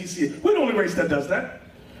B-I-T-C. We're the only race that does that.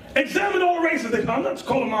 Examine all races. I'm not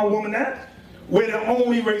calling our woman that. We're the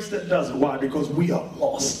only race that does it. Why? Because we are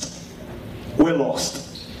lost. We're lost.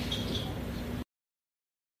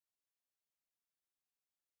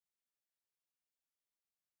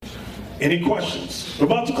 Any questions? We're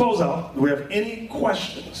about to close out. Do we have any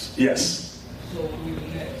questions? Yes. So what do we do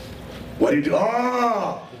next? What do you do?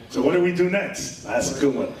 So what do we do next? That's a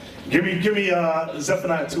good one. Give me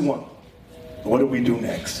Zephaniah 2:1. What do we do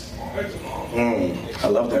next? I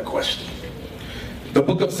love that question. The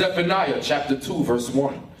book of Zephaniah, chapter 2, verse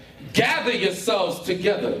 1. Gather yourselves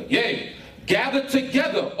together, yea, gather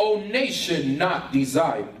together, O nation not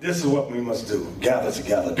desired. This is what we must do. Gather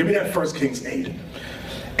together. Give me that 1 Kings 8.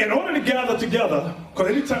 In order to gather together, because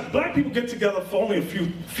anytime black people get together for only a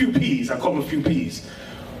few P's, I call them a few P's.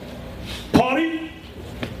 Party.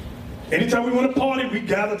 Anytime we want to party, we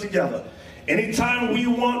gather together. Anytime we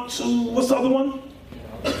want to, what's the other one?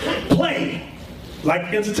 Play.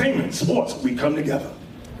 Like entertainment, sports, we come together.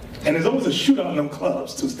 And there's always a shootout in them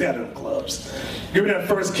clubs, to stay out of them clubs. Give me that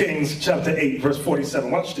 1 Kings chapter 8, verse 47.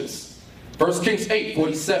 Watch this. 1 Kings 8,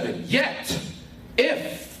 47. Yet,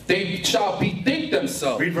 if they shall bethink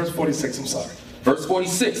themselves. Read verse 46, I'm sorry. Verse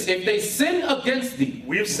 46. If they sin against thee.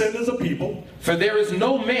 We have sinned as a people. For there is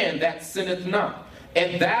no man that sinneth not.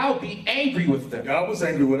 And thou be angry with them. God was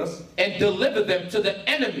angry with us. And deliver them to the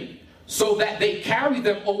enemy, so that they carry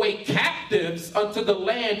them away captives unto the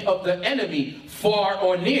land of the enemy, far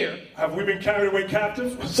or near. Have we been carried away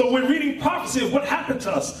captive? So we're reading prophecy of what happened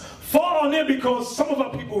to us. Far or near, because some of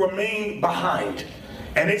our people remain behind.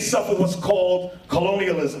 And they suffer what's called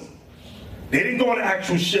colonialism. They didn't go on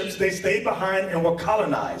actual ships. They stayed behind and were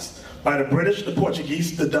colonized by the British, the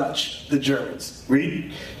Portuguese, the Dutch, the Germans.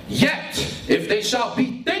 Read. Yet, if they shall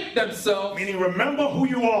bethink themselves. Meaning remember who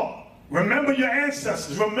you are. Remember your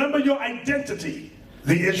ancestors. Remember your identity.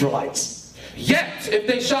 The Israelites. Yet, if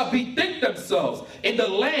they shall bethink themselves in the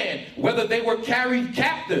land, whether they were carried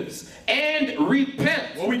captives, and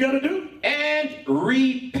repent. What we got to do? And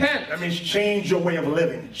repent. That means change your way of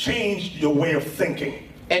living. Change your way of thinking.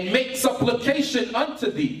 And make supplication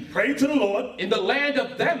unto thee. Pray to the Lord. In the land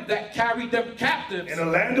of them that carried them captives. In the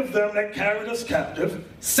land of them that carried us captive.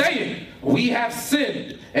 Saying, we have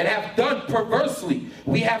sinned and have done perversely.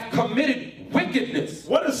 We have committed wickedness.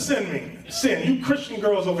 What does sin mean? Sin. You Christian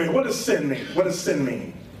girls over here, what does sin mean? What does sin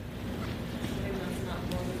mean?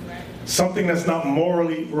 Something that's not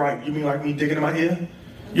morally right. You mean like me digging in my ear?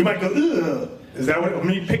 You might go, ugh. Is that what,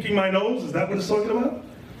 me picking my nose? Is that what it's talking about?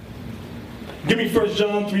 Give me 1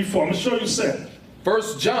 John 3:4. I'm going to show you sin.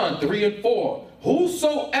 1 John 3:4.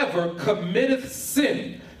 Whosoever committeth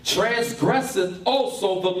sin transgresseth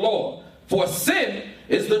also the law. For sin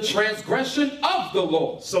is the transgression of the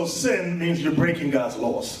law. So sin means you're breaking God's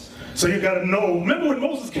laws. So you got to know. Remember when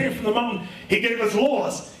Moses came from the mountain, he gave us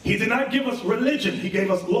laws. He did not give us religion. He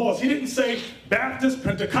gave us laws. He didn't say Baptist,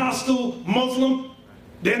 Pentecostal, Muslim.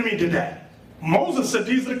 The enemy did that. Moses said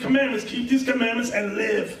these are the commandments. Keep these commandments and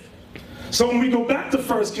live. So when we go back to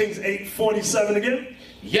 1 Kings 8:47 again.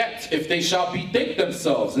 Yet if they shall bethink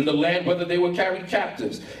themselves in the land whether they were carried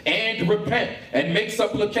captives, and repent, and make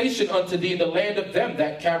supplication unto thee in the land of them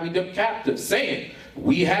that carried them captives, saying,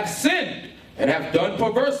 we have sinned, and have done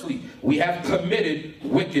perversely, we have committed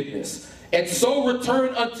wickedness, and so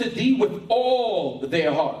return unto thee with all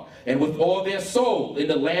their heart, and with all their soul in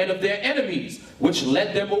the land of their enemies, which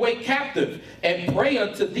led them away captive, and pray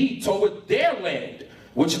unto thee toward their land,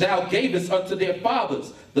 which thou gavest unto their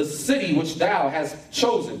fathers, the city which thou hast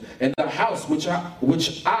chosen, and the house which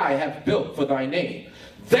I have built for thy name.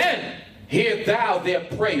 Then hear thou their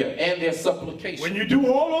prayer and their supplication. When you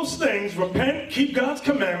do all those things, repent, keep God's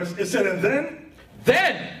commandments, it said, and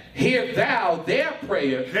then hear thou their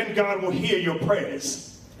prayer. Then God will hear your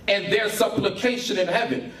prayers. And their supplication in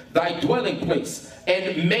heaven, thy dwelling place,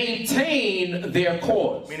 and maintain their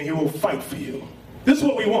cause. Meaning he will fight for you. This is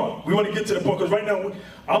what we want. We want to get to the point, because right now,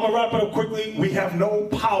 I'm going to wrap it up quickly. We have no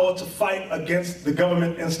power to fight against the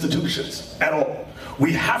government institutions at all.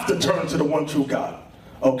 We have to turn to the one true God.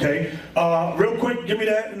 Okay? Real quick, give me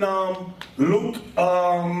that in Luke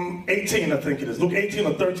 18, I think it is. Luke 18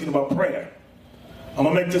 or 13 about prayer. I'm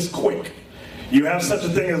going to make this quick. You have such a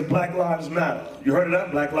thing as Black Lives Matter. You heard of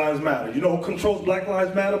that? Black Lives Matter. You know who controls Black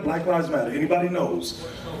Lives Matter? Black Lives Matter. Anybody knows?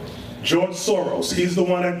 George Soros. He's the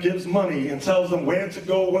one that gives money and tells them where to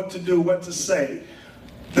go, what to do, what to say.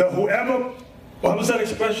 Whoever, what was that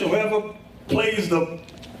expression? Whoever plays the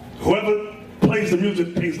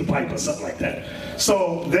music pays the piper, something like that.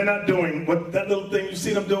 So they're not doing what that little thing you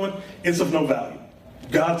see them doing. It's of no value.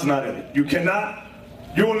 God's not in it.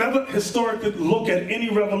 You will never historically look at any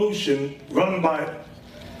revolution run by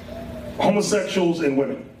homosexuals and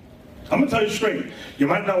women. I'm going to tell you straight, you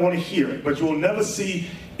might not want to hear it, but you will never see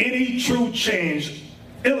any true change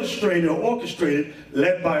illustrated or orchestrated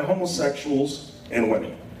led by homosexuals and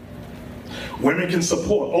women. Women can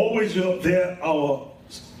support. Always they're our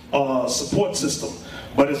support system,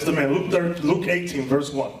 but it's the man. Luke 18,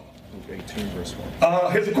 verse 1. Luke 18, verse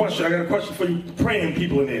 1. Here's a question. I got a question for you praying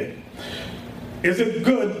people in here. Is it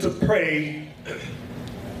good to pray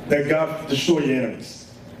that God destroy your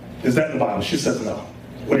enemies? Is that in the Bible? She says no.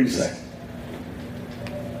 What do you say?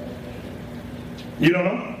 You don't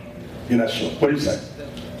know? You're not sure. What do you say?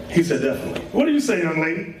 He said definitely. What do you say, young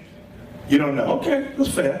lady? You don't know. Okay, that's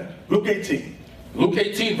fair. Luke 18. Luke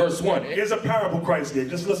 18, verse 1. Here's a parable Christ gave.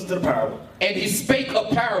 Just listen to the parable. And he spake a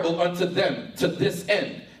parable unto them to this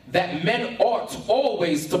end, that men ought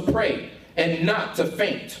always to pray and not to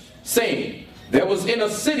faint, saying, there was in a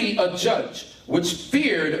city a judge, which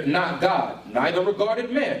feared not God, neither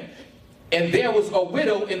regarded man. And there was a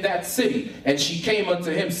widow in that city, and she came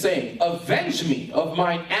unto him, saying, avenge me of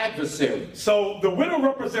mine adversary. So the widow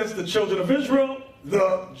represents the children of Israel.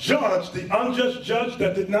 The judge, the unjust judge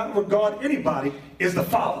that did not regard anybody, is the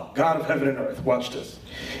Father, God of heaven and earth. Watch this.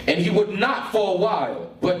 And he would not for a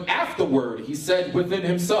while, but afterward he said within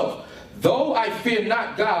himself, though I fear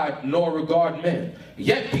not God, nor regard men,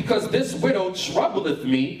 yet because this widow troubleth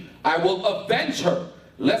me, I will avenge her,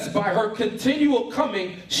 lest by her continual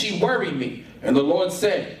coming she worry me. And the Lord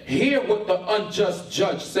said, hear what the unjust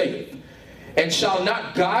judge saith. And shall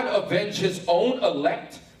not God avenge his own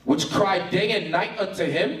elect, which cry day and night unto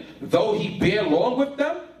him, though he bear long with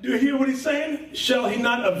them? Do you hear what he's saying? Shall he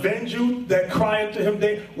not avenge you that cry unto him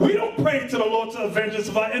day? We don't pray to the Lord to avenge us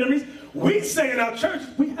of our enemies. We say in our church,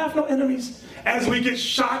 we have no enemies. As we get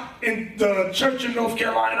shot in the church in North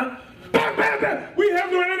Carolina, bam, bam, bam. We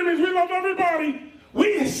have no enemies. We love everybody.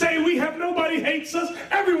 We say we have nobody hates us.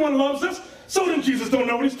 Everyone loves us. So then Jesus don't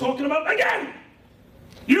know what he's talking about again.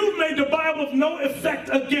 You've made the Bible of no effect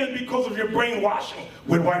again because of your brainwashing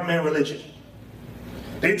with white man religion.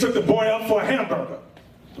 They took the boy out for a hamburger.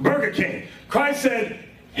 Burger King. Christ said,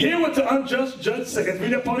 hear what the unjust judge says.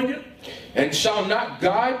 Read that part again. And shall not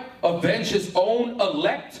God avenge his own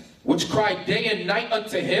elect, which cry day and night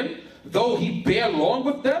unto him, though he bear long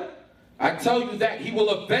with them? I tell you that he will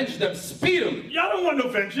avenge them speedily. Y'all don't want no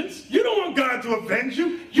vengeance. You don't want God to avenge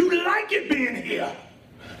you. You like it being here.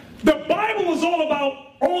 The Bible was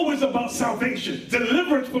always about salvation,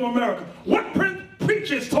 deliverance from America. What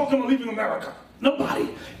preacher is talking about leaving America?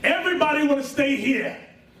 Nobody. Everybody want to stay here.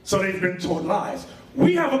 So they've been taught lies.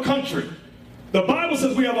 We have a country. The Bible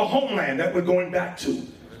says we have a homeland that we're going back to.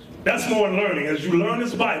 That's more learning as you learn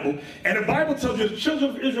this Bible. And the Bible tells you the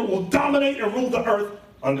children of Israel will dominate and rule the earth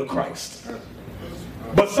under Christ.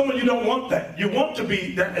 But some of you don't want that. You want to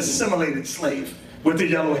be that assimilated slave with the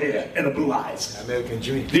yellow hair and the blue eyes. American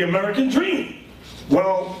dream. The American dream.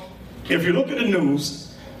 Well, if you look at the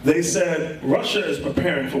news, they said Russia is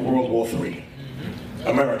preparing for World War III.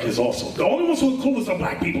 America is also. The only ones who are clueless are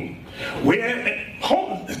black people.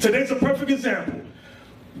 Today's a perfect example.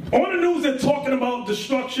 On the news, they're talking about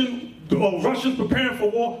destruction, Russia's preparing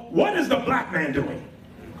for war. What is the black man doing?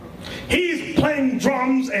 He's playing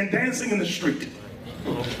drums and dancing in the street.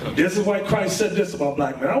 This is why Christ said this about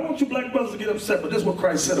black men. I don't want you black brothers to get upset, but this is what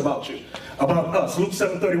Christ said about you, about us. Luke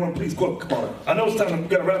 7:31, please, come on. I know it's time, we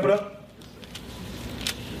gotta wrap it up.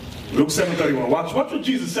 Luke 7:31, watch what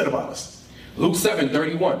Jesus said about us. Luke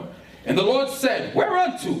 7:31. And the Lord said,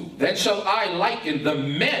 whereunto then shall I liken the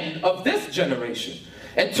men of this generation?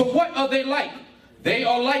 And to what are they like? They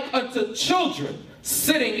are like unto children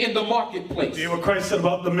sitting in the marketplace. See what Christ said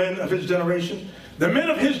about the men of his generation? The men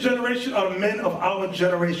of his generation are the men of our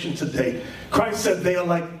generation today. Christ said they are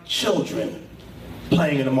like children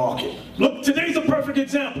playing in the market. Look, today's a perfect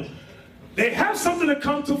example. They have something to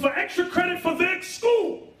come to for extra credit for their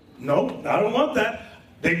school. No, I don't want that.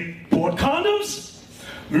 They bought condoms,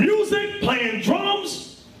 music, playing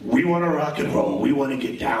drums. We want to rock and roll. We want to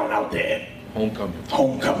get down out there. Homecoming.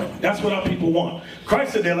 Homecoming. That's what our people want.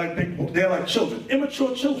 Christ said they're like children,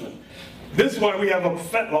 immature children. This is why we have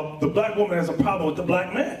the black woman has a problem with the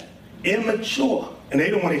black man. Immature. And they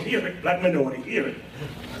don't want to hear it. Black men don't want to hear it.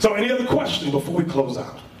 So any other question before we close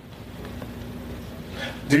out?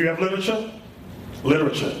 Do you have literature?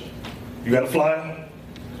 Literature. You got a flyer?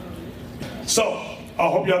 So, I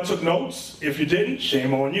hope y'all took notes. If you didn't,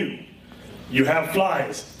 shame on you. You have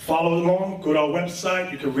flyers. Follow along. Go to our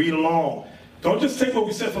website. You can read along. Don't just take what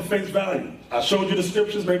we said for face value. I showed you the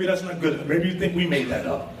scriptures. Maybe that's not good. Maybe you think we made that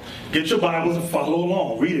up. Get your Bibles and follow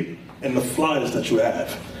along. Read it in the flyers that you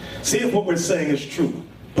have. See if what we're saying is true.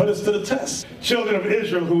 Put us to the test. Children of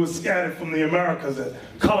Israel who were scattered from the Americas and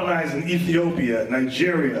colonized in Ethiopia,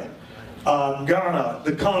 Nigeria, Ghana,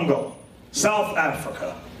 the Congo, South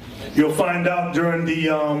Africa. You'll find out during the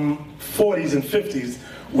 40s and 50s,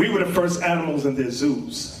 we were the first animals in their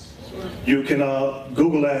zoos. You can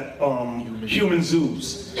Google that, human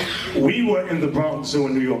zoos. We were in the Bronx Zoo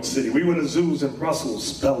in New York City. We were in the zoos in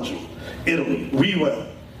Brussels, Belgium, Italy. We were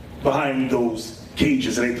behind those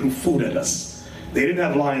cages and they threw food at us. They didn't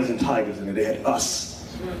have lions and tigers in it, they had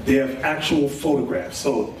us. They have actual photographs.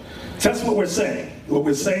 So that's what we're saying. What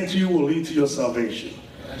we're saying to you will lead to your salvation.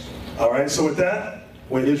 All right, so with that,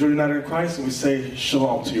 we're Israel United in Christ, and we say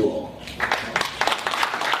shalom to you all.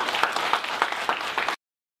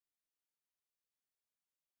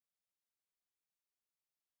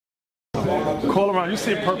 Call around. You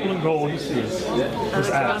see purple and gold. You see this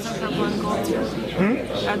ass.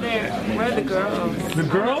 Where are the girls? The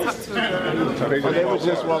girls? They were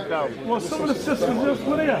just walked out. Well, some of the sisters just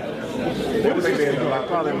were there. They were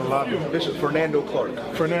probably in the lobby. Bishop Fernando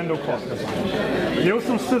Clark. Fernando Clark. There were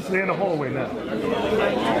some sisters in the hallway now.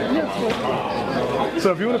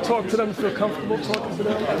 So if you want to talk to them, feel comfortable talking to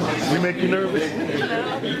them. We make you nervous.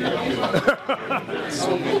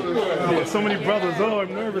 Yeah, so many brothers. Oh,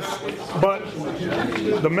 I'm nervous. But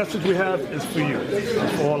the message we have is for you,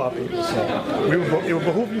 for all our people. So it will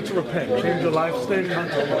behoove you to repent, change your life, stay in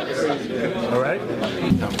contact with us. All right?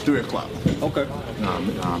 3 o'clock. Okay.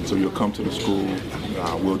 So you'll come to the school.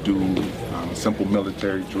 We'll do simple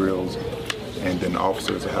military drills, and then the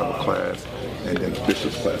officers will have a class, and then the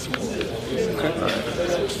bishop's class. Okay.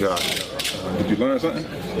 Did you learn something?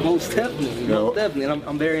 Most definitely, most definitely. And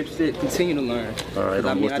I'm very interested to continue to learn. All right,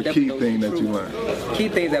 what's the key thing that you learned? Key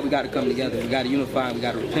thing is that we got to come together. We got to unify. We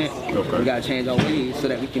got to repent. Okay. We got to change our ways so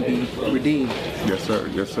that we can be redeemed. Yes, sir.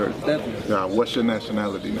 Yes, sir. Definitely. What's your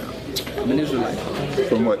nationality now? I'm an Israelite.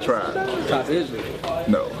 From what tribe? Tribe of Israel.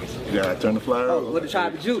 No. Yeah, I turned the flyer over. With the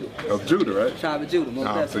tribe of Judah. Of Judah, right? Tribe of Judah, most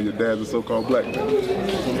definitely. So your dad's a so-called black man.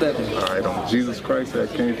 Most definitely. All right, on Jesus Christ that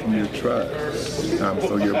came from your tribe.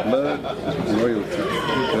 So your blood is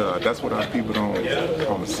royalty. That's what our people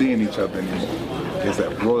don't see in each other anymore, is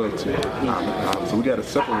that royalty. So we got to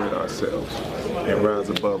separate ourselves and rise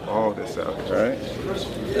above all this out here, all right?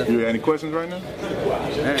 You have any questions right now?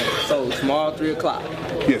 Man, so tomorrow, 3 o'clock.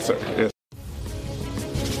 Yes, sir. Yes.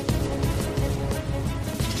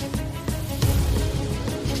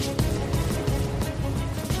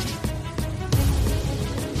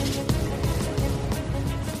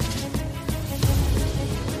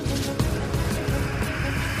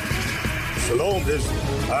 Shalom,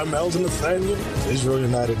 Israel. I'm Elder Nathaniel, Israel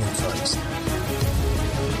United in Christ.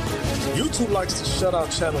 YouTube likes to shut our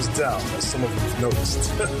channels down, as some of you have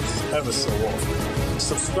noticed, ever so often.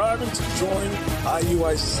 Subscribing to join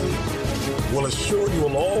IUIC will assure you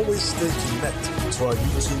will always stay connected to our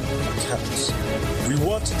YouTube accounts. We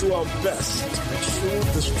want to do our best to make sure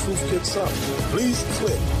this truth gets out. Please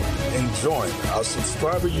click and join our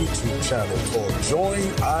subscriber YouTube channel called Join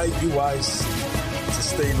IUIC to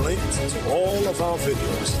stay linked to all of our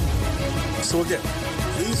videos. So again,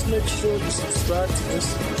 please make sure you subscribe to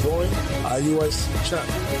this and join IUIC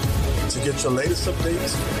channel to get your latest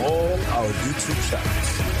updates from all our YouTube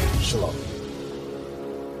channels. Shalom.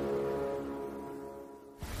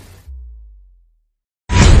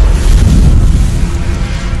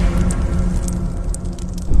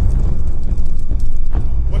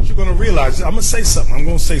 What you're going to realize, I'm going to say something.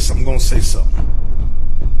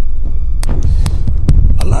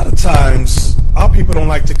 A lot of times, our people don't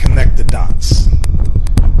like to connect the dots.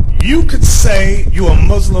 You could say you're a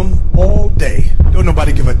Muslim all day. Don't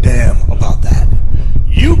nobody give a damn about that.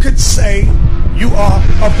 You could say you are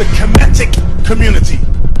of the Kemetic community.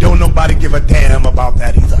 Don't nobody give a damn about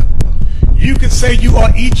that either. You could say you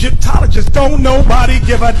are Egyptologist. Don't nobody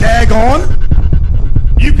give a daggone.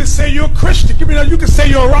 You could say you're a Christian. You could say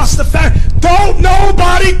you're a Rastafari. Don't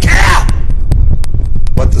nobody care.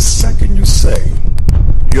 But the second you say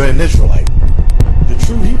you're an Israelite, the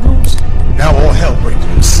true Hebrews, now all hell breaks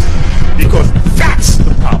loose. Because that's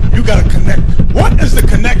the problem. You gotta connect. What is the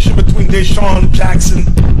connection between Deshaun Jackson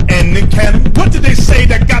and Nick Cannon? What did they say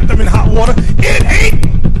that got them in hot water? It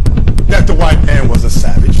ain't that the white man was a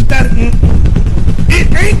savage. It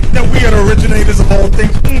ain't that we are the originators of all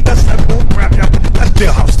things. That's that bull crap. That's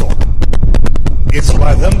jailhouse talk. It's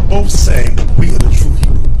by them both saying we are the true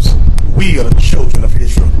Hebrews. We are the children of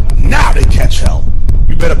Israel. Now they catch hell.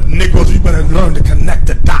 You better, Negroes, you better learn to connect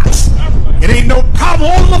the dots. It ain't no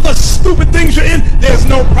problem. All of the stupid things you're in, there's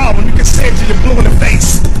no problem. You can say it till you're blue in the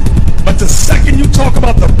face. But the second you talk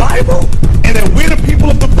about the Bible, and then we're the people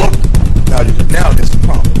of the book, now there's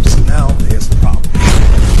problems. Now there's problems.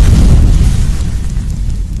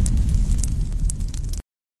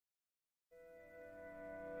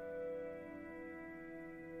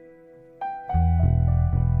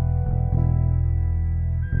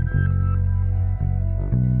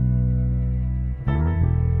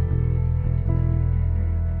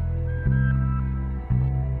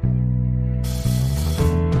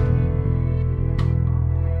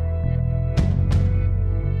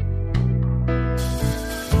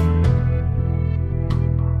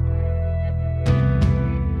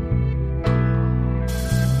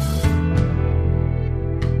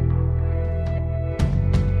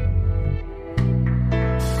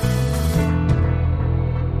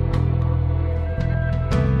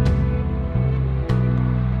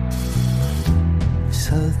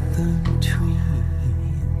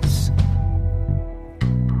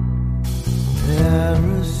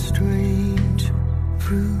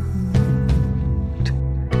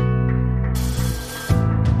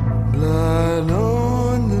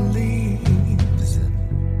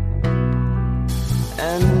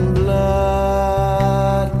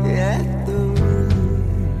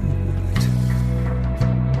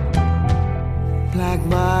 Black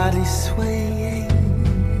body swaying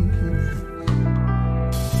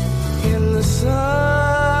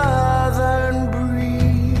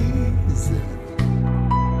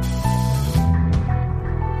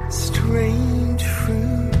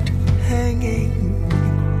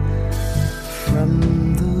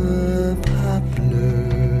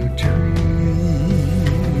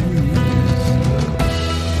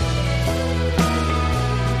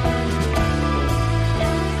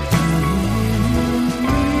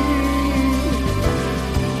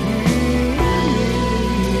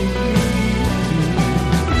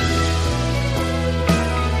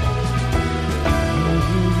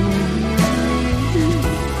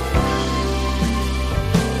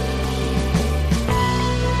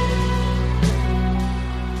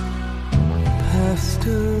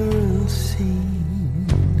pastoral scene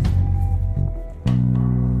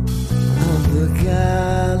of the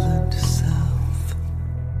gallant South.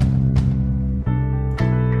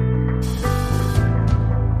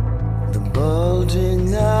 The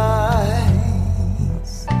bulging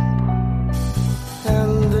eyes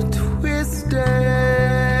and the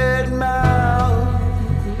twisted mouth,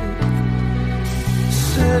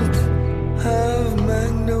 scent of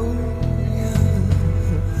magnolia,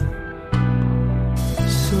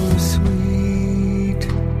 so sweet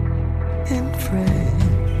and fresh.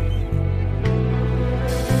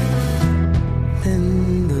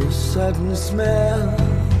 Then the sudden smell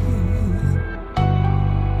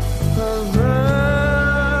of burning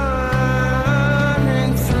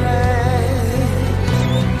flesh.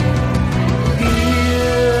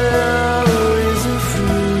 Here is a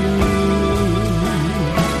fruit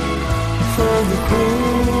for the crows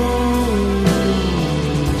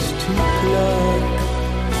to pluck,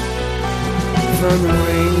 for the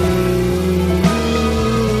rain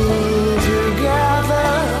to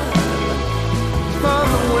gather, for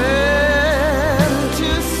the wind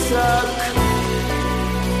to suck,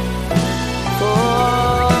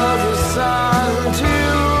 for the sun to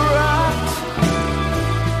rot,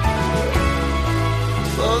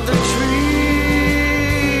 for the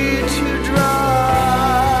tree to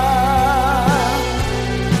drop.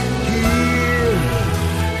 Here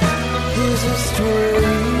is a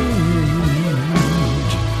strange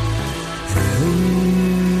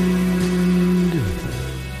and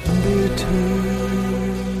bitter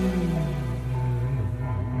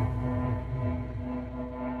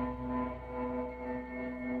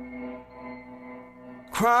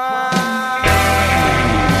cry.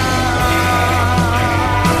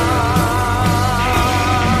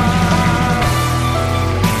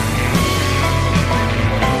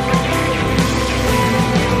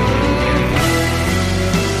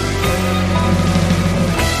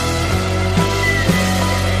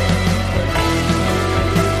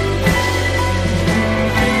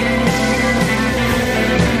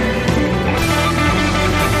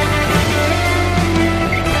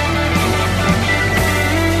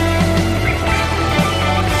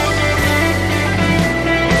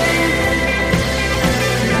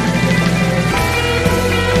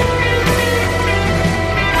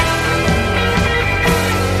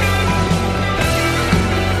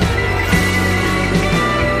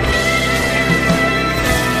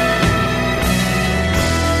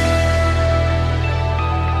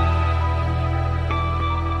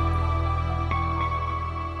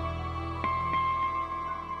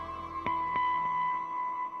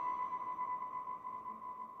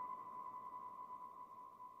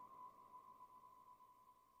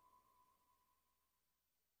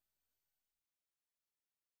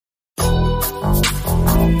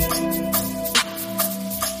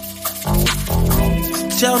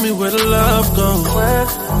 Tell me where the love goes. Where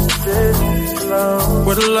did the love?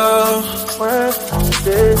 Where the love? Where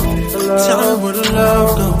did the love? Tell me where the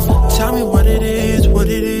love goes. Tell me what it is, what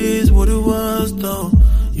it is, what it was though.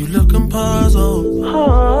 You looking puzzled.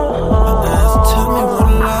 I asked, tell me where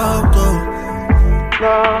the love goes.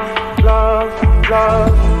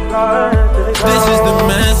 This is the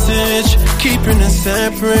message, keeping it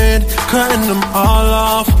separate, cutting them all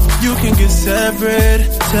off. You can get separate.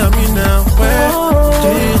 Tell me now, where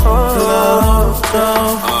did the love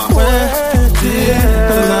go? Where did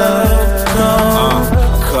the love go?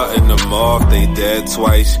 Cutting them off, they dead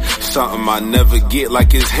twice. Something I never get,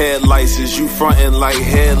 like his headlights. Is you frontin' like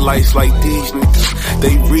headlights, like these niggas.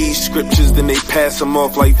 They read scriptures, then they pass them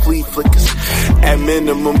off like flea flickers. At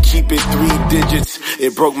minimum, keep it 3 digits.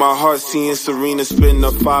 It broke my heart seeing Serena spin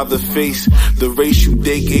a father face. The race you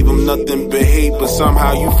date gave him nothing but hate, but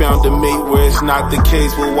somehow you found a mate where it's not the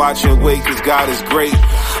case. We'll watch and wait, cause God is great.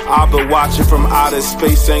 I've been watching from outer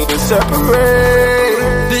space, ain't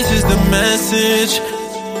separate. This is the message,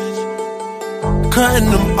 cutting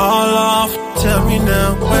them all off. Tell me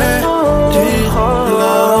now, where did the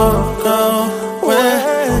love go?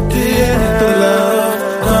 Where did the love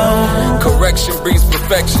go? Correction brings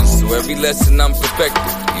perfection, so every lesson I'm perfected.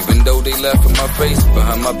 Even though they laugh in my face,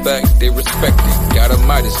 behind my back, they respect it. God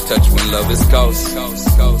Almighty's touch when love is close.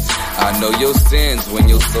 I know your sins when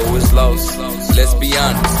your soul is lost. Let's be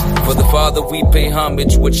honest, for the Father we pay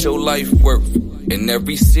homage. What's your life worth? In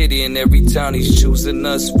every city, in every town, he's choosing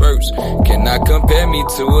us first. Cannot compare me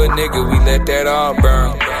to a nigga, we let that all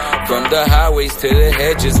burn. From the highways to the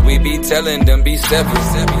hedges, we be telling them be separate.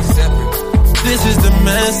 This is the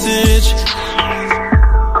message,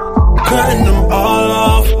 cutting them all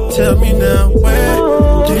off. Tell me now, where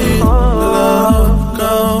did the love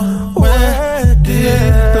go? Where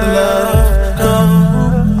did the love go?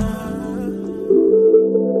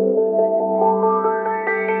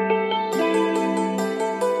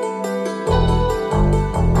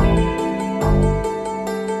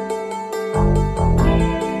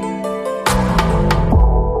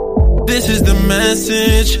 this is the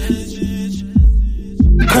message.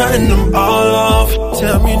 Cutting them all off.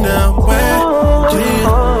 Tell me now, where did the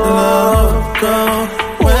love go?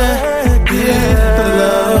 Where did the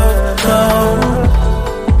love go?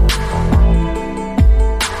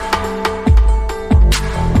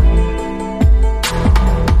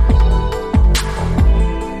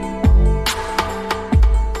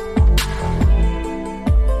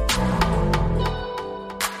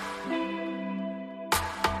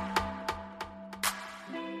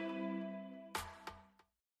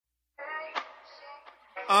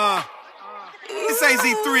 It's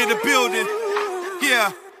AZ3 in the building.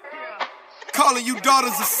 Yeah. Calling you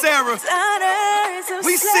daughters of Sarah.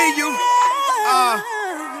 We see you.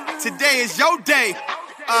 Today is your day.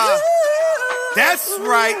 That's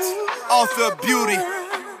right. Author of beauty.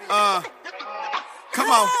 Come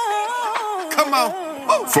on. Come on.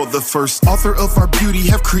 For the first author of our beauty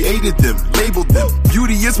have created them, labeled them.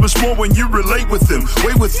 Beauty is much more when you relate with them,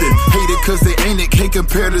 way with them. Hate it cause they ain't it, can't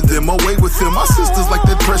compare to them, away with them. My sisters like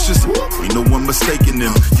that precious, ain't no one mistaking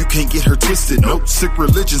them. You can't get her twisted, nope, sick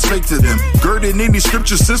religion's fake to them. Girded in any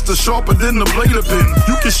scripture, sister, sharper than the blade of pen.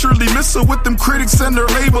 You can surely miss her with them critics and their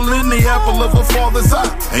labeling the apple of her father's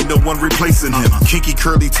eye. Ain't no one replacing him. Kinky,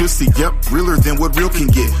 curly, twisty, yep, realer than what real can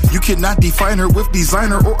get. You cannot define her with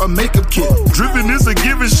designer or a makeup kit. Driven is a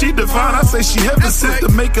given, she divine. I say she heaven sent. The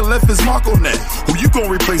maker left his mark on that. Who you gon'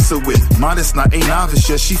 replace her with? Modest, not ain't novice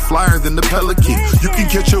yet. She flyer than the pelican. You can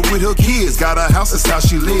catch her with her kids. Got a house, that's how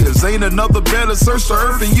she lives. Ain't another better search the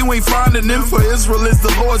earth, and you ain't finding them. For Israel is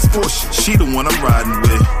the Lord's portion. She the one I'm riding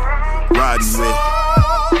with. Riding with.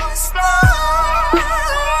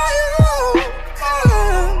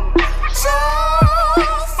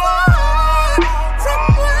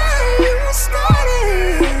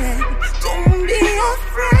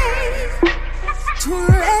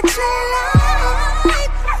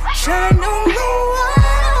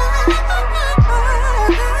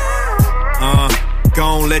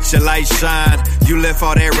 Gon' let your light shine. You left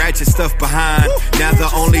all that ratchet stuff behind. Now the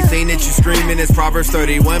only thing that you screaming is Proverbs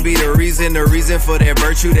 31 be the reason for that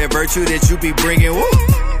virtue that you be bringing. Woo.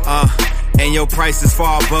 And your price is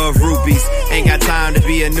far above rubies. Ain't got time to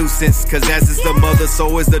be a nuisance, cause as is the mother,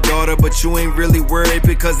 so is the daughter. But you ain't really worried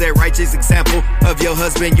because that righteous example of your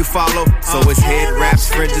husband you follow. So his head wraps,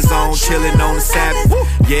 fringes on, chilling on the Sabbath.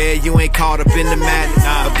 Yeah, you ain't caught up in the madness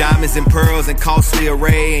of diamonds and pearls and costly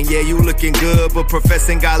array. And yeah, you looking good, but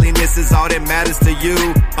professing godliness is all that matters to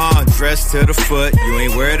you. Dressed to the foot, you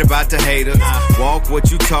ain't worried about the haters. Walk what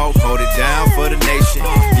you talk, hold it down for the nation.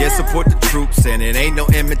 Yeah, support the troops, and it ain't no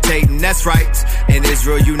imitating, that's right. In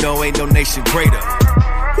Israel, you know, ain't no nation greater.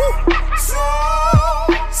 Woo.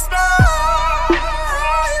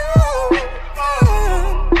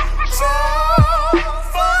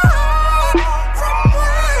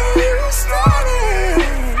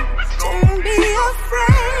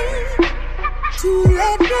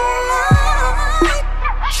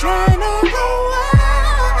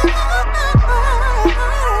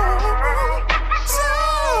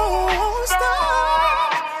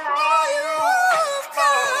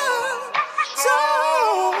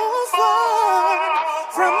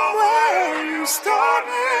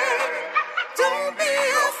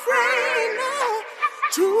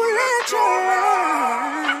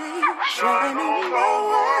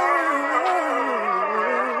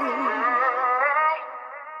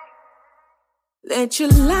 Let your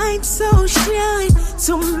light so shine,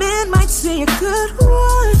 so men might say a good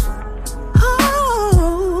one.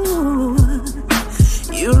 Oh,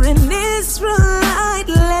 you're an Israelite,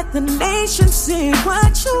 let the nation see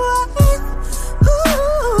what you want.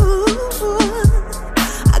 Ooh,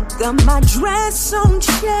 I got my dress on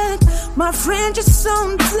check, my fringes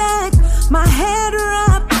on deck, my head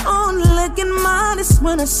wrapped on, looking modest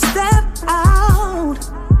when I step out.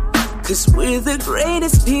 Cause we're the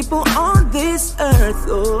greatest people on this earth,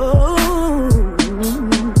 oh.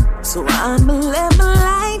 So I'ma let my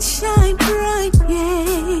light shine bright,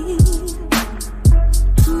 yeah.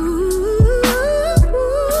 Ooh,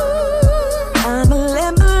 I'ma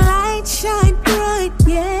let my light shine bright,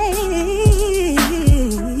 yeah.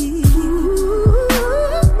 Ooh,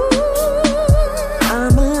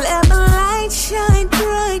 I'ma let my light shine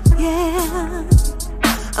bright, yeah.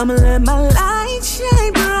 I'ma let my light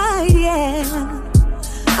shine bright, yeah.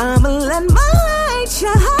 I'ma let my light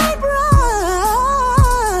shine bright,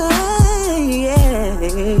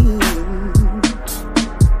 yeah.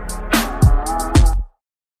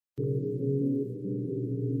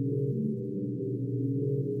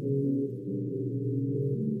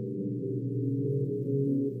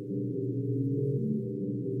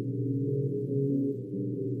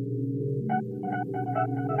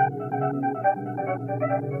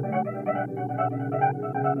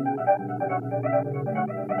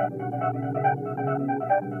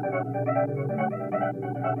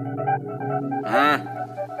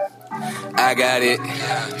 I got it.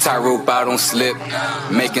 Tightrope out on slip,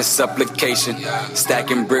 making supplication,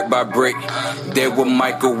 stacking brick by brick. They will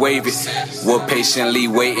microwave it. We're patiently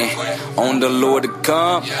waiting on the Lord to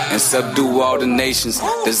come and subdue all the nations.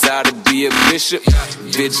 Desire to be a bishop,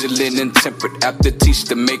 vigilant and temperate, apt to teach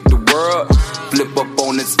to make the world flip up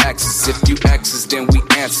on its axis. If you ask us, then we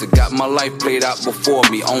answer. Got my life played out before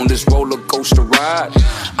me on this roller coaster ride.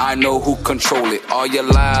 I know who control it. All your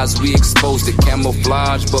lies, we exposed it.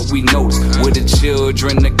 Camouflage, but we notice we're the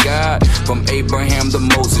children of God. From Abraham to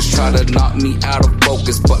Moses, try to knock me out of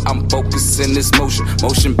focus, but I'm focusing this motion.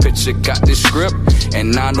 Motion picture got this script,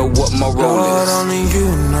 and I know what my role Lord, is. only you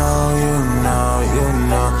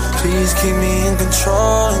know. Please keep me in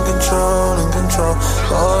control, Lord,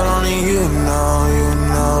 only you know.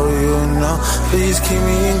 Please keep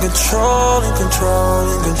me in control,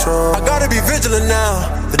 I gotta be vigilant now.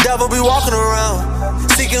 The devil be walking around,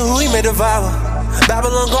 seeking who he may devour.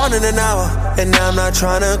 Babylon gone in an hour, and I'm not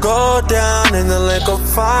trying to go down in the lake of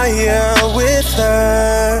fire with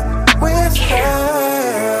her.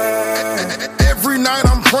 Every night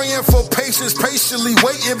I'm praying for patience, patiently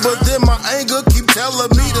waiting, but then my anger keep telling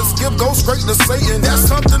me to skip, go straight to Satan. That's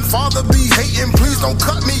something Father be hating. Please don't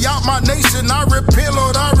cut me out my nation. I repent,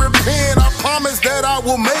 Lord, I repent. I promise that I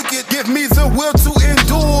will make it. Give me the will to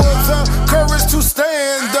endure, the courage to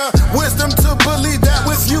stand, the wisdom to believe that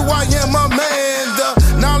with you I am a man, the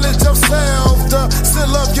knowledge of self, the seal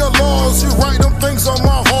of your laws. You write them things on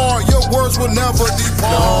my heart. Your words will never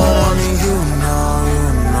depart. Lord, only you know.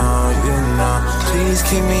 Please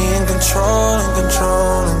keep me in control, Lord,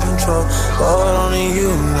 only you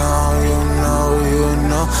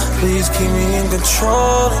know. Please keep me in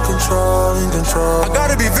control, I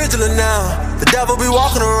gotta be vigilant now. The devil be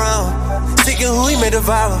walking around, seeking who he may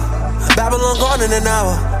devour. Babylon gone in an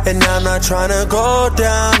hour, and I'm not trying to go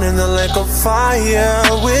down in the lake of fire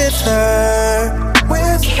with her.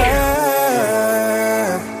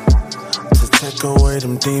 To take away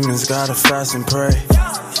them demons, gotta fast and pray.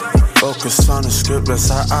 Focus on the script, that's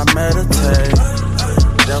how I meditate.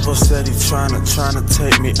 Devil said he tryna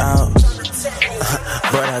take me out,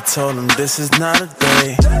 but I told him this is not a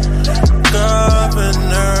day.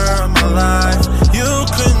 Governor of my life, you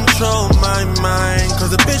control my mind, cause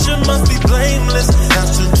the bishop must be blameless, not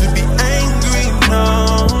to be angry,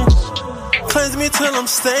 no. Cleanse me till I'm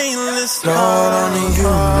stainless, Lord, only you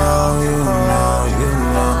know.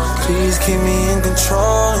 Please keep me in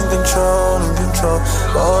control,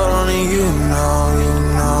 Lord, only you know.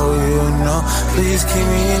 Please keep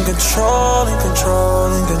me in control,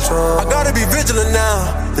 I gotta be vigilant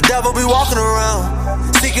now. The devil be walking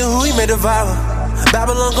around, seeking who he may devour.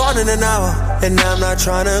 Babylon gone in an hour, and I'm not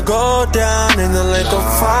trying to go down in the lake of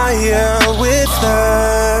fire with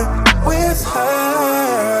her.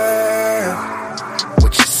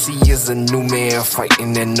 What you see is a new man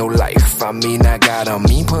fighting in no life. I mean, I got a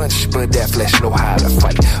mean punch, but that flesh know how to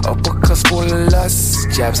fight. Uppercuts full of lust,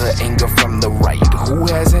 jabs of anger from the right. Who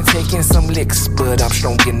hasn't taken some licks, but I'm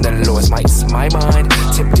strong in the Lord's might. My mind,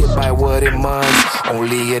 tempted by what it minds.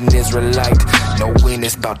 Only an Israelite, knowing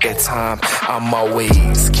it's about that time. I'm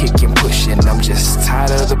always kicking, pushing, I'm just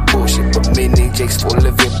tired of the bullshit. But many Jake's full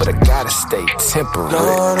of it, but I gotta stay temperate.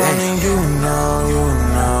 Lord, only you know.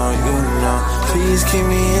 Please keep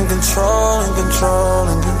me in control,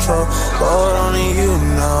 Lord, only you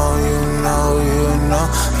know.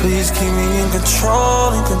 Please keep me in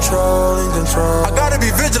control, I gotta be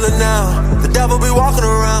vigilant now. The devil be walking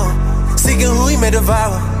around, seeking who he may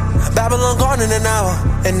devour. Babylon gone in an hour,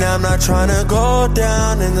 and I'm not trying to go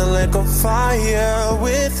down in the lake of fire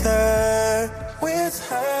with her.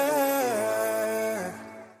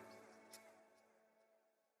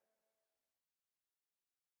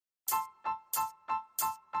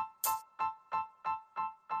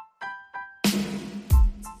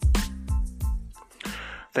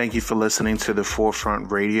 Thank you for listening to the Forefront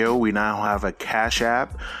Radio. We now have a Cash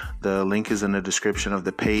App. The link is in the description of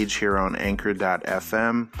the page here on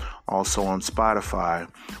Anchor.fm, also on Spotify.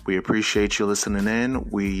 We appreciate you listening in.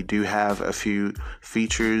 We do have a few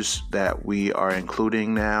features that we are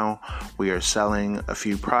including now. We are selling a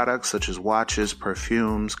few products such as watches,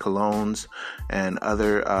 perfumes, colognes, and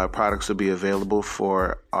other products will be available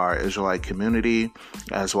for our Israelite community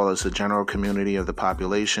as well as the general community of the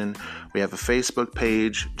population. We have a Facebook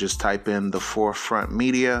page. Just type in The Forefront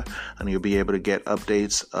Media, and you'll be able to get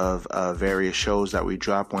updates of various shows that we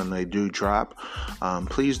drop when they do drop.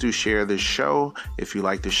 Please do share this show if you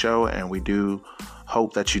like the show, and we do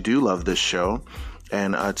hope that you do love this show.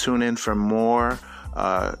 And tune in for more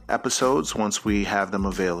episodes once we have them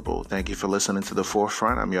available. Thank you for listening to The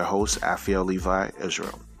Forefront. I'm your host, Afiel Levi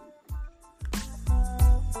Israel.